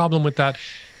having a problem with that,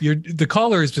 the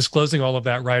caller is disclosing all of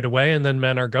that right away, and then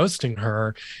men are ghosting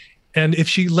her. And if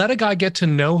she let a guy get to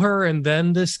know her and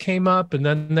then this came up and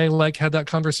then they had that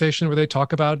conversation where they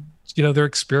talk about, their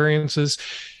experiences,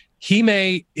 he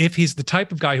may, if he's the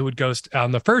type of guy who would ghost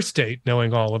on the first date,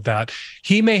 knowing all of that,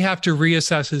 he may have to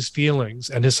reassess his feelings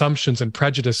and assumptions and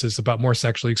prejudices about more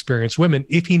sexually experienced women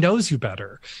if he knows you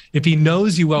better, if he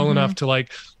knows you well enough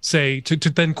to to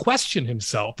then question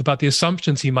himself about the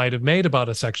assumptions he might have made about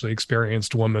a sexually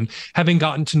experienced woman, having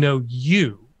gotten to know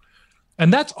you.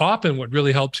 And that's often what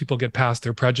really helps people get past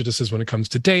their prejudices when it comes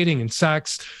to dating and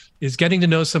sex, is getting to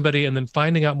know somebody and then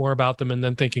finding out more about them and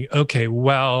then thinking, okay,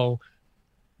 well,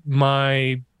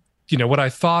 what I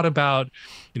thought about,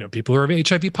 people who are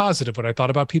HIV positive, what I thought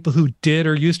about people who did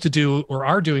or used to do or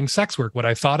are doing sex work, what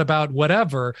I thought about what I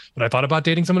thought about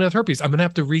dating someone with herpes, I'm going to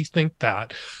have to rethink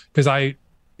that because I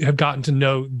have gotten to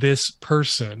know this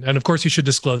person. And of course, you should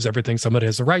disclose everything somebody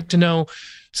has a right to know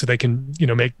so they can,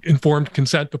 make informed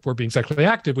consent before being sexually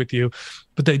active with you,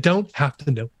 but they don't have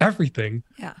to know everything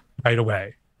right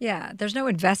away. Yeah, there's no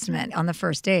investment on the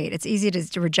first date. It's easy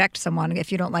to reject someone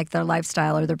if you don't like their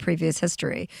lifestyle or their previous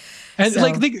history. And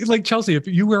like Chelsea, if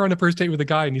you were on a first date with a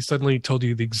guy and he suddenly told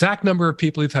you the exact number of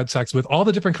people he's had sex with, all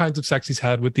the different kinds of sex he's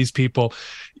had with these people,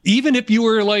 even if you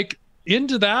were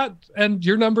into that and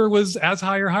your number was as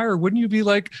high or higher, wouldn't you be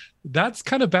like, that's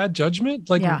kind of bad judgment?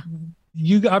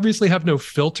 You obviously have no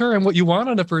filter, and what you want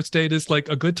on a first date is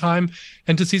a good time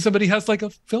and to see somebody has a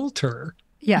filter.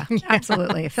 Yeah,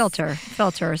 absolutely. A filter.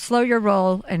 Slow your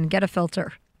roll and get a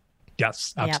filter.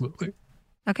 Yes, absolutely. Yep.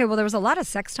 Okay, well, there was a lot of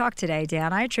sex talk today,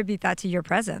 Dan. I attribute that to your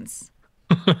presence.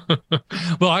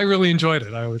 Well, I really enjoyed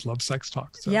it. I always love sex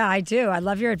talk. So. Yeah, I do. I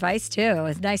love your advice, too.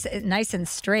 It's nice and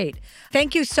straight.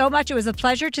 Thank you so much. It was a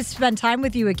pleasure to spend time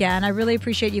with you again. I really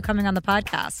appreciate you coming on the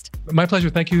podcast. My pleasure.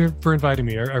 Thank you for inviting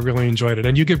me. I really enjoyed it.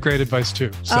 And you give great advice,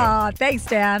 too. So. Thanks,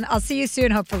 Dan. I'll see you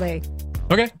soon, hopefully.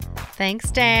 Okay.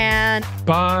 Thanks, Dan.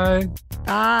 Bye.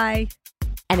 Bye.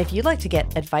 And if you'd like to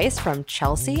get advice from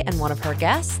Chelsea and one of her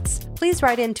guests, please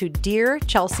write into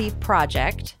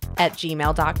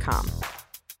dearchelseaproject@gmail.com.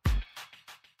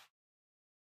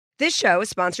 This show is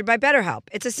sponsored by BetterHelp.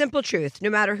 It's a simple truth. No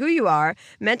matter who you are,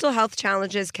 mental health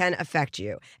challenges can affect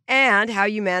you, and how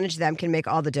you manage them can make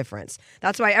all the difference.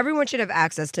 That's why everyone should have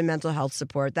access to mental health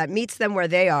support that meets them where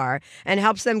they are and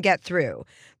helps them get through.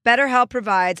 BetterHelp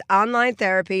provides online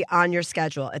therapy on your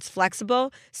schedule. It's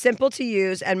flexible, simple to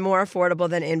use, and more affordable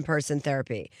than in-person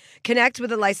therapy. Connect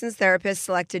with a licensed therapist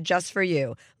selected just for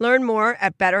you. Learn more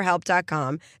at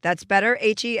BetterHelp.com. That's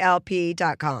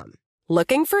BetterHelp.com.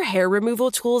 Looking for hair removal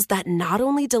tools that not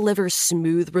only deliver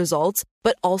smooth results,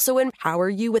 but also empower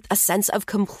you with a sense of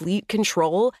complete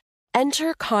control?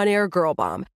 Enter Conair Girl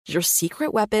Bomb, your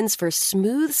secret weapons for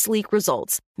smooth, sleek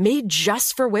results, made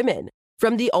just for women.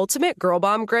 From the ultimate Girl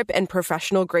Bomb grip and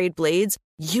professional-grade blades,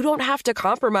 you don't have to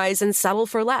compromise and settle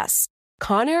for less.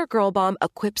 Conair Girl Bomb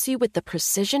equips you with the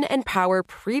precision and power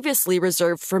previously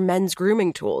reserved for men's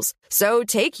grooming tools. So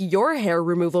take your hair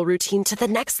removal routine to the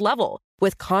next level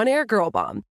with Conair Girl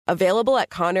Bomb. Available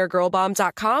at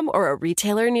ConairGirlBomb.com or a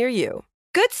retailer near you.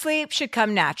 Good sleep should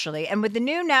come naturally, and with the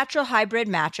new Natural Hybrid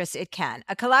mattress, it can.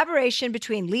 A collaboration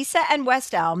between Lisa and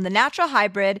West Elm, the Natural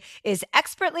Hybrid is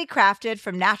expertly crafted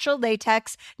from natural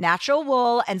latex, natural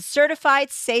wool, and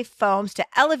certified safe foams to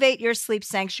elevate your sleep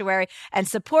sanctuary and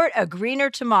support a greener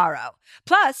tomorrow.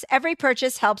 Plus, every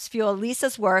purchase helps fuel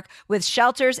Lisa's work with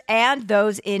shelters and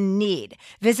those in need.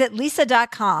 Visit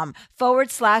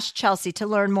lisa.com/Chelsea to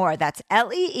learn more. That's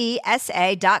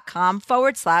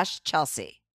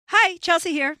LEESA.com/Chelsea. Hi,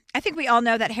 Chelsea here. I think we all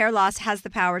know that hair loss has the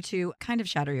power to kind of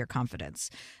shatter your confidence.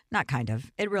 Not kind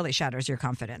of. It really shatters your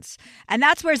confidence. And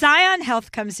that's where Zion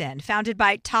Health comes in. Founded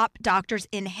by top doctors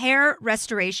in hair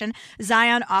restoration,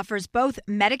 Zion offers both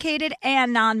medicated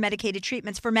and non-medicated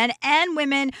treatments for men and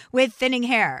women with thinning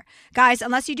hair. Guys,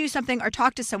 unless you do something or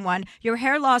talk to someone, your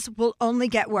hair loss will only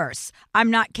get worse. I'm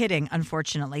not kidding,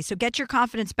 unfortunately. So get your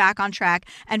confidence back on track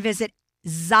and visit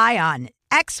Zion,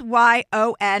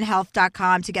 XYON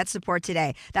health.com to get support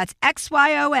today. That's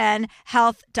XYON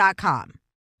health.com.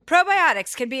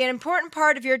 Probiotics can be an important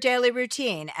part of your daily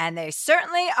routine, and they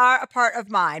certainly are a part of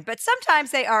mine, but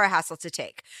sometimes they are a hassle to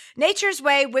take. Nature's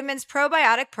Way Women's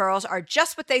Probiotic Pearls are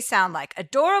just what they sound like,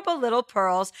 adorable little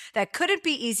pearls that couldn't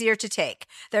be easier to take.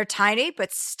 They're tiny,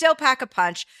 but still pack a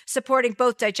punch, supporting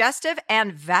both digestive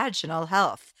and vaginal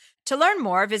health. To learn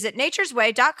more, visit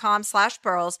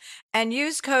naturesway.com/pearls and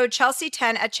use code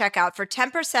Chelsea10 at checkout for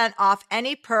 10% off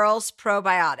any Pearls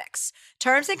probiotics.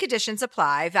 Terms and conditions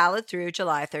apply, valid through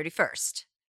July 31st.